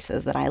type of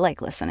voices that I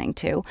like listening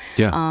to.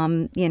 Yeah.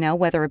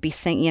 Whether it be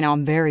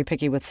I'm very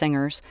picky with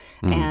singers,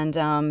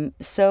 and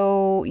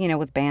so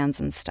with bands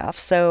and stuff.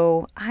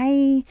 So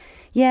I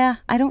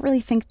don't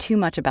really think too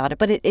much about it,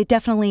 but it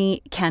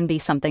definitely can be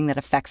something that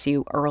affects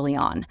you early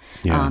on.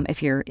 Yeah.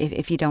 If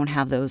you don't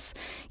have those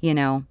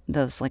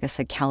like I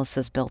said,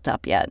 calluses built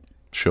up yet.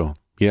 Sure.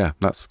 Yeah,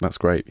 that's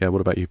great. Yeah. What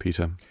about you,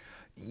 Peter?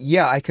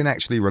 Yeah, I can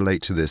actually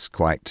relate to this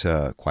quite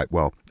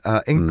well.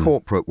 In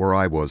corporate, where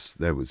I was,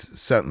 there was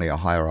certainly a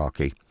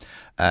hierarchy,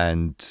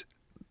 and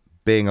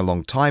being a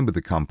long time with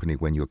the company,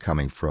 when you're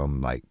coming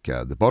from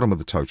the bottom of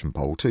the totem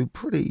pole to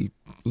pretty,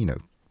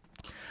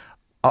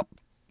 up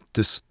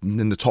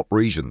in the top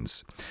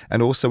regions,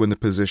 and also in the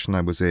position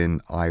I was in,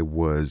 I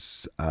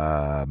was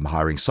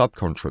hiring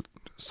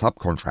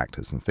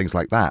subcontractors and things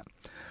like that.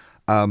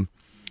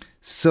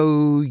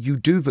 So you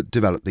do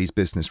develop these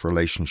business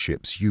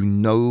relationships. You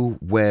know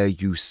where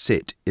you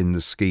sit in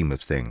the scheme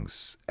of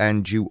things,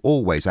 and you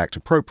always act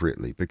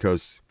appropriately,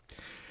 because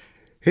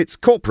it's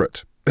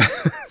corporate.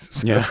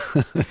 Yeah.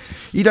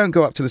 You don't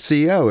go up to the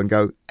CEO and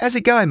go, "How's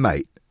it going,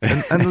 mate?"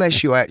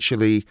 Unless you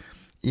actually,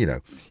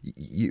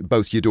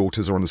 both your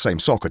daughters are on the same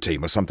soccer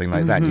team or something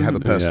like that. And you have a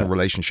personal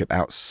relationship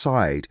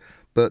outside,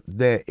 but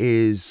there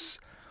is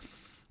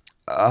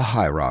a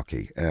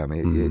hierarchy.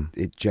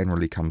 It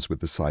generally comes with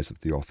the size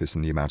of the office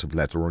and the amount of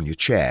leather on your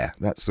chair,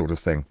 that sort of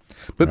thing.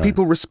 But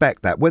people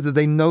respect that, whether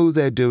they know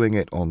they're doing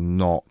it or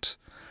not.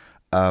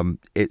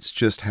 It's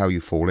just how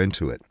you fall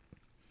into it.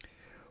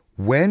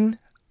 When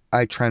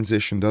I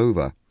transitioned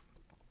over,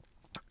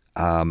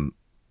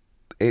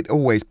 it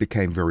always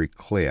became very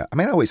clear. I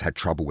mean, I always had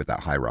trouble with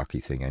that hierarchy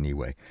thing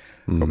anyway.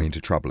 Got me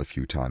into trouble a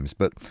few times.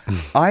 But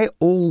I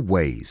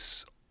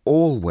always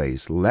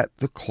let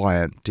the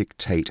client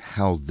dictate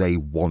how they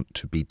want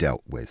to be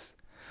dealt with.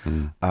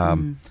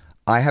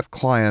 I have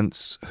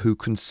clients who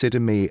consider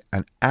me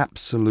an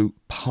absolute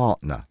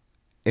partner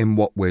in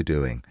what we're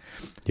doing.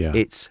 Yeah.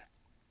 It's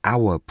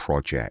our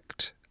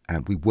project,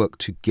 and we work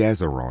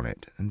together on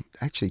it. And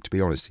actually, to be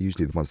honest, they're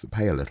usually the ones that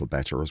pay a little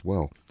better as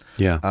well.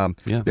 Yeah.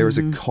 There is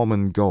a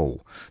common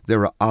goal.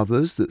 There are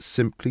others that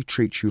simply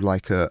treat you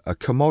like a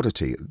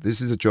commodity.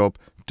 This is a job,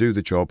 do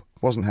the job.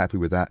 Wasn't happy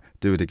with that,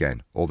 do it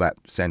again. Or that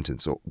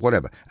sentence, or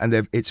whatever.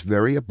 And it's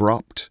very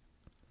abrupt.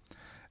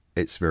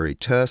 It's very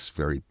terse,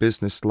 very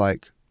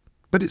businesslike.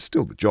 But it's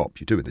still the job.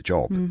 You're doing the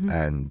job.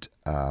 And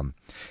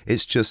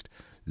it's just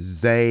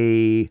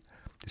they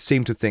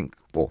seem to think,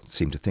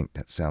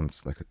 that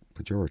sounds like a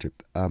pejorative.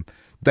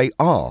 They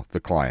are the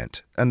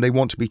client, and they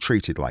want to be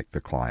treated like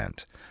the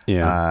client.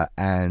 Yeah.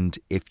 And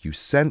if you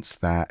sense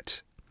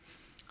that,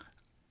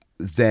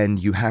 then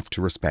you have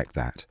to respect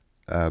that,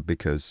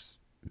 because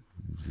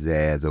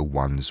they're the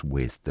ones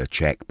with the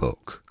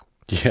checkbook.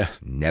 Yeah.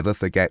 Never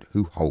forget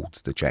who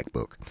holds the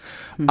checkbook.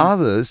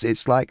 Others,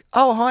 it's like,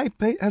 "Oh, hi,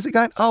 Pete, how's it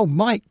going? Oh,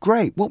 Mike,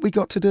 great. What we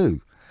got to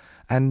do?"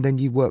 And then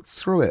you work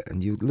through it,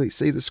 and you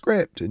see the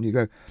script, and you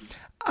go,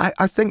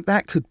 I think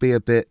that could be a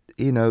bit,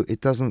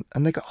 it doesn't,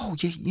 and they go, "Oh,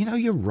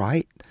 you're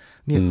right.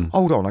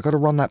 Hold on, I got to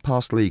run that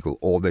past legal,"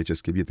 or they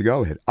just give you the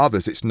go-ahead.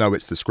 Others, it's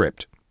the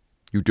script.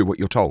 You do what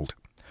you're told.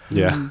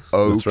 Yeah.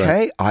 Okay,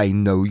 right. I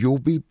know you'll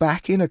be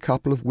back in a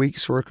couple of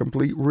weeks for a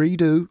complete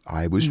redo.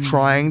 I was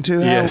trying to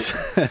help.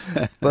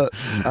 Yes. But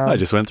I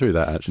just went through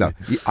that, actually.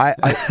 No, I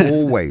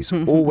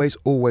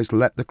always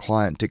let the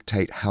client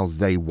dictate how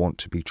they want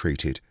to be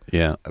treated.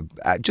 Yeah.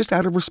 Just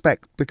out of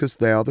respect, because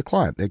they are the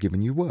client. They're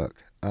giving you work.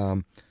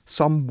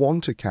 Some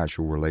want a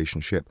casual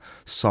relationship.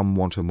 Some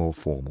want a more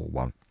formal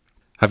one.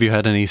 Have you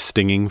had any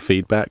stinging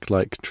feedback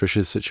like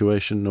Trish's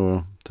situation,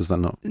 or does that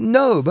not?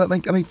 No, but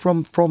I mean,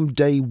 from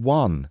day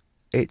one,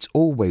 it's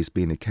always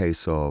been a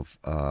case of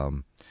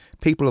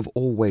people have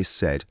always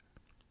said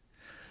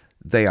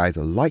they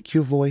either like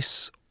your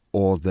voice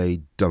or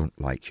they don't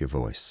like your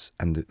voice.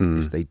 And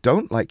if they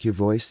don't like your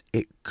voice,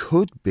 it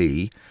could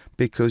be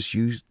because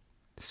you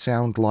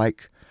sound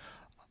like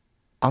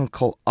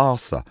Uncle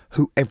Arthur,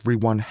 who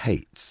everyone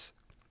hates.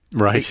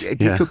 Right.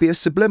 It could be a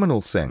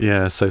subliminal thing.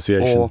 Yeah,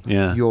 association. Or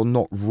yeah. You're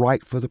not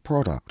right for the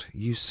product.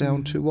 You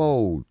sound too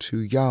old,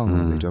 too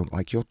young. They don't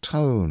like your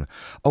tone.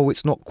 Oh,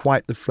 it's not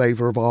quite the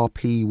flavour of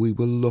RP we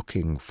were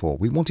looking for.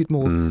 We wanted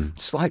more,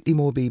 slightly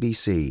more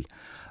BBC.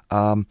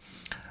 And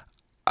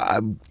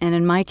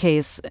in my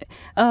case,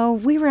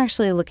 we were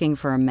actually looking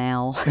for a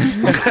male.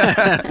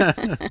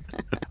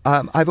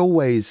 I've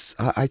always,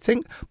 I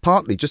think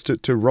partly just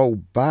to roll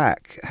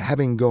back,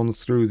 having gone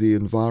through the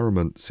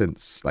environment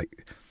since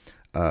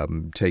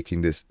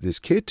taking this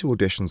kid to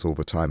auditions all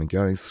the time and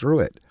going through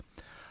it,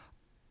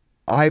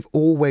 I've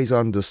always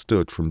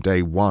understood from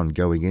day one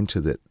going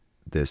into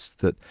this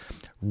that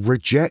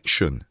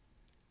rejection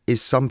is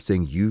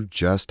something you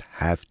just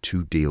have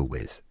to deal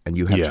with, and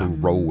you have to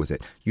roll with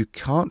it. You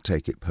can't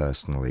take it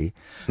personally.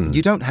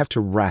 You don't have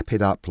to wrap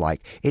it up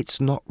like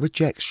it's not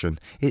rejection,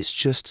 it's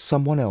just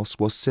someone else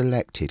was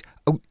selected.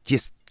 Oh,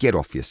 just get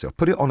off yourself.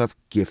 Put it on a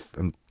GIF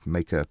and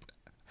make a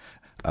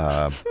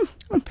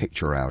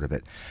picture out of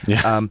it.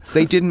 Yeah.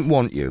 They didn't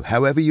want you.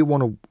 However you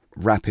want to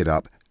wrap it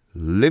up,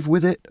 live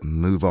with it,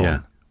 move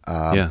on.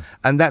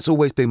 And that's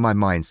always been my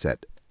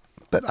mindset.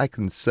 But I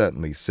can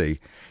certainly see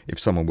if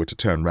someone were to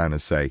turn around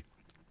and say,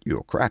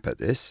 "You're crap at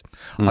this,"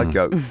 I'd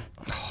go,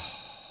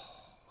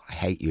 I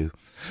hate you.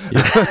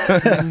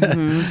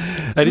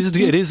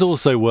 It is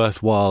also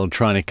worthwhile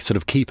trying to sort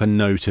of keep a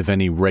note of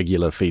any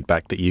regular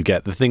feedback that you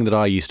get. The thing that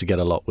I used to get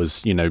a lot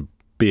was,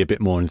 be a bit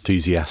more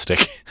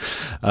enthusiastic.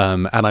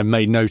 And I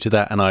made note of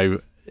that, and I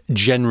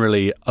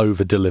generally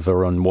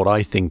over-deliver on what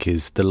I think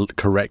is the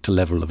correct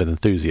level of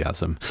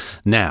enthusiasm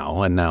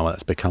now, and now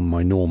that's become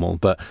my normal.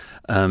 But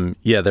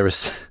there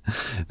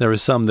are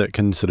some that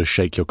can sort of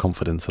shake your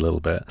confidence a little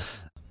bit.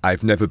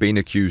 I've never been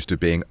accused of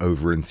being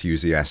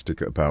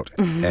over-enthusiastic about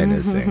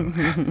anything.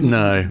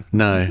 No.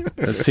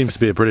 That seems to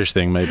be a British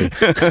thing, maybe.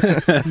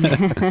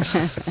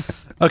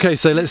 Okay,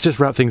 so let's just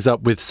wrap things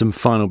up with some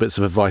final bits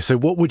of advice. So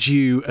what would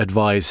you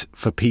advise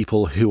for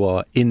people who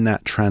are in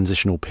that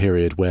transitional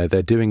period where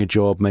they're doing a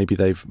job, maybe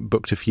they've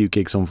booked a few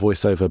gigs on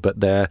voiceover,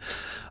 but they're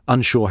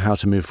unsure how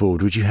to move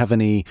forward? Would you have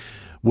any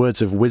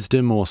words of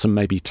wisdom or some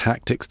maybe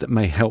tactics that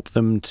may help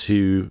them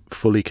to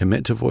fully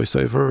commit to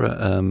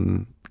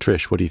voiceover?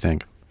 Trish, what do you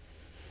think?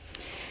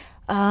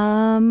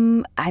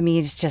 I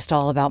mean, it's just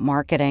all about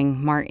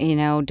marketing.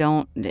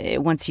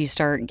 Once you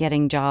start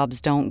getting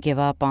jobs, don't give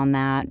up on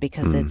that,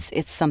 because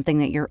it's something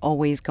that you're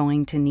always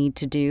going to need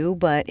to do.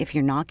 But if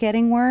you're not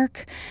getting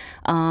work,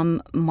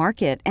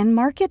 market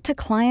to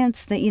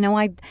clients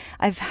that,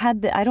 I've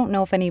had I don't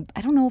know if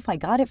I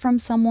got it from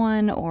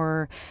someone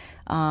or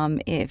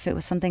if it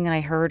was something that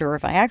I heard, or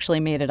if I actually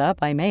made it up.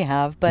 I may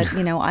have, but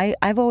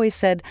I've always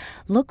said,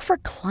 look for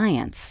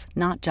clients,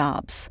 not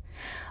jobs.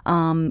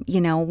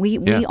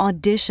 We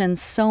audition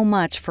so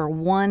much for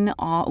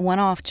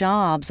one-off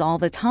jobs all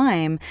the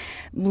time.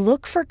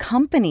 Look for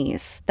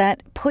companies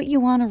that put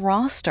you on a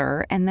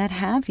roster and that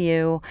have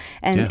you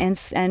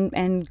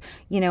and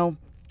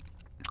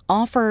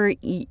offer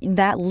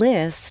that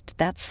list,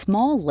 that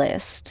small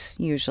list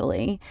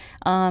usually,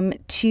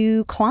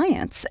 to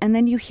clients, and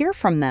then you hear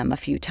from them a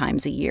few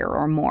times a year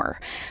or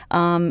more.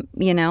 So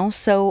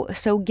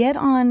get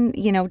on,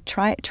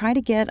 try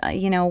to get,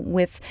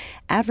 with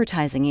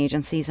advertising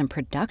agencies and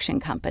production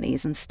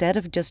companies, instead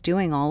of just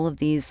doing all of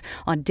these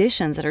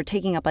auditions that are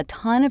taking up a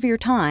ton of your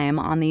time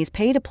on these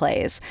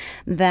pay-to-plays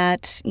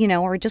that,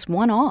 are just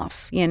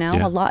one-off, a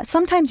lot.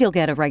 Sometimes you'll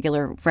get a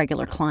regular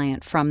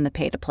client from the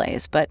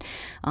pay-to-plays, but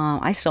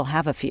I still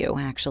have a few,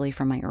 actually,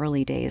 from my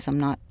early days. I'm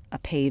not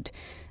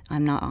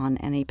on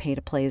any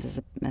pay-to-plays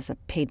as a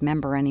paid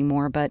member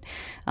anymore, but,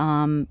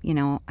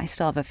 I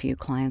still have a few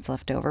clients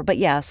left over. But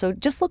yeah, so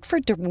just look for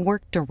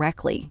work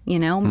directly,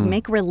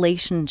 make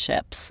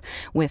relationships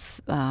with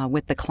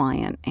the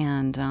client,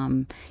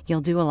 and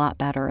you'll do a lot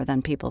better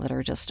than people that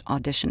are just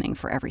auditioning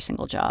for every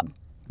single job.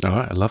 All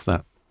right, I love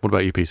that. What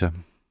about you, Peter?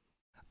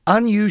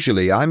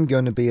 Unusually, I'm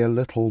going to be a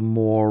little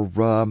more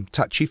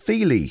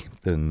touchy-feely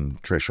than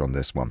Trish on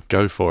this one.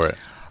 Go for it.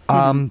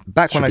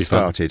 Back when I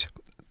started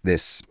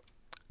this,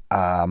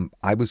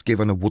 I was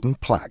given a wooden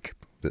plaque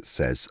that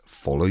says,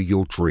 "Follow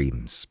your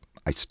dreams."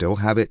 I still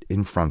have it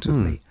in front of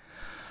me.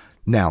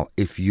 Now,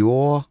 if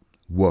you're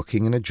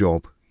working in a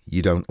job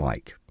you don't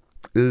like,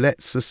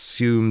 let's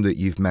assume that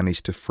you've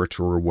managed to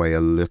fritter away a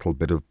little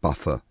bit of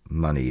buffer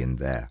money in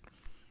there.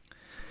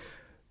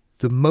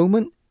 The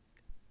moment,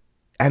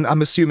 and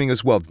I'm assuming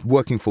as well,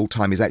 working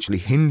full-time is actually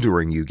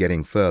hindering you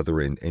getting further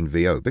in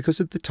VO because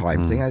of the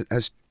time thing,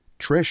 as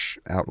Trish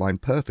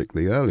outlined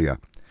perfectly earlier.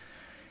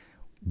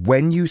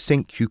 When you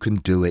think you can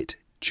do it,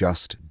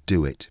 just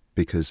do it.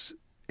 Because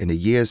in a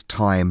year's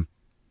time,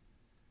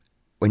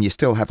 when you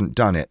still haven't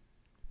done it,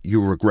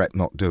 you'll regret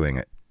not doing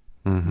it.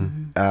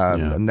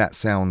 And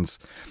that's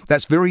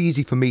very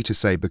easy for me to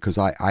say, because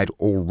I'd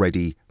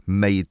already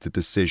made the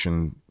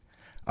decision.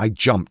 I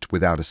jumped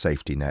without a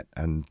safety net,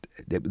 and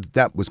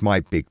that was my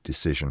big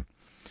decision.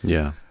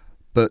 Yeah.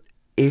 But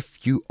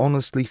if you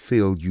honestly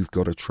feel you've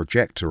got a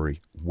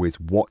trajectory with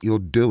what you're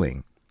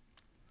doing,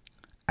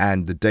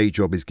 and the day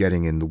job is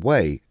getting in the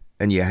way,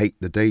 and you hate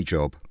the day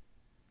job,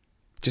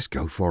 just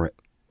go for it.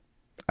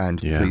 And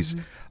please,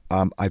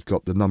 I've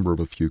got the number of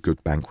a few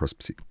good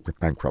bankruptcy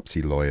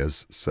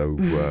lawyers, so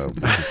you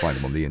can find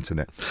them on the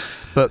internet.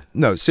 But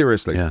no,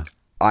 seriously,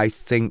 I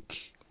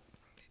think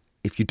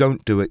if you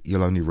don't do it,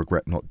 you'll only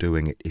regret not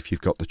doing it if you've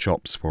got the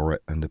chops for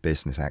it and the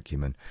business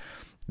acumen.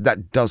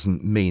 That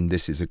doesn't mean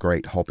this is a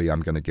great hobby,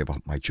 I'm going to give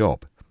up my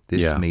job.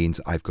 This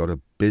means I've got a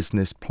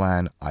business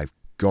plan, I've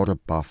got a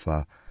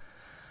buffer.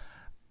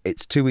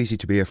 It's too easy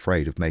to be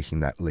afraid of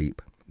making that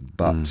leap.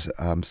 But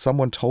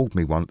someone told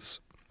me once,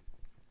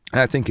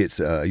 and I think it's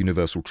a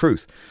universal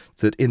truth,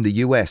 that in the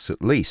US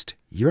at least,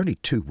 you're only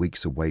 2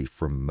 weeks away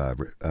from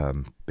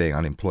being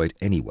unemployed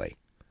anyway.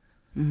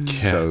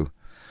 So,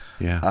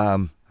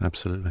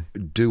 absolutely.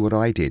 Do what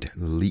I did.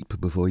 Leap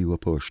before you were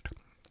pushed.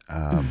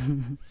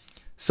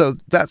 So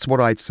that's what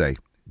I'd say.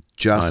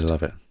 Just I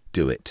love it.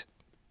 Do it.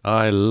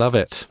 I love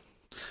it.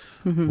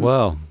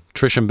 Well,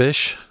 Trish and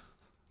Bish,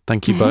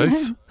 thank you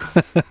both.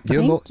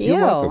 You're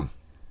welcome.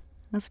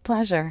 It was a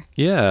pleasure.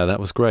 Yeah,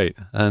 that was great.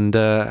 And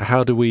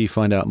how do we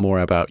find out more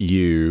about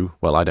you?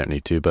 Well, I don't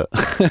need to, but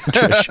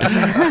Trish.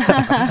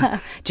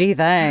 Gee,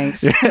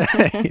 thanks.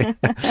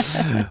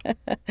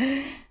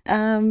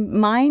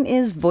 Mine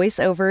is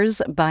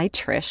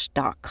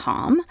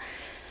voiceoversbytrish.com.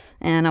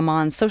 And I'm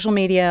on social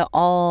media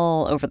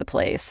all over the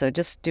place. So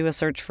just do a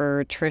search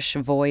for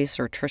Trish Voice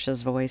or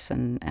Trisha's Voice,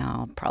 and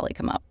I'll probably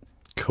come up.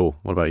 Cool.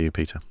 What about you,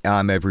 Peter?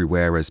 I'm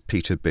everywhere as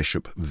Peter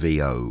Bishop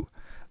VO.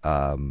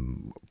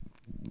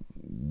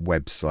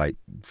 Website,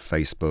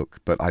 Facebook,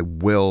 but I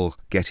will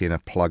get in a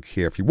plug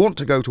here. If you want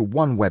to go to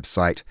one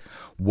website,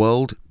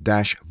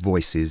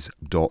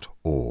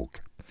 world-voices.org.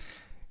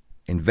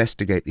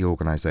 Investigate the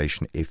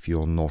organization if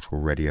you're not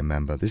already a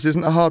member. This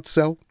isn't a hard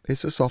sell,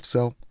 it's a soft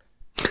sell.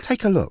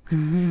 Take a look.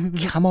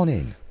 Come on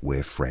in.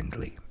 We're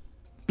friendly.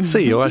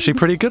 See, you're actually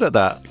pretty good at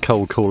that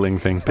cold calling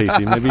thing,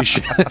 Petey. Maybe you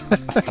should.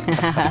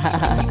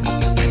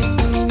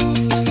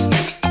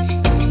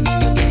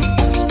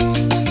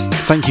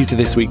 Thank you to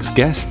this week's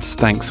guests.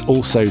 Thanks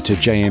also to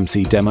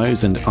JMC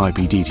Demos and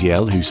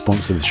IPDTL, who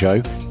sponsor the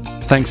show.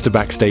 Thanks to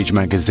Backstage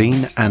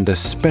Magazine, and a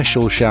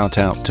special shout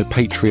out to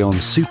Patreon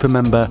super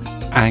member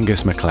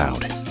Angus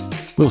MacLeod.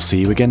 We'll see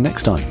you again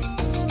next time.